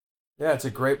 Yeah, it's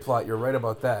a great plot. You're right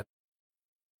about that.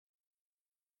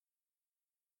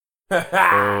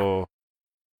 Oh.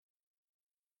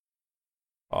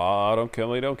 Oh, don't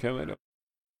kill me, don't kill me. Don't.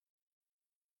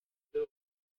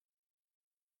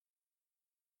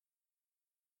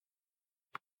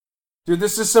 Dude,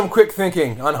 this is some quick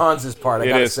thinking on Hans's part, I It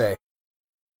gotta is. say.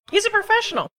 He's a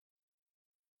professional.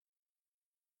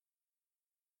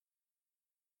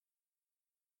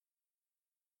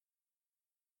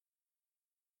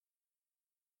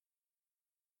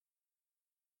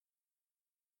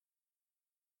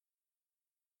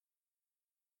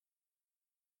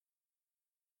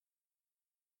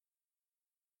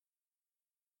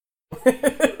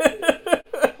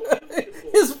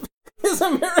 his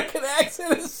American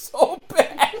accent is so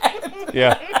bad.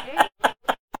 Yeah.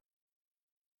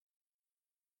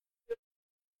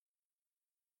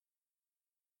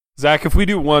 Zach, if we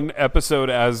do one episode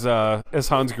as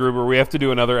Hans Gruber, we have to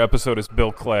do another episode as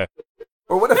Bill Clay.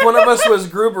 Or what if one of us was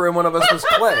Gruber and one of us was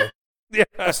Clay? Yeah,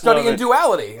 A study in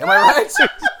duality. Am I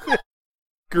right?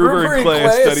 Gruber and Clay,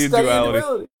 a study in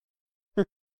duality.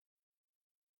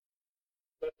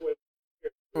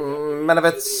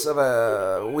 Benefits of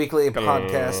a weekly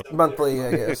podcast. Monthly,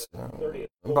 I guess.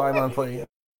 Bi-monthly.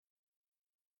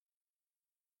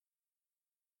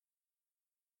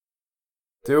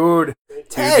 Dude.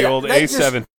 Ted, the old that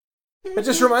A7. It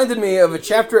just reminded me of a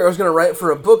chapter I was going to write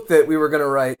for a book that we were going to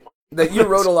write, that you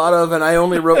wrote a lot of, and I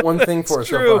only wrote one thing for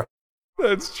so true. far.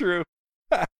 That's true.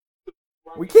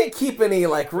 We can't keep any,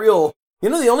 like, real... You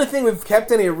know, the only thing we've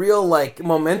kept any real, like,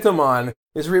 momentum on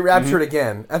is Re-Raptured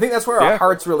Again. I think that's where our Yeah.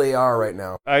 hearts really are right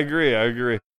now. I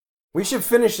agree. We should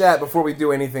finish that before we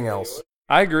do anything else.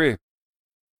 I agree.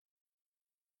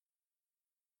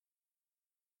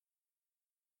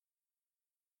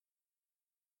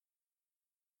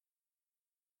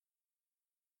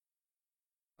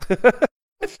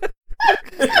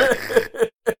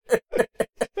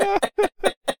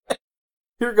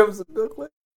 Here comes the Bill Clay.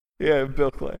 Yeah,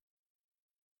 Bill Clay.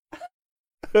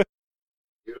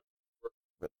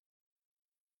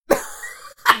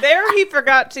 There he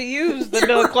forgot to use the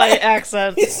Bill Clay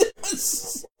accent.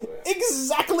 It's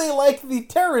exactly like the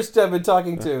terrorist I've been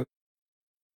talking to.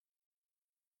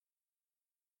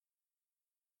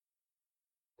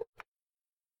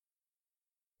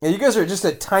 Yeah, you guys are just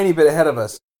a tiny bit ahead of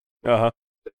us. Uh-huh.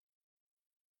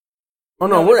 Oh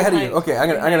no, No, we're they're ahead of you. behind. Okay, I'm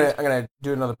Behind. gonna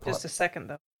do another pull. Just a second,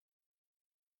 though.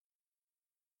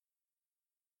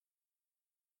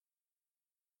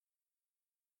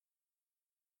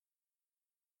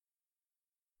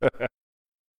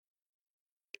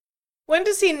 When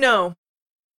does he know?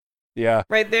 Yeah.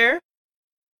 Right there?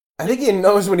 I think he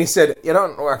knows when he said, "You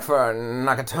don't work for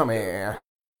Nakatomi."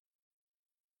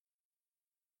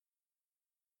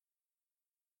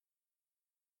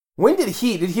 When did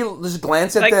he just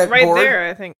glance at Like that right board? there,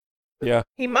 I think. Yeah.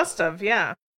 He must have,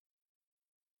 yeah.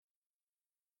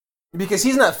 Because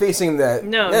he's not facing that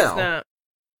No, now. he's not.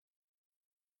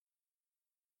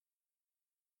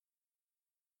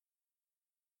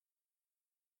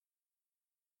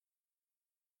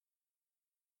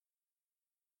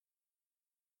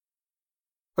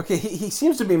 Okay, he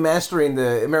seems to be mastering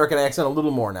the American accent a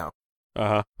little more now.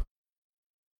 Uh-huh.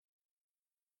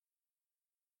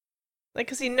 Like,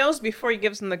 because he knows before he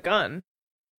gives him the gun.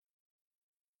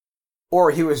 Or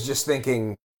he was just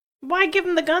thinking, Why give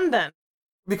him the gun then?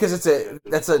 because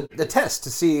that's a test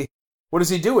to see what does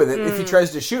he do with it. If he Mm.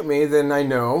 tries to shoot me, then I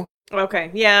know.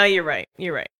 Okay, yeah, you're right.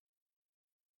 You're right.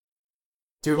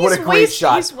 Dude, what a He's great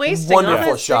shot. He's wasting Wonderful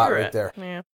all that shot cigarette. right there.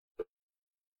 Yeah.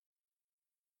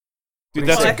 Dude,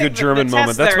 that's Well, I a think good the German test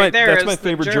moment. That's there that's is my the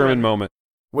favorite German German. moment.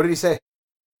 What did he say?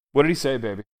 What did he say,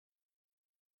 baby?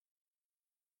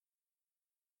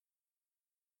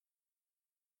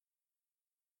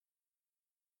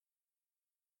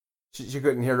 She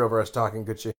couldn't hear it over us talking,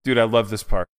 could she? Dude, I love this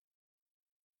part.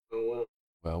 Oh,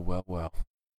 well. Well.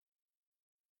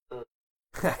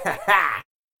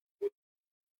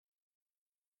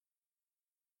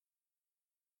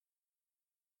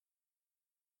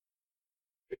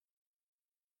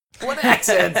 What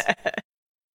accent?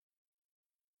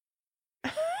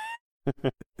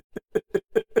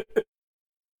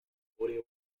 What do you...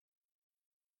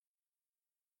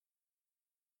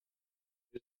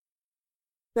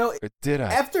 Now, Or did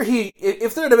I? after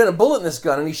if there had been a bullet in this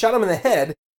gun and he shot him in the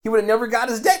head, he would have never got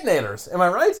his detonators. Am I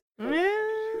right? Yeah,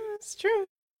 it's true.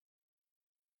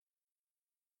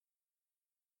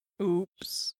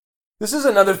 Oops. This is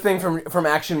another thing from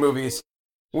action movies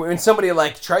when somebody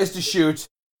like tries to shoot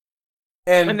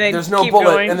and And they there's no keep bullet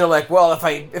going. and they're like, well, if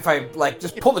I like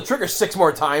just pull the trigger 6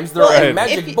 more times, there Right. are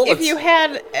magic If, bullets. if you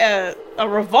had a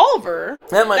revolver,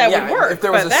 that might, that yeah, would work. If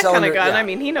there was But a that kind cylinder, of gun, yeah. I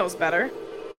mean, he knows better.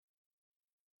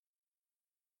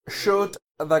 Shoot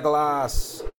the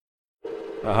glass.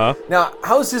 Uh-huh. Now,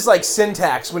 how's his like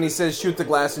syntax when he says shoot the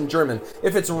glass in German?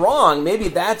 If it's wrong, maybe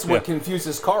that's what Yeah.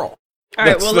 confuses Carl. All right,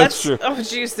 That's- well, that's let's. true. Oh,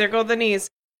 jeez, there go the knees.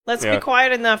 Let's Yeah. be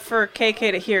quiet enough for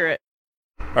KK to hear it.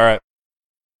 All right.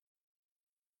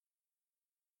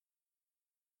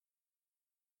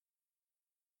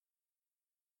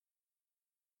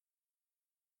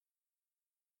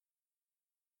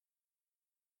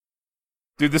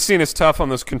 Dude, this scene is tough on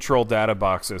those control data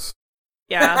boxes.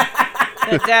 Yeah,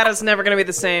 that data's never going to be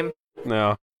the same.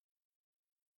 No.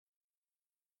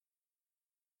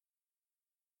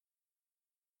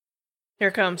 Here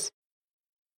it comes.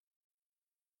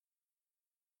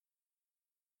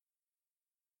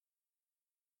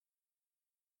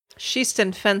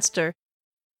 Schiesten Fenster.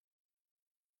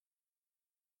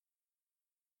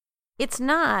 It's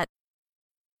not.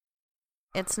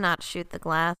 It's not shoot the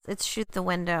glass. It's shoot the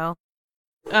window.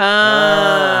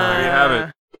 Ah, There you have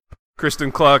it.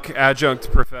 Kristen Cluck,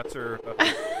 adjunct professor.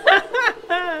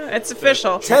 It's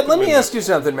official. Ted, let me ask you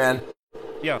something, man.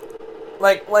 Yeah.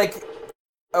 Like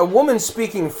a woman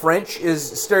speaking French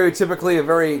is stereotypically a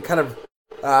very kind of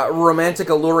romantic,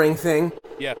 alluring thing.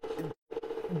 Yeah.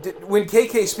 When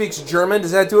KK speaks German,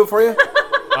 does that do it for you?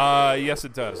 Yes,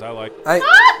 it does. I like. I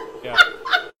Yeah.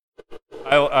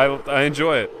 I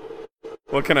enjoy it.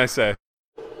 What can I say?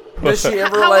 does she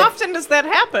ever How like? often does that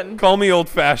happen? Call me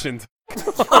old-fashioned.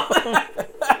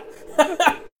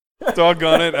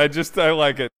 Doggone it! I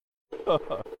like it.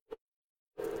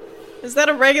 Is that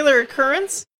a regular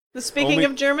occurrence? The speaking Only-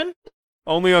 of German?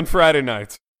 Only on Friday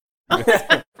nights.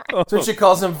 That's what she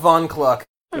calls him, Von Kluck.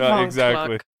 Yeah, Von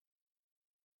exactly. Kluck.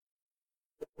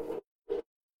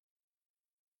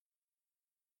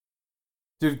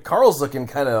 Dude, Carl's looking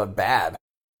kind of bad.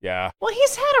 Yeah. Well,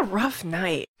 he's had a rough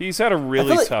night. He's had a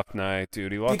really like- tough night,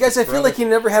 dude. He lost You guys, his I feel brother. like he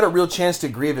never had a real chance to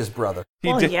grieve his brother. He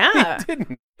Well, did, yeah. He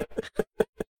didn't.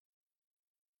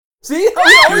 See?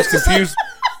 He was confused.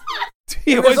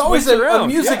 He There's always whipped a around.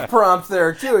 music Yeah. prompt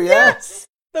there, too, yeah? Yes.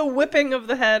 The whipping of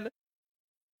the head.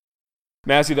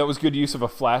 Mazzy, that was good use of a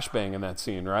flashbang in that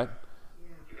scene, right?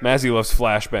 Mazzy loves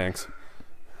flashbangs.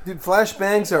 Dude,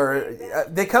 flashbangs are...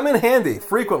 they come in handy,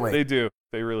 frequently. They do.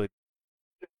 They really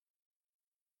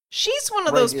She's one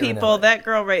of Right those here in people, LA. that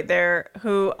girl right there,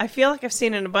 who I feel like I've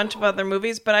seen in a bunch of other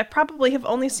movies, but I probably have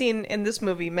only seen in this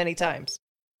movie many times.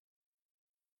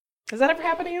 Has that ever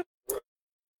happened to you?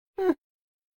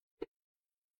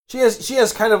 She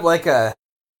has kind of like a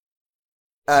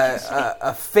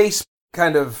face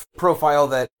kind of profile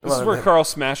that... This is well, where Carl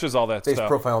smashes all that face stuff.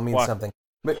 profile means Watch. something.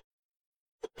 But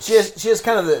she has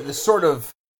kind of the sort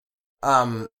of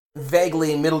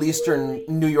vaguely Middle Eastern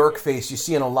New York face you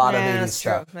see in a lot of 80s that's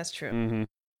stuff. true. That's true. Mm-hmm.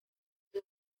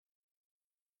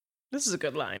 This is a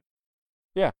good line.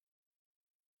 Yeah.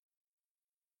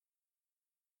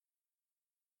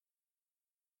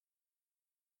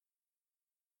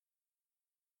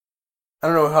 I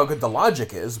don't know how good the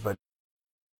logic is, but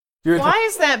you're Why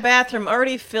is that bathroom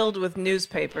already filled with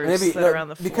newspapers maybe that are on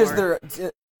the floor? because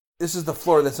this is the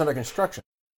floor that's under construction.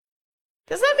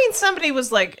 Does that mean somebody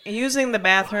was like using the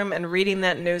bathroom and reading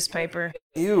that newspaper?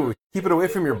 Ew, keep it away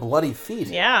from your bloody feet.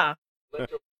 Yeah.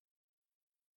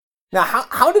 Now,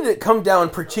 how did it come down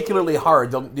particularly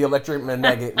hard, the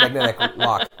electromagnetic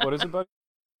lock? What is it, buddy?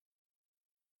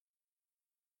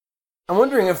 I'm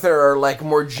wondering if there are like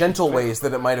more gentle ways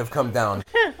that it might have come down.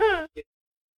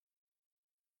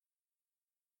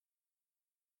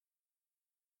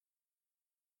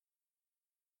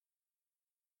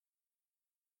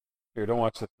 Here, don't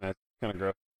watch this, man. It's kind of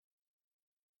gross.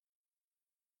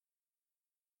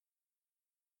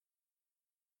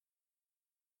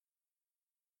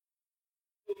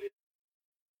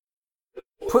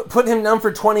 Put him down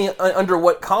for 20 under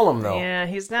what column, though? Yeah,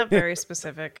 he's not very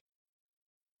specific.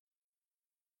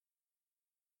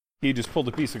 He just pulled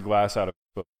a piece of glass out of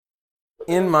his book.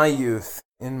 In my youth.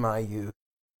 In my youth.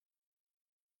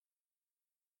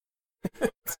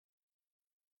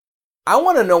 I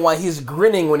want to know why he's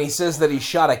grinning when he says that he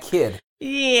shot a kid.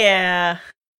 Yeah.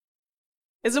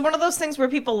 Is it one of those things where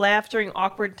people laugh during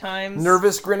awkward times?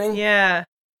 Nervous grinning? Yeah.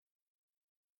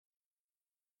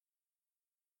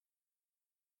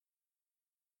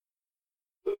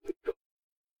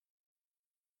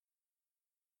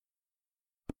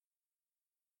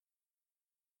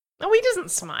 Oh, he doesn't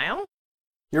smile.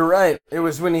 You're right. It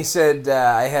was when he said,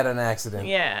 I had an accident.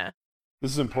 Yeah.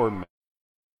 This is important, man.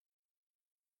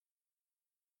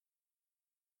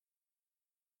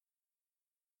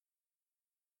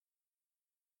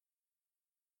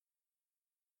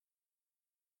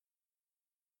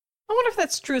 I wonder if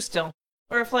that's true still.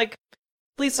 Or if, like,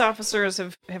 police officers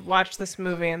have watched this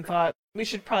movie and thought, we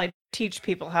should probably teach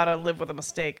people how to live with a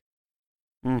mistake.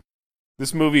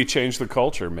 This movie changed the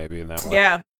culture, maybe, in that way.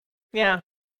 Yeah. Yeah.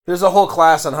 There's a whole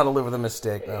class on how to live with a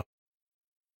mistake now.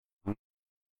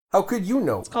 How could you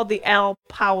know? It's called the Al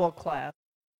Powell class.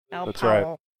 Al That's Powell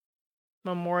right.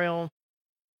 Memorial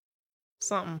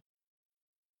something.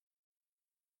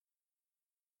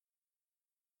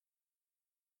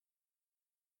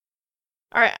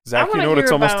 All right. Zach, you know what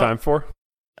it's almost time for?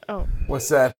 Oh. What's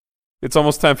that? It's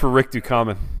almost time for Rick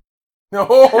Ducommun.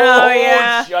 Oh,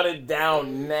 yeah. Shut it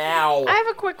down now. I have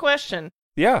a quick question.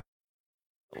 Yeah.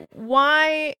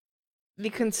 Why the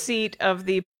conceit of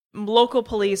the local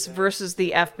police versus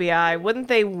the FBI? Wouldn't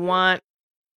they want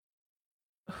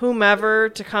whomever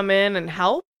to come in and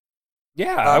help?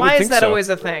 Yeah, I would Why think is that so. always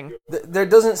a thing? There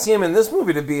doesn't seem in this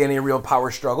movie to be any real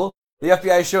power struggle. The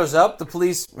FBI shows up, the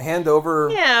police hand over...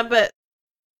 Yeah, but...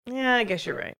 Yeah, I guess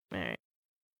you're right. All right.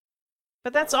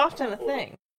 But that's often a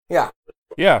thing. Yeah.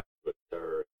 Yeah.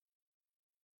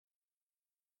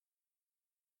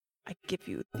 I give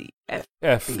you the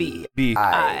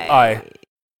FBI.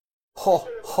 Ho,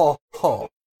 ho, ho.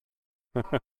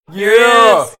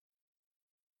 Yes.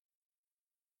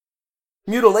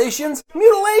 Mutilations?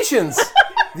 Mutilations!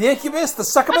 The incubus? The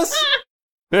succubus?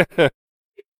 Yeah,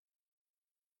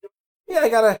 I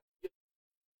gotta...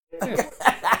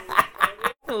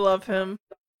 I love him.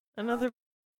 Another...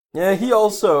 Yeah, he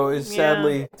also is Yeah.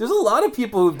 sadly... There's a lot of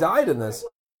people who've died in this.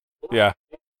 Yeah.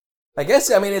 I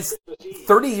guess, I mean, it's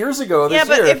 30 years ago this Yeah,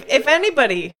 but year. if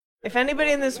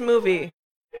anybody in this movie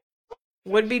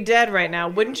would be dead right now,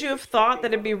 wouldn't you have thought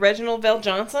that it'd be Reginald Val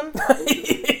Johnson? Did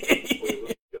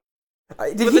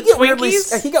With he the get weirdly...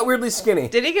 Twinkies? He got weirdly skinny.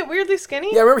 Did he get weirdly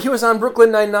skinny? Yeah, I remember he was on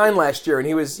Brooklyn Nine-Nine last year, and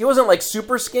he wasn't like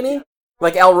super skinny,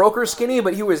 Like Al Roker skinny,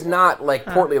 but he was not like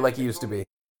portly like he used to be.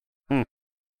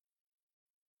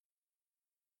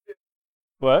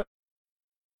 What?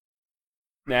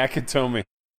 Nakatomi.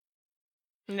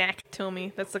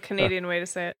 Nakatomi. That's the Canadian way to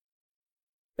say it.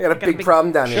 I got a big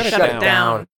problem down here. Shut it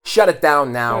down. Shut it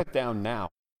down now. Shut it down now.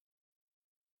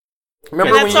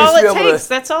 Remember when That's you all used to it be able takes. to?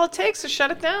 That's all it takes to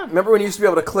shut it down. Remember when you used to be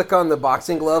able to click on the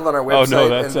boxing glove on our Oh website? no,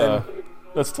 that's and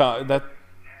that's Tom. That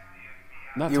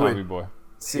not You Tommy would Boy.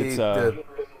 see It's the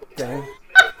thing.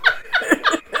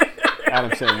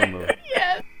 Adam Sandler movie.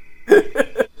 Yes.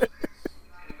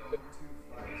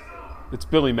 It's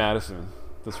Billy Madison.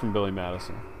 That's from Billy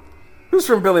Madison. Who's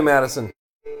from Billy Madison?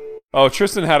 Oh,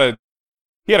 Tristan had a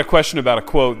question about a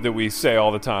quote that we say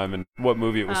all the time and what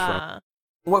movie it was from.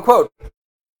 What quote?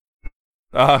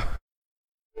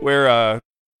 Where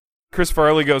Chris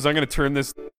Farley goes, "I'm going to turn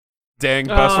this dang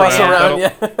bus Oh, around. yeah.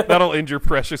 That'll end your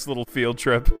precious little field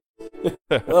trip." We'll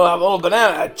have a little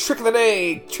banana. Trick of the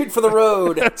day. Treat for the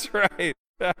road. That's right.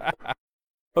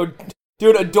 Oh,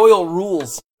 dude, a Doyle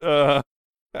rules. Uh,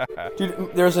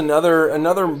 Dude, there's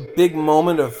another big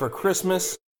moment for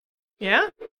Christmas. Yeah?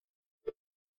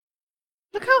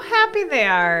 Look how happy they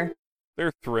are.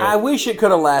 they're thrilled. I wish it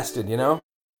could have lasted, you know?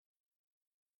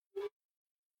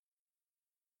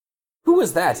 Who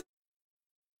was that?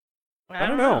 I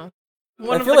don't know.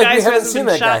 One I of feel the like we guys who haven't hasn't seen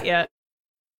been that shot guy. yet.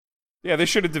 Yeah, they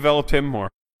should have developed him more.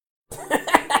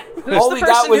 Who's All the we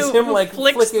got person was who, him, who like,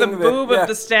 flicks the flicking boob yeah. of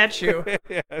the statue?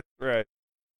 Yeah, that's right.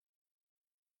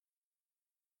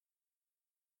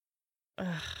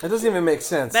 That doesn't even make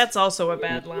sense. That's also a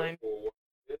bad line.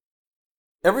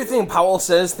 Everything Powell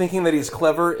says, thinking that he's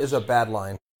clever, is a bad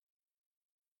line.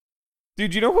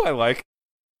 Dude, you know who I like?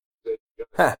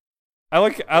 Huh. I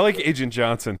like Agent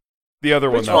Johnson. The other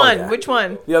Which one, though. one? yeah. Which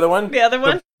one? The other one? The other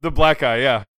one? The black guy,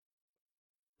 yeah.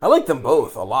 I like them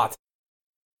both a lot.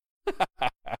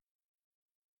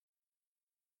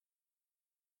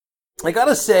 I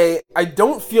gotta say, I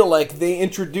don't feel like they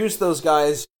introduced those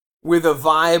guys with a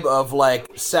vibe of,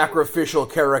 like, sacrificial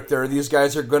character. These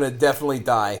guys are gonna definitely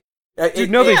die. Dude,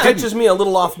 no, they it didn't. catches me a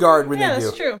little off guard when Yeah, they do.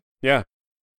 that's true. Yeah.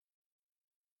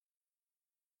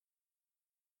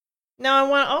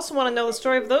 Now I also want to know the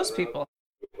story of those people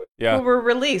Yeah. who were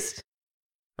released.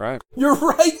 Right. You're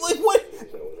right. Like what?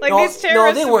 Like no, these terrorists.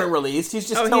 No, they who weren't were- released. He's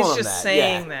just Oh, telling he's them just that.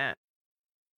 saying yeah. that.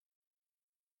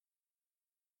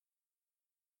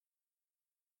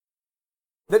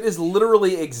 That is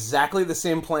literally exactly the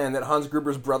same plan that Hans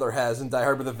Gruber's brother has in Die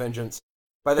Hard with a Vengeance.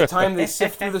 By the time they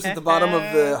sift through this at the bottom of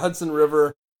the Hudson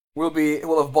River,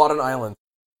 we'll have bought an island.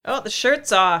 Oh, the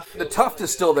shirt's off. The tuft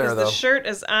is still there, 'Cause though. the shirt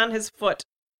is on his foot.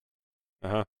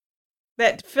 Uh-huh.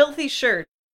 That filthy shirt.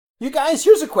 You guys,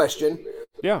 here's a question.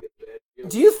 Yeah.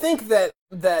 Do you think that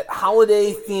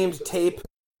holiday-themed tape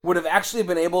would have actually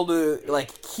been able to,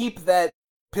 like, keep that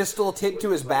pistol taped to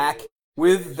his back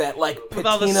with that, like, With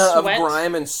all the patina of sweat?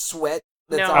 grime and sweat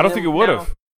that's No. on I don't him? think it would No.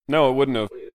 have. No, it wouldn't have.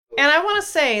 And I want to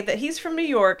say that he's from New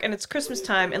York and it's Christmas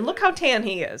time, and look how tan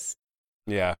he is.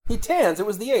 Yeah. He tans. It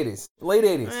was the 80s. Late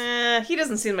 80s. He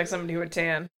doesn't seem like somebody who would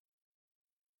tan.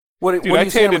 What Dude, what do I you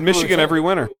say tanned I'm in really Michigan saying? every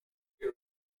winter.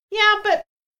 Yeah, but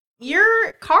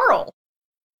you're Carl.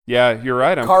 Yeah, you're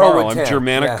right. I'm Carl Carl. would I'm tan,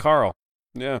 Germanic yeah. Carl.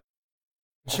 Yeah.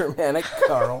 Germanic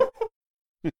Carl.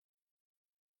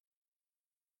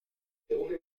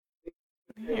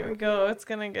 Here we go. It's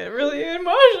gonna get really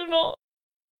emotional.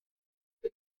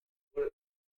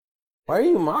 Why are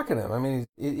you mocking him? I mean,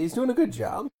 he's doing a good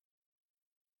job.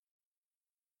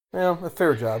 Well, a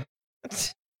fair job.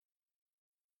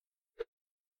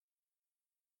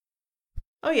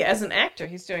 Oh yeah, as an actor,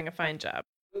 he's doing a fine job.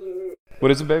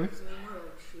 What is it, baby?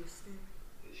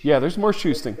 Yeah, there's more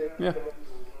shooting. Yeah.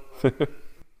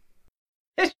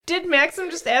 Did Maxim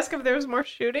just ask if there was more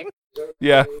shooting?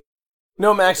 Yeah.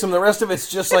 No, Maxim, the rest of it's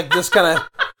just like this kind of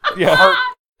Yeah. heart,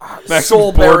 Maxim's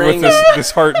soul bored bearing. with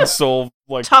this heart and soul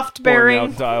like Tuft pouring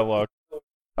bearing. out dialogue.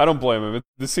 I don't blame him.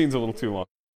 The scene's a little too long.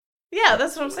 Yeah,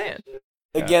 that's what I'm saying.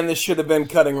 Again, this should have been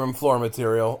cutting room floor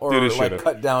material, or Dude, it like should've.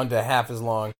 cut down to half as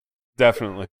long.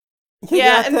 Definitely. You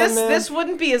Yeah, got and that, this man? this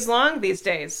wouldn't be as long these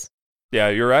days. Yeah,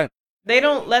 you're right. They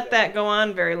don't let that go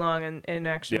on very long in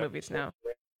action Yeah. movies now.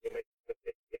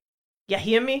 You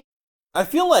hear me? I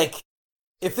feel like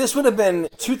if this would have been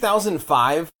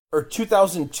 2005 or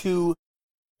 2002,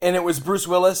 and it was Bruce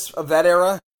Willis of that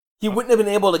era, he wouldn't have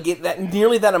been able to get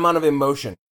nearly that amount of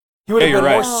emotion. He would have Yeah, been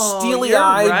you're more right. Oh, steely you're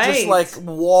eyed, just right. like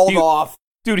walled off.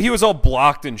 Dude, he was all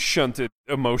blocked and shunted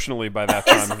emotionally by that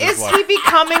time of his Is life. he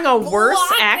becoming a worse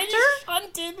actor?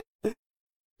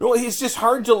 Well, he's just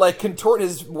hard to like contort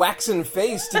his waxen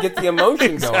face to get the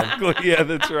emotion going. Exactly. Yeah,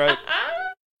 that's right.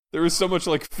 There was so much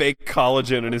like fake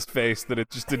collagen in his face that it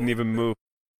just didn't even move.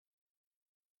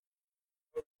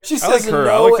 She I says like her. no.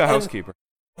 I like the and- housekeeper.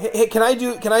 Hey, can I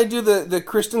do the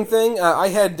Kristen thing? I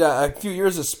had a few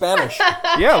years of Spanish.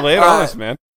 Yeah, lay it on us,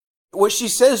 man. What she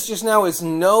says just now is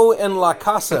no en la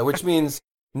casa, which means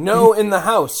no in the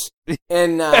house.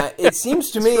 And it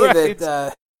seems to me Right.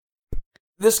 that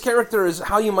this character is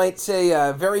how you might say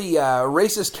a very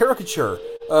racist caricature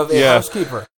of a Yeah.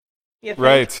 housekeeper. You think?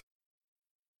 Right.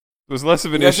 It was less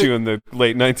of an Yes, issue in the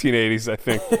late 1980s, I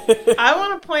think. I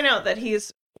want to point out that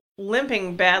he's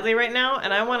limping badly right now,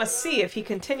 and I want to see if he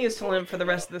continues to limp for the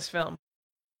rest of this film.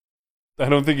 I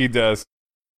don't think he does.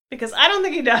 Because I don't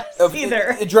think he does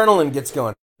either. Adrenaline gets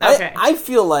going. Okay. I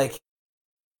feel like,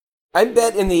 I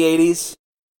bet in the 80s,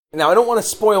 now I don't want to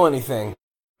spoil anything,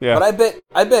 Yeah. but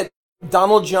I bet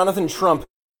Donald Jonathan Trump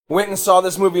went and saw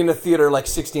this movie in the theater like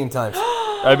 16 times.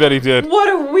 I bet he did. What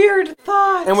a weird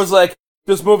thought. And was like,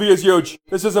 this movie is huge.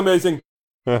 This is amazing.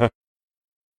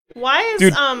 why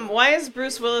Dude. is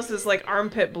Bruce Willis's like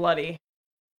armpit bloody?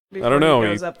 I don't know. He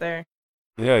goes up there.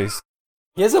 Yeah, he's...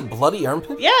 He has a bloody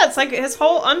armpit? Yeah, it's like his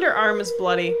whole underarm is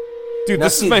bloody. Dude, Now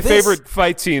this see, is my this- favorite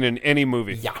fight scene in any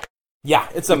movie. Yeah. Yeah,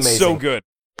 it's It's amazing. so good.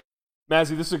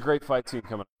 Mazzy, this is a great fight scene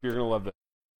coming up. You're going to love this.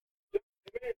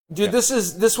 Dude,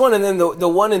 this one and then the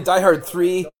one in Die Hard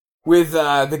 3 with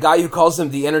the guy who calls him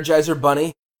the Energizer Bunny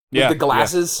with Yeah, the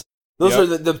glasses. Those Yep.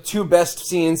 are the two best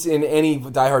scenes in any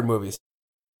Die Hard movies.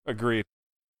 Yeah. Agreed.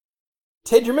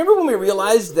 Ted, do you remember when we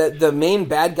realized that the main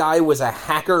bad guy was a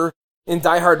hacker in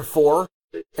Die Hard 4?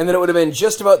 And that it would have been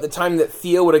just about the time that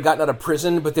Theo would have gotten out of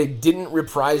prison, but they didn't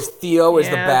reprise Theo as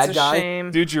the bad it's a guy?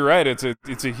 Shame. Dude, you're right. It's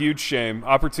a huge shame.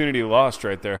 Opportunity lost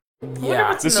right there. Yeah.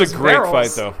 what's This in is a those great barrels?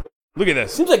 fight, though. Look at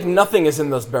this. Seems like nothing is in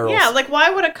those barrels. Yeah, like why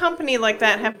would a company like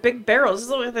that have big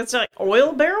barrels? It's like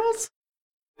oil barrels?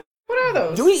 What are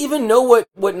those? Do we even know what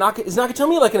is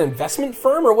Nakatomi like an investment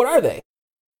firm, or what are they?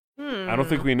 I don't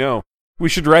think we know. We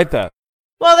should write that.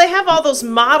 Well, they have all those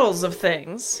models of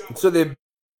things. So they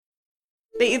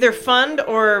They either fund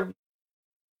or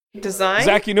design.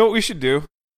 Zach, you know what we should do?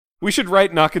 We should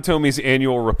write Nakatomi's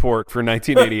annual report for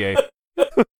 1988.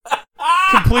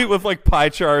 Complete with like pie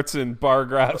charts and bar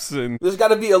graphs and there's got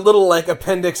to be a little like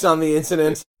appendix on the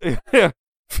incident. yeah.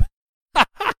 Come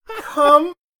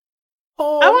home.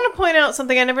 I want to point out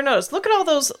something I never noticed. Look at all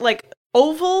those like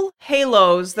oval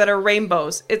halos that are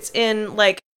rainbows. It's in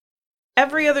like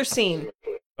every other scene.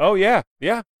 Oh yeah,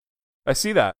 yeah. I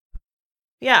see that.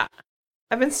 Yeah.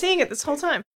 I've been seeing it this whole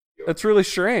time. That's really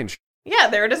strange. Yeah,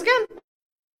 there it is again.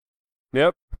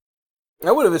 Yep.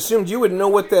 I would have assumed you would know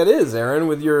what that is, Aaron,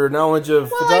 with your knowledge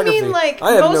of Well, photography. I mean, like,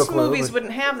 I have no most clue, movies but-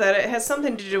 wouldn't have that. It has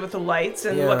something to do with the lights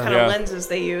and Yeah. what kind Yeah. of lenses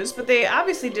they use, but they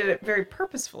obviously did it very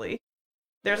purposefully.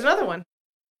 There's another one.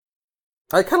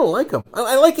 I kind of like them.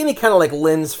 I like any kind of like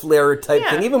lens flare type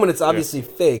Yeah. thing, even when it's obviously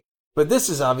fake. But this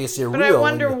is obviously But real. I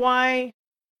wonder why.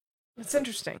 It's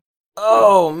interesting.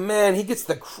 Oh man, he gets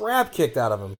the crap kicked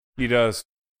out of him. He does.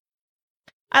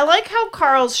 I like how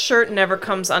Carl's shirt never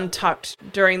comes untucked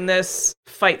during this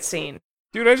fight scene.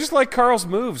 Dude, I just like Carl's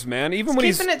moves, man. Even when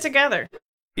He's keeping it together.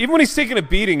 even when he's taking a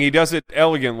beating, he does it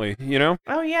elegantly, you know?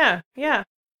 Oh, yeah, yeah.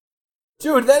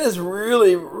 Dude, that is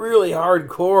really, really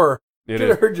hardcore. It Could is.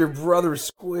 have heard your brother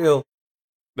squeal.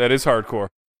 That is hardcore.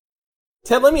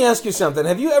 Ted, let me ask you something.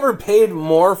 Have you ever paid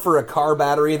more for a car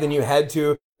battery than you had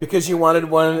to because you wanted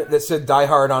one that said Die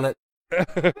Hard on it?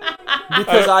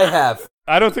 Because I have.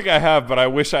 I don't think I have, but I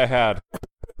wish I had.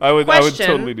 I would Question.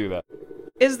 totally do that.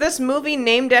 Is this movie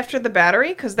named after the battery?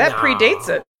 Because that Nah. predates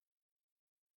it.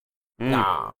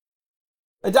 Nah.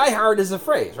 A Die Hard is a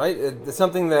phrase, right? It's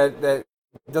something that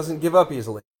doesn't give up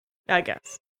easily. I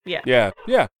guess. Yeah. Yeah,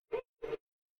 yeah.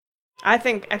 I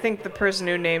think the person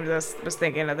who named this was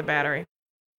thinking of the battery.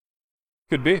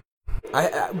 Could be.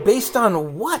 Based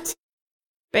on what?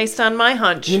 Based on my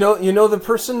hunch. You know the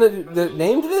person that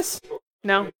named this?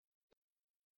 No.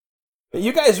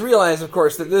 You guys realize, of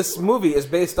course, that this movie is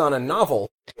based on a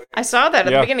novel. I saw that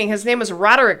at Yeah. the beginning. His name was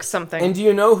Roderick something. And do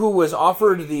you know who was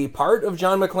offered the part of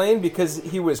John McClane because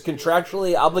he was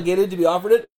contractually obligated to be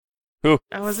offered it? Who?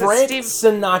 Oh, was Frank it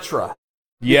Steve? Sinatra.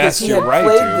 Yes, Because he you're had right,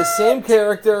 played dude. the same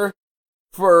character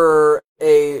for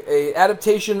a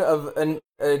adaptation of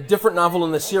a different novel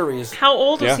in the series. How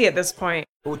old was Yeah. he at this point?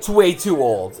 It's way too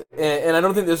old, and I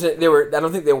don't think I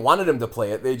don't think they wanted him to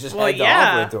play it. They just Well, had to offer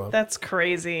yeah. it to him. That's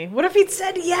crazy. What if he'd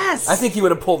said yes? I think he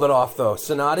would have pulled it off though.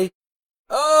 Sonati.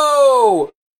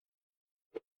 Oh,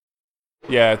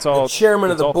 Yeah, it's all the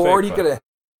chairman of it's the all board. fake, He but- could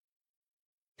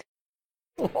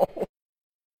have.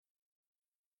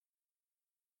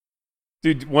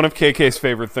 Dude, one of KK's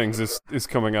favorite things is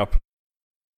coming up.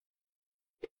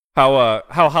 How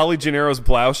Holly Gennaro's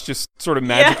blouse just sort of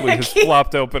magically has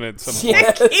flopped open at some point.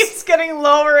 Yes. It keeps getting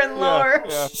lower and lower.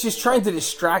 Yeah. She's trying to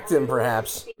distract him,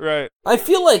 perhaps. Right. I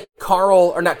feel like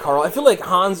I feel like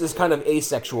Hans is kind of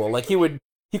asexual. Like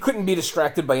he couldn't be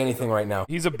distracted by anything right now.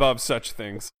 He's above such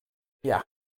things. Yeah.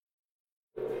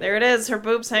 There it is, her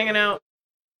boobs hanging out.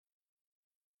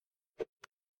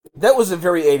 That was a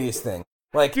very 80s thing.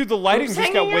 Like, Dude, the lighting Boobs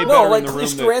just got hanging way out? better no, like in the room.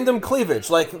 just random cleavage.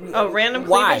 Like, Oh, random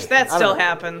why? cleavage? That I don't still know.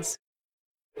 happens.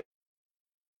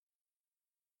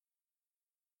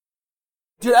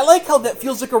 Dude, I like how that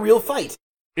feels like a real fight.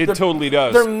 It totally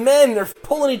does. They're men. They're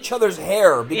pulling each other's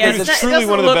hair because Dude, it's not- truly doesn't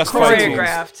one of the look best fight scenes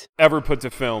choreographed. ever put to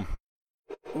film.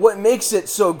 what makes it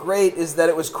so great is that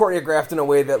it was choreographed in a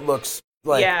way that looks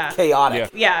like Yeah.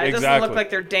 chaotic. Yeah, it doesn't Exactly. look like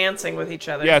they're dancing with each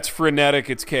other. Yeah, it's frenetic,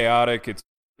 it's chaotic,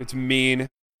 it's mean.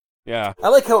 Yeah. I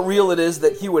like how real it is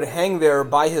that he would hang there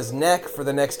by his neck for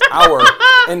the next hour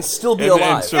and still be And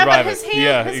alive. so- Yeah, survive but his it. hand,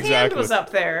 Yeah, his hand exactly. was up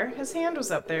there. His hand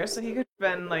was up there, so he could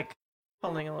have been like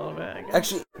pulling a little bit. I guess.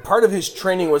 Actually, part of his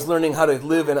training was learning how to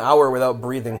live an hour without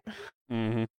breathing.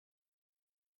 Mm-hmm.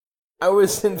 I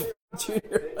was in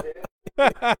junior.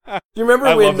 Do you remember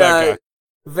I when love that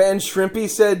Van Shrimpy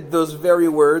said those very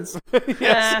words?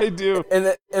 Yes, I do.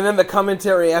 And then the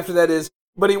commentary after that is,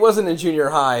 but he wasn't in junior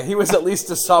high. He was at least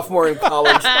a sophomore in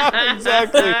college.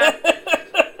 Exactly.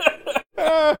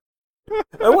 I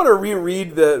want to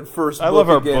reread the first I book love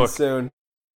our again book. soon.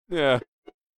 Yeah.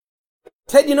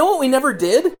 Ted, you know what we never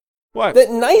did? What?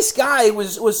 That nice guy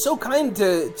was so kind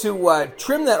to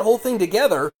trim that whole thing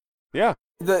together. Yeah.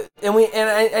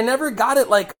 I never got it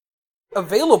like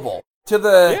available to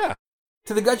the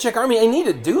Gut Check Army. I need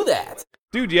to do that.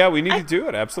 Dude, yeah, we need to do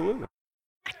it, absolutely.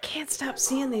 I can't stop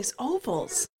seeing these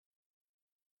ovals.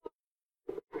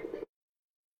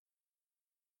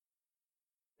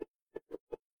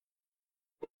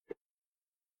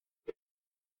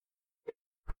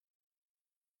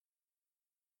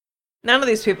 None of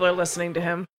these people are listening to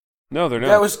him. No, they're not.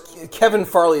 That was Kevin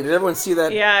Farley. Did everyone see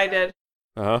that? Yeah, I did.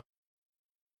 Uh-huh.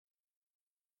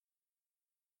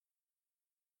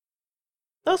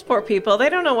 Those poor people, they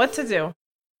don't know what to do.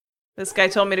 This guy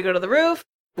told me to go to the roof.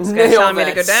 This guy's Nail telling me to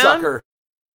that go down. sucker.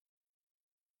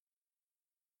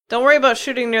 Don't worry about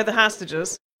shooting near the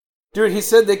hostages. Dude, he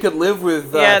said they could live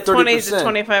with 20 to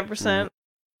 30%. 25%.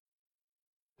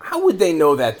 How would they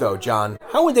know that, though, John?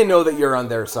 How would they know that you're on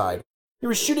their side? You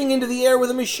were shooting into the air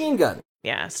with a machine gun.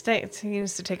 Yeah, he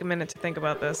needs to take a minute to think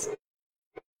about this.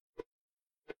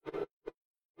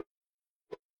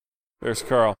 There's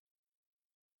Carl.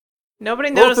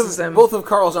 Nobody notices him. Both of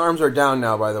Carl's arms are down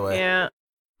now, by the way. Yeah.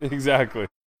 Exactly.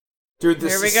 Dude,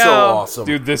 this Here we is go. so awesome.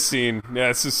 Dude, this scene, yeah,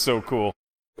 this is so cool.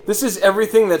 This is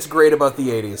everything that's great about the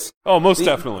 80s. Oh, most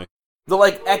definitely. The,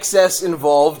 like, excess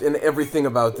involved in everything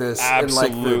about this.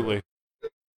 Absolutely. And,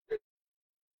 like,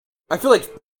 I feel like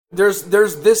there's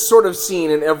this sort of scene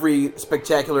in every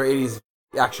spectacular 80s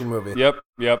action movie.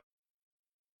 Yep.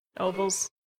 Ovals.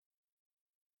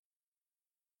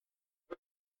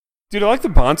 Dude, I like the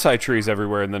bonsai trees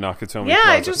everywhere in the Nakatomi Yeah,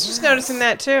 Plaza. I just noticing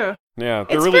that too. Yeah,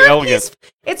 they're It's really very elegant.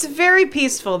 It's very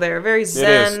peaceful there. Very is.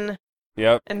 zen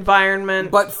Yep.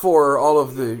 environment. But for all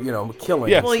of the, killing.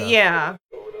 Yeah. and well, stuff. yeah.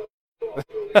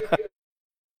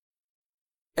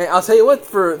 And I'll tell you what,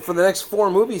 for the next 4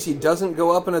 movies, he doesn't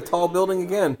go up in a tall building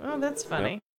again. Oh, that's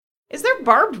funny. Is there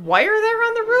barbed wire there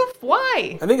on the roof?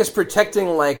 Why? I think it's protecting,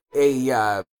 like,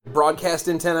 a broadcast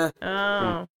antenna.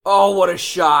 Oh. Oh, what a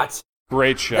shot.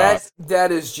 Great shot.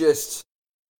 That is just...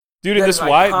 Dude, in that this is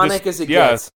wide... iconic as it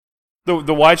gets.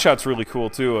 The wide shot's really cool,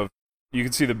 too. You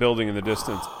can see the building in the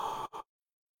distance.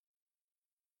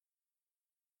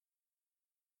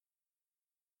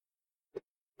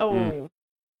 Oh.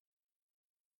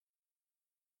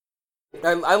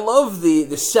 I love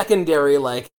the secondary,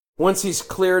 like, once he's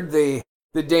cleared the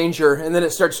danger, and then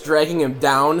it starts dragging him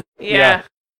down. Yeah.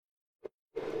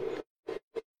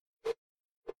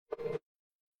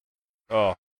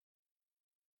 Oh.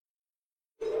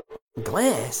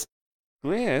 Glass?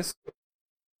 Yes.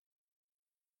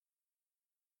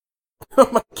 Oh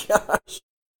my gosh.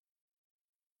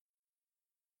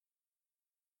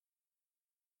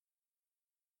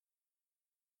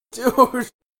 Dude.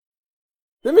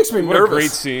 That makes me What nervous. a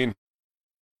great scene.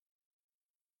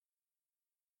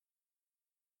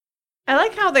 I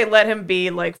like how they let him be,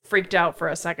 like, freaked out for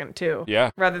a second, too. Yeah,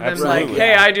 Rather than, absolutely. like,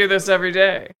 hey, I do this every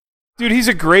day. Dude, he's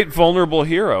a great vulnerable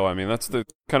hero. I mean, that's the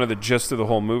kind of the gist of the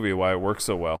whole movie, why it works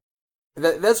so well.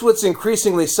 That's what's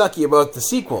increasingly sucky about the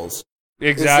sequels.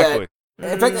 Exactly.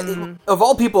 In fact, of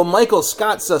all people, Michael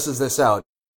Scott susses this out.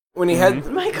 When he had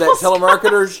Michael that Scott.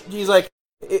 telemarketer, he's like,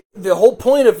 the whole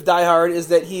point of Die Hard is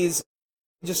that he's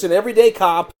just an everyday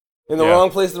cop in the wrong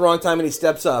place at the wrong time, and he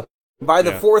steps up. By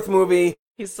the fourth movie,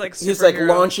 he's like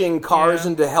launching cars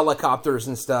into helicopters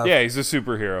and stuff. Yeah, he's a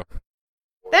superhero.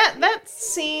 That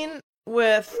scene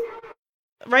with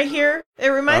right here, it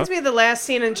reminds me of the last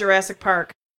scene in Jurassic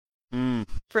Park.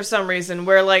 For some reason,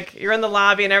 where like you're in the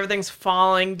lobby and everything's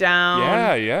falling down.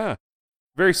 Yeah.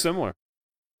 Very similar.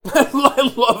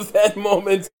 I love that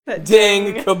moment. That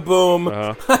ding, kaboom.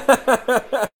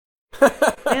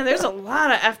 Man, there's a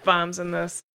lot of F-bombs in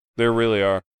this. There really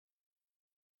are.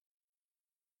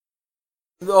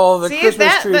 Oh, the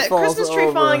Christmas tree falls Christmas tree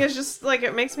over. falling is just like,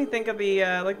 it makes me think of the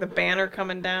like the banner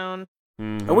coming down.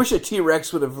 I wish a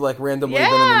T-Rex would have like randomly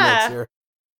been in the mix here.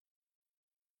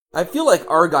 I feel like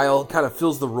Argyle kind of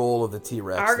fills the role of the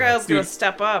T-Rex. Argyle's gonna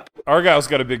step up. Argyle's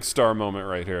got a big star moment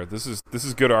right here. This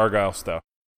is good Argyle stuff.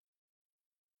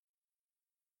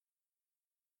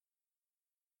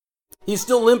 He's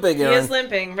still limping, Aaron. He is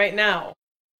limping right now.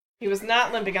 He was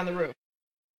not limping on the roof.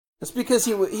 That's because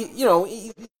you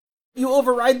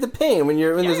override the pain when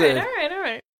you're in this area. All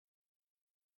right.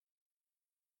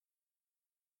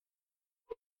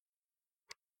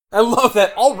 I love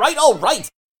that. All right.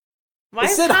 Why it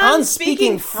is said Han Hans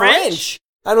speaking French.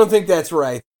 I don't think that's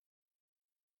right.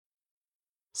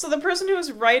 So the person who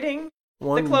was writing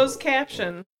the closed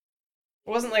caption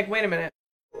wasn't like, wait a minute.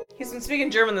 He's been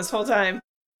speaking German this whole time.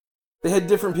 They had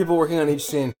different people working on each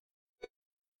scene.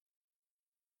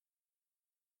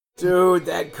 Dude,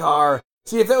 that car.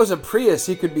 See, if that was a Prius,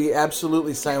 he could be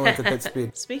absolutely silent at that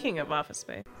speed. Speaking of Office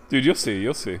Space. Dude, you'll see.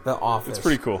 The Office. It's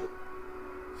pretty cool.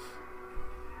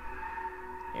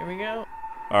 Here we go.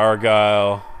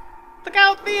 Argyle. Look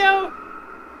out, Theo!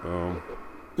 Boom.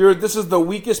 Dude, this is the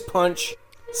weakest punch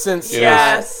since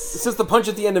the punch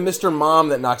at the end of Mr. Mom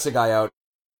that knocks a guy out.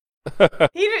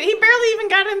 He barely even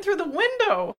got in through the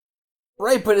window.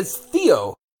 Right, but it's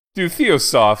Theo. Dude, Theo's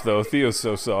soft, though. Theo's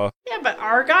so soft. Yeah, but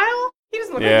Argyle? He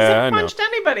doesn't look like he's punched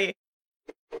anybody.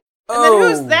 And then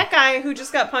who's that guy who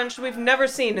just got punched we've never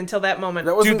seen until that moment?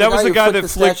 That was the guy that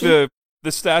flicked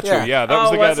the statue. Yeah, that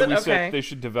was the guy that we said they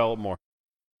should develop more.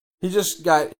 He just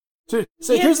got... So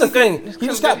here's the thing. He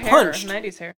just got punched,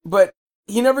 90s hair. but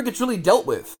he never gets really dealt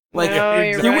with. Like,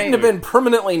 he wouldn't have been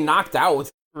permanently knocked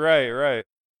out. Right.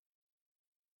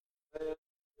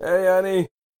 Hey, honey.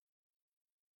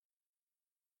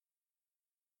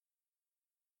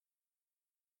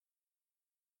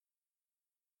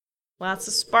 Lots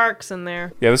of sparks in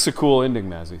there. Yeah, this is a cool ending,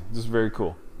 Mazzy. This is very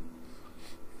cool.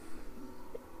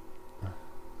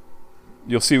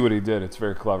 You'll see what he did. It's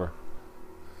very clever.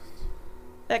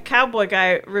 That cowboy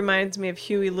guy reminds me of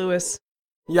Huey Lewis.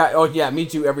 Yeah, oh yeah, me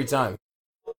too, every time.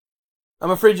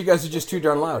 I'm afraid you guys are just too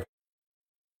darn loud.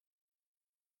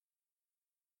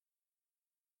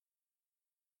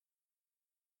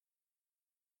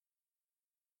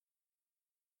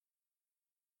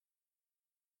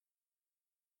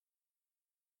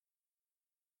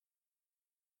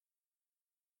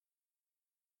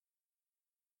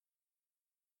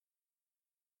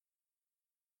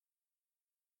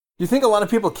 Do you think a lot of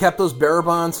people kept those bearer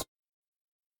bonds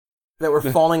that were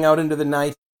falling out into the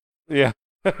night? Yeah.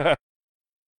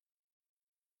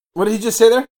 What did he just say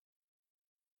there?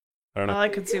 I don't know. All I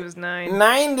could see was 9.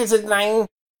 9? Is it 9?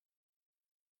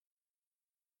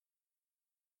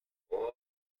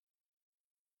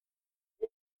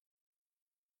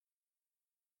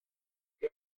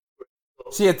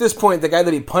 See, at this point, the guy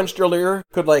that he punched earlier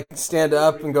could, like, stand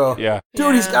up and go,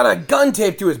 Dude, he's got a gun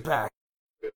taped to his back.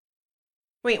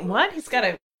 Wait, what? He's got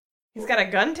a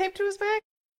gun taped to his back?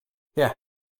 Yeah.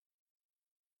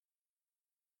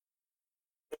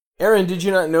 Aaron, did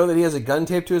you not know that he has a gun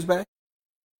taped to his back?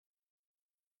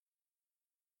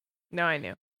 No, I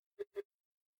knew.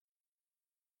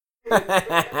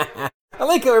 I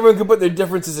like how everyone can put their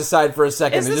differences aside for a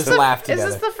second and just laugh together.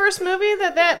 Is this the first movie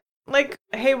that like,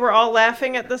 hey, we're all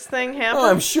laughing at this thing happened? Oh,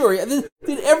 I'm sure.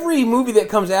 Every movie that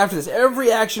comes after this,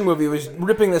 every action movie was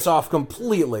ripping this off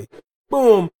completely.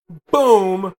 Boom,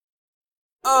 boom,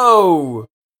 oh.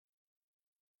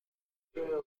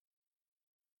 Of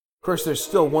course, there's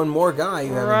still one more guy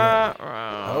you haven't met.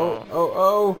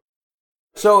 Oh.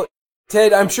 So,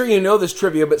 Ted, I'm sure you know this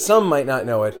trivia, but some might not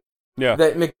know it. Yeah.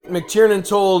 That McTiernan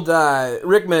told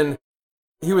Rickman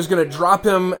he was going to drop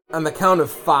him on the count of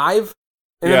 5,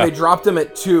 and then they dropped him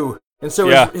at 2. And so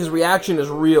his reaction is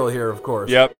real here, of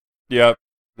course. Yep,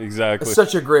 exactly. It's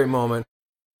such a great moment.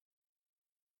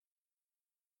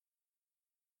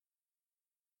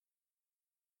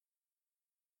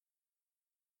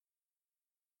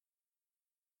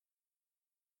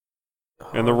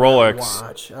 And the Rolex.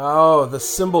 Watch. Oh, the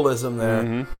symbolism there.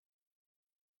 Mm-hmm.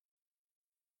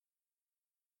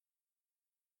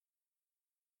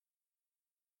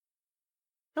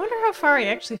 wonder how far he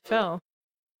actually fell.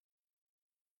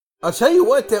 I'll tell you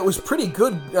what, that was pretty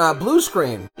good blue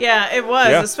screen. Yeah, it was,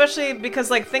 Yeah. especially because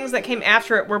like things that came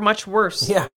after it were much worse.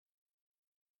 Yeah.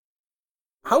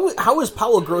 How was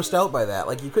Powell grossed out by that?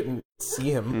 Like, you couldn't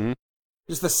see him. Mhm.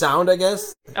 Just the sound, I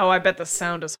guess? Oh, I bet the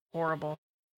sound is horrible.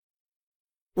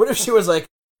 What if she was like,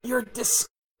 "You're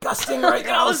disgusting right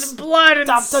now. All this blood and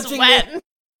Stop touching sweat. me."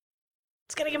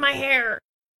 It's gonna get my hair.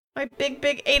 My big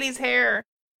 80s hair.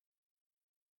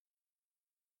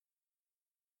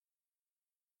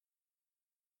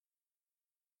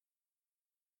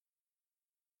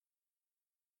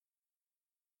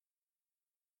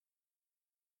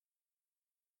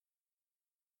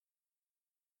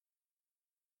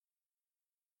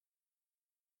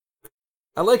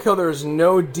 I like how there's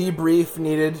no debrief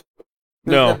needed.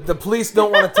 No. The police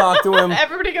don't want to talk to him.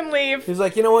 Everybody can leave. He's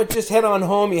like, you know what? Just head on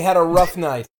home. You had a rough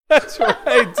night. That's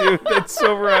right, dude. That's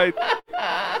so right.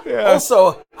 Yeah.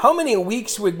 Also, how many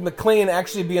weeks would McClane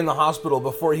actually be in the hospital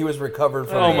before he was recovered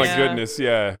from Oh it? my Yeah. goodness,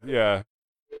 yeah.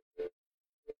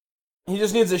 He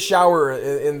just needs a shower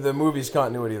in the movie's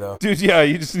continuity, though. Dude, yeah,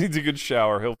 he just needs a good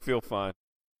shower. He'll feel fine.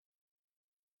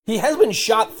 He has been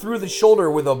shot through the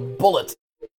shoulder with a bullet.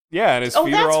 Yeah, and his Oh,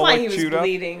 feet are that's all why like he was chewed up.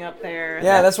 bleeding up there.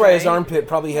 Yeah, that's why his right. armpit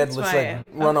probably had That's just why. like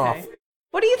run Okay. off.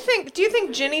 What do you think? Do you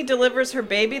think Ginny delivers her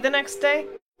baby the next day?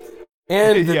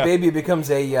 And the Yeah. baby becomes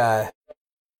a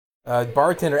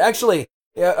bartender. Actually,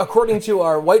 according to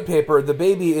our white paper, the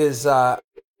baby is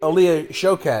Aaliyah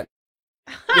Showkat.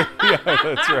 Yeah,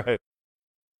 that's right.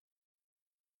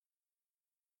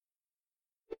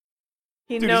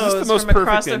 He Dude, knows is this the most from across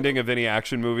perfect the... ending of any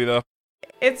action movie, though?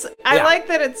 It's. I Yeah. like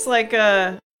that it's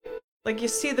like you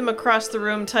see them across the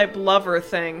room type lover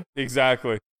thing.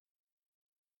 Exactly.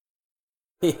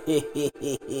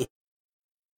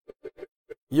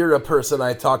 You're a person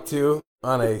I talk to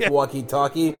on a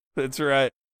walkie-talkie. That's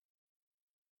right.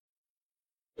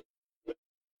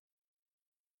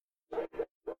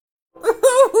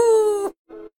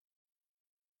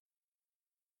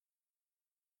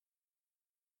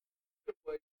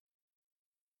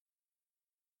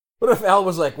 What if Al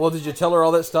was like, well, did you tell her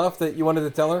all that stuff that you wanted to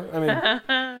tell her? I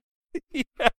mean,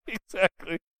 Yeah,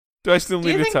 exactly. Do I still Do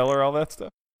you need to think- tell her all that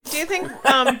stuff? Do you think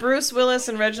Bruce Willis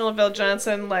and Reginald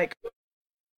VelJohnson like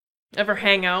ever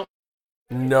hang out?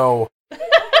 no.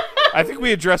 I think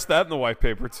we addressed that in the white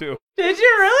paper, too. Did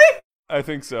you really? I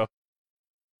think so.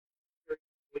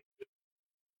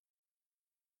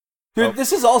 Dude, Oh.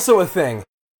 this is also a thing.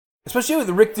 Especially with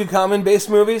the Rick Ducommun-based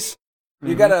movies.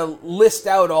 You gotta list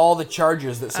out all the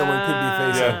charges that someone could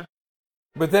be facing. Yeah.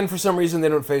 But then for some reason they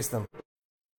don't face them.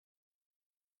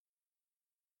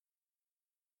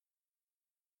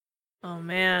 Oh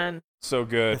man. So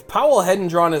good. If Powell hadn't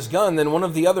drawn his gun, then one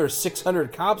of the other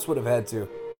 600 cops would have had to.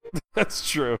 That's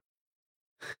true.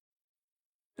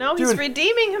 No, he's Dude,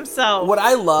 redeeming himself. What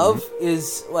I love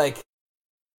is, like,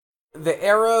 the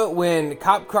era when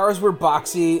cop cars were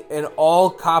boxy and all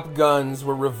cop guns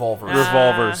were revolvers.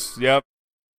 Revolvers. Yep.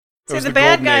 It See, was the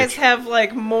bad golden guys age. have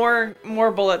like more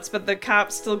bullets, but the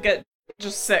cops still get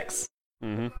just 6.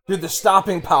 Mm-hmm. Dude, the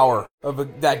stopping power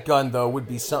of that gun, though, would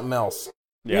be something else.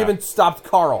 It Yeah. even stopped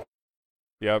Carl.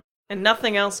 Yep. And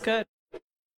nothing else could.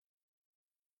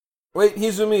 Wait,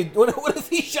 he's with me. What if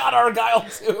he shot Argyle,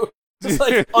 too? Just,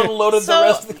 like, unloaded So- the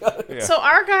rest of the gun. Yeah. So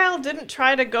Argyle didn't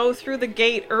try to go through the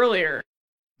gate earlier.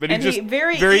 But he And just he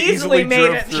very easily easily made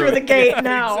drove it through the it. gate Yeah,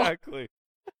 now. Exactly.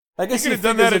 I He guess could he have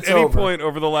done that figures at it's any over. point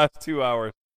over the last 2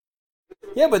 hours.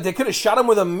 Yeah, but they could have shot him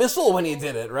with a missile when he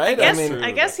did it, right?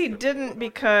 I guess he didn't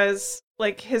because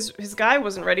like his guy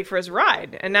wasn't ready for his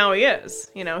ride, and now he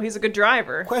is. You know, he's a good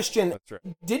driver. Question: That's right.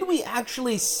 did we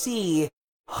actually see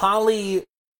Holly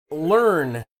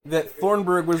learn that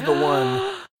Thornburg was the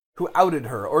one who outed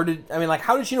her, or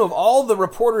how did she know of all the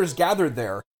reporters gathered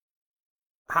there?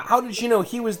 How did she know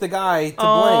he was the guy to blame?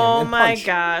 Oh and my punch?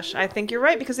 gosh, I think you're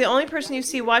right because the only person you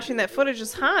see watching that footage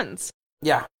is Hans.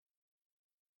 Yeah,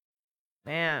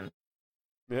 Man,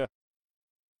 Who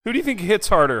do you think hits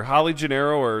harder, Holly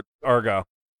Gennaro or Argyle?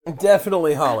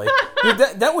 definitely Holly. Dude,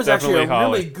 that was actually a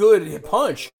Definitely really good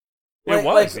punch. It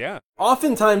was, yeah.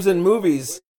 Oftentimes in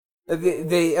movies,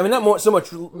 they not so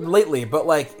much lately, but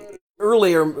like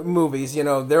earlier movies,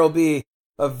 there'll be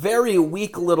a very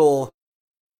weak little,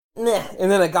 meh,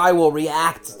 and then a guy will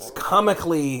react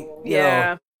comically. You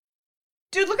yeah. know.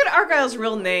 Dude, look at Argyle's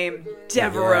real name,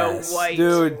 Devereaux Yes, White.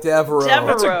 Dude, Devereaux.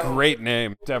 That's a Devereaux. great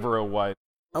name, Devereaux White.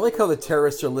 I like how the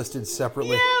terrorists are listed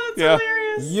separately. Yeah, that's Yeah.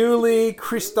 hilarious. Yuli,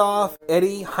 Christoph,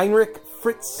 Eddie, Heinrich,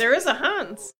 Fritz. There is a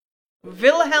Hans.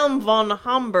 Wilhelm von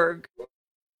Homburg.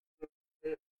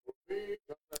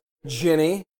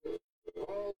 Ginny.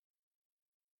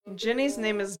 Ginny's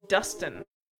name is Dustin.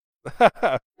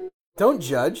 Don't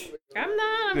judge. I'm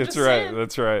not. I'm That's just right. saying.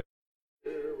 That's right.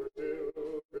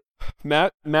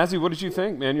 Mazzy, what did you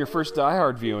think, man? Your first Die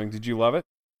Hard viewing, did you love it?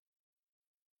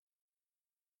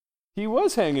 He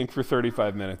was hanging for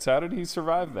 35 minutes. How did he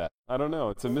survive that? I don't know.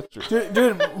 It's a mystery.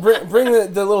 Dude, bring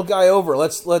the little guy over.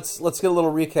 Let's get a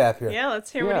little recap here. Yeah,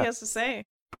 let's hear what he has to say.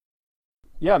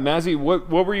 Yeah, Mazzy, what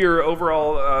were your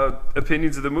overall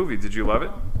opinions of the movie? Did you love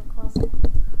it?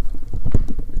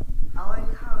 I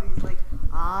like how he's like,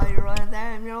 you're one of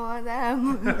them, you're one of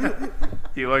them.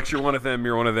 He likes "You're one of them,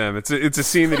 you're one of them." It's a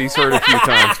scene that he's heard a few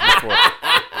times before.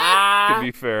 To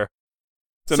be fair,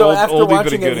 it's an so old, after oldie but a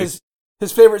watching it, goodie.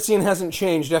 his favorite scene hasn't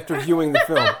changed after viewing the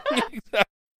film.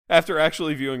 After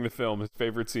actually viewing the film, his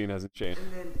favorite scene hasn't changed.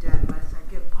 And then, Dad, my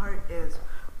second part is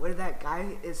where that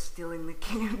guy is stealing the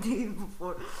candy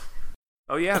before.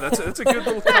 Oh yeah, that's a good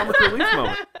little comic relief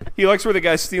moment. He likes where the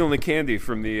guy's stealing the candy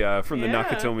from the Yeah.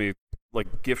 Nakatomi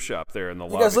gift shop there in the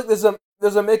You lobby. guys look.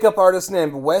 There's a makeup artist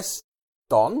named Wes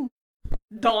Don.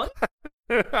 Dawn?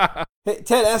 Hey,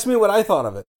 Ted, ask me what I thought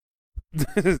of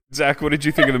it. Zach, what did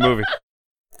you think of the movie?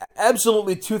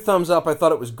 Absolutely 2 thumbs up. I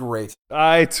thought it was great.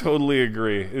 I totally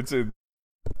agree. It's a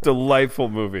delightful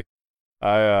movie.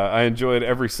 I enjoyed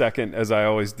every second, as I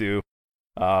always do.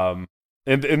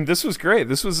 And this was great.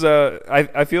 This was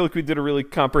I feel like we did a really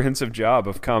comprehensive job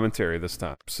of commentary this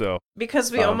time. So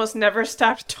Because we almost never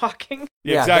stopped talking.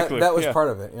 Yeah, exactly. That was part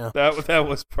of it. Yeah. That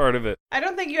was part of it. I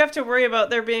don't think you have to worry about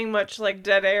there being much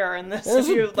dead air in this There's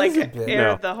if you a bit. air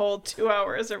No. the whole 2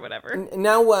 hours or whatever.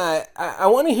 Now, I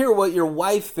want to hear what your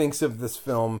wife thinks of this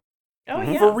film Oh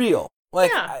yeah. for real.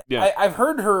 Yeah. I've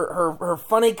heard her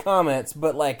funny comments,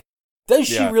 but does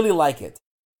she Yeah. really like it?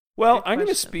 Well, Good I'm going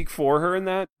to question. speak for her in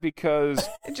that because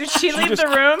Did she leave just- the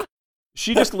room?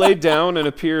 she just laid down and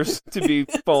appears to be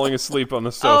falling asleep on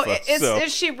the sofa.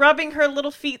 Is she rubbing her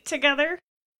little feet together?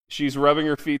 She's rubbing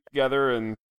her feet together,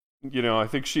 and I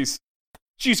think she's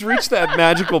reached that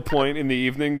magical point in the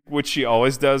evening, which she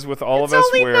always does with all It's of us.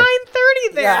 only Where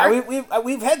 9:30 there. Yeah,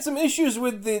 we've had some issues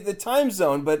with the time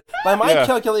zone, but by my Yeah.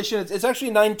 calculation, it's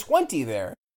actually 9:20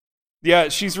 there. yeah,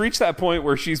 she's reached that point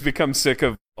where she's become sick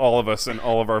of all of us and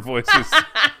all of our voices,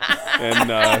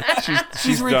 and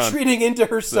she's done. retreating into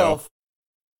herself.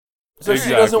 So she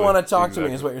Exactly, doesn't want to talk to me,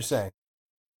 exactly. is what you're saying.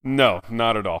 No,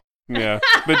 not at all. Yeah,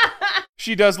 but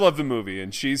she does love the movie,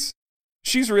 and she's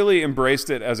really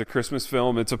embraced it as a Christmas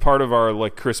film. It's a part of our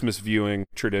Christmas viewing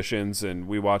traditions, and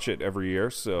we watch it every year.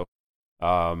 So,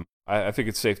 I think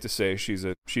it's safe to say she's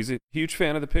a huge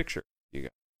fan of the picture. You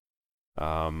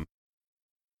got,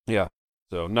 yeah.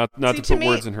 So not See, to to put me-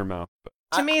 words in her mouth, but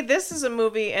To me, this is a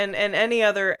movie, and any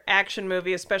other action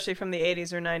movie, especially from the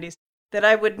 80s or 90s, that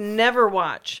I would never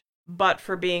watch but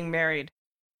for being married.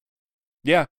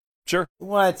 yeah, sure.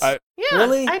 What? Yeah,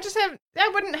 Really? I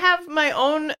wouldn't have my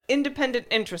own independent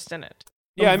interest in it.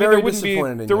 Yeah, I mean very there wouldn't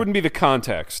disappointed be in there you. wouldn't be the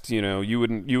context. You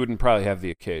wouldn't probably have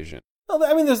the occasion. Well,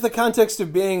 I mean, there's the context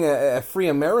of being a free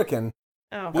American,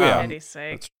 Oh, for Yeah. pity's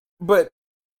sake. but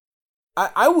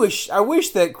I wish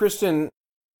that Kristen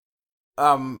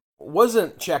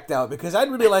wasn't checked out, because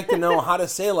I'd really like to know how to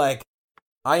say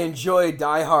I enjoy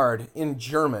Die Hard in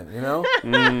German.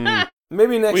 Mm.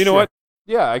 Maybe next Well, you know year. what?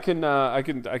 Yeah, I can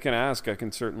ask. I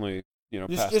can certainly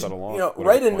pass Just that along.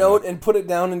 write a Why note not? and put it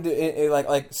down into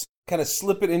kind of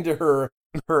slip it into her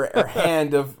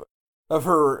hand of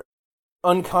her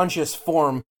unconscious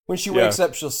form. When she wakes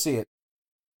up, she'll see it.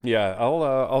 Yeah,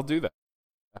 I'll do that.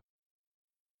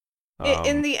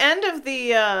 In the end of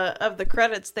the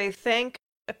credits, they thank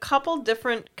a couple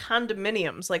different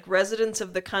condominiums, residents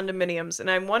of the condominiums, and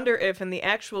I wonder if in the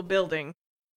actual building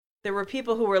there were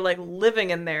people who were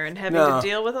living in there and having No. to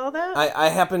deal with all that. I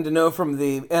happen to know from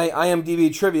the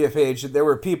IMDb trivia page that there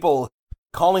were people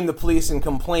calling the police and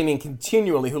complaining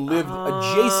continually who lived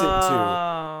adjacent to.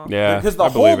 Oh. yeah, Because the I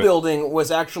whole believe it. building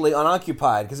was actually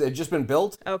unoccupied because it had just been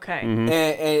built, Okay.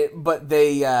 Mhm. but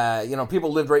they,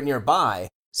 people lived right nearby.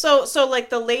 So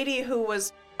the lady who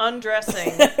was undressing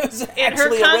It was in her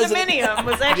actually a resident. condominium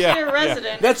was actually Yeah, a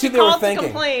resident. That's she who they were called to thanking.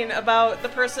 complain about the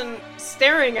person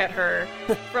staring at her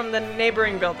from the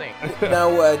neighboring building. Now,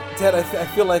 Ted, I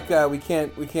feel like we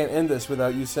can't end this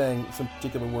without you saying some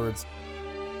particular words.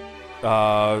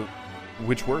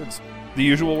 Which words? The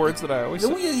usual words that I always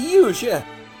say. Huge, yeah.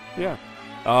 Yeah.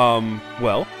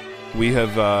 Well, we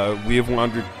have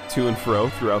wandered to and fro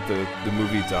throughout the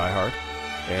movie Die Hard,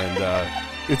 and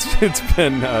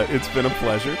it's been a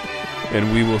pleasure,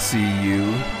 and we will see you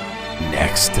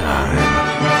next time.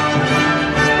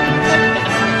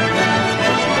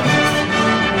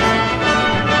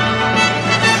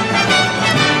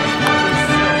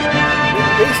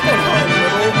 based on how I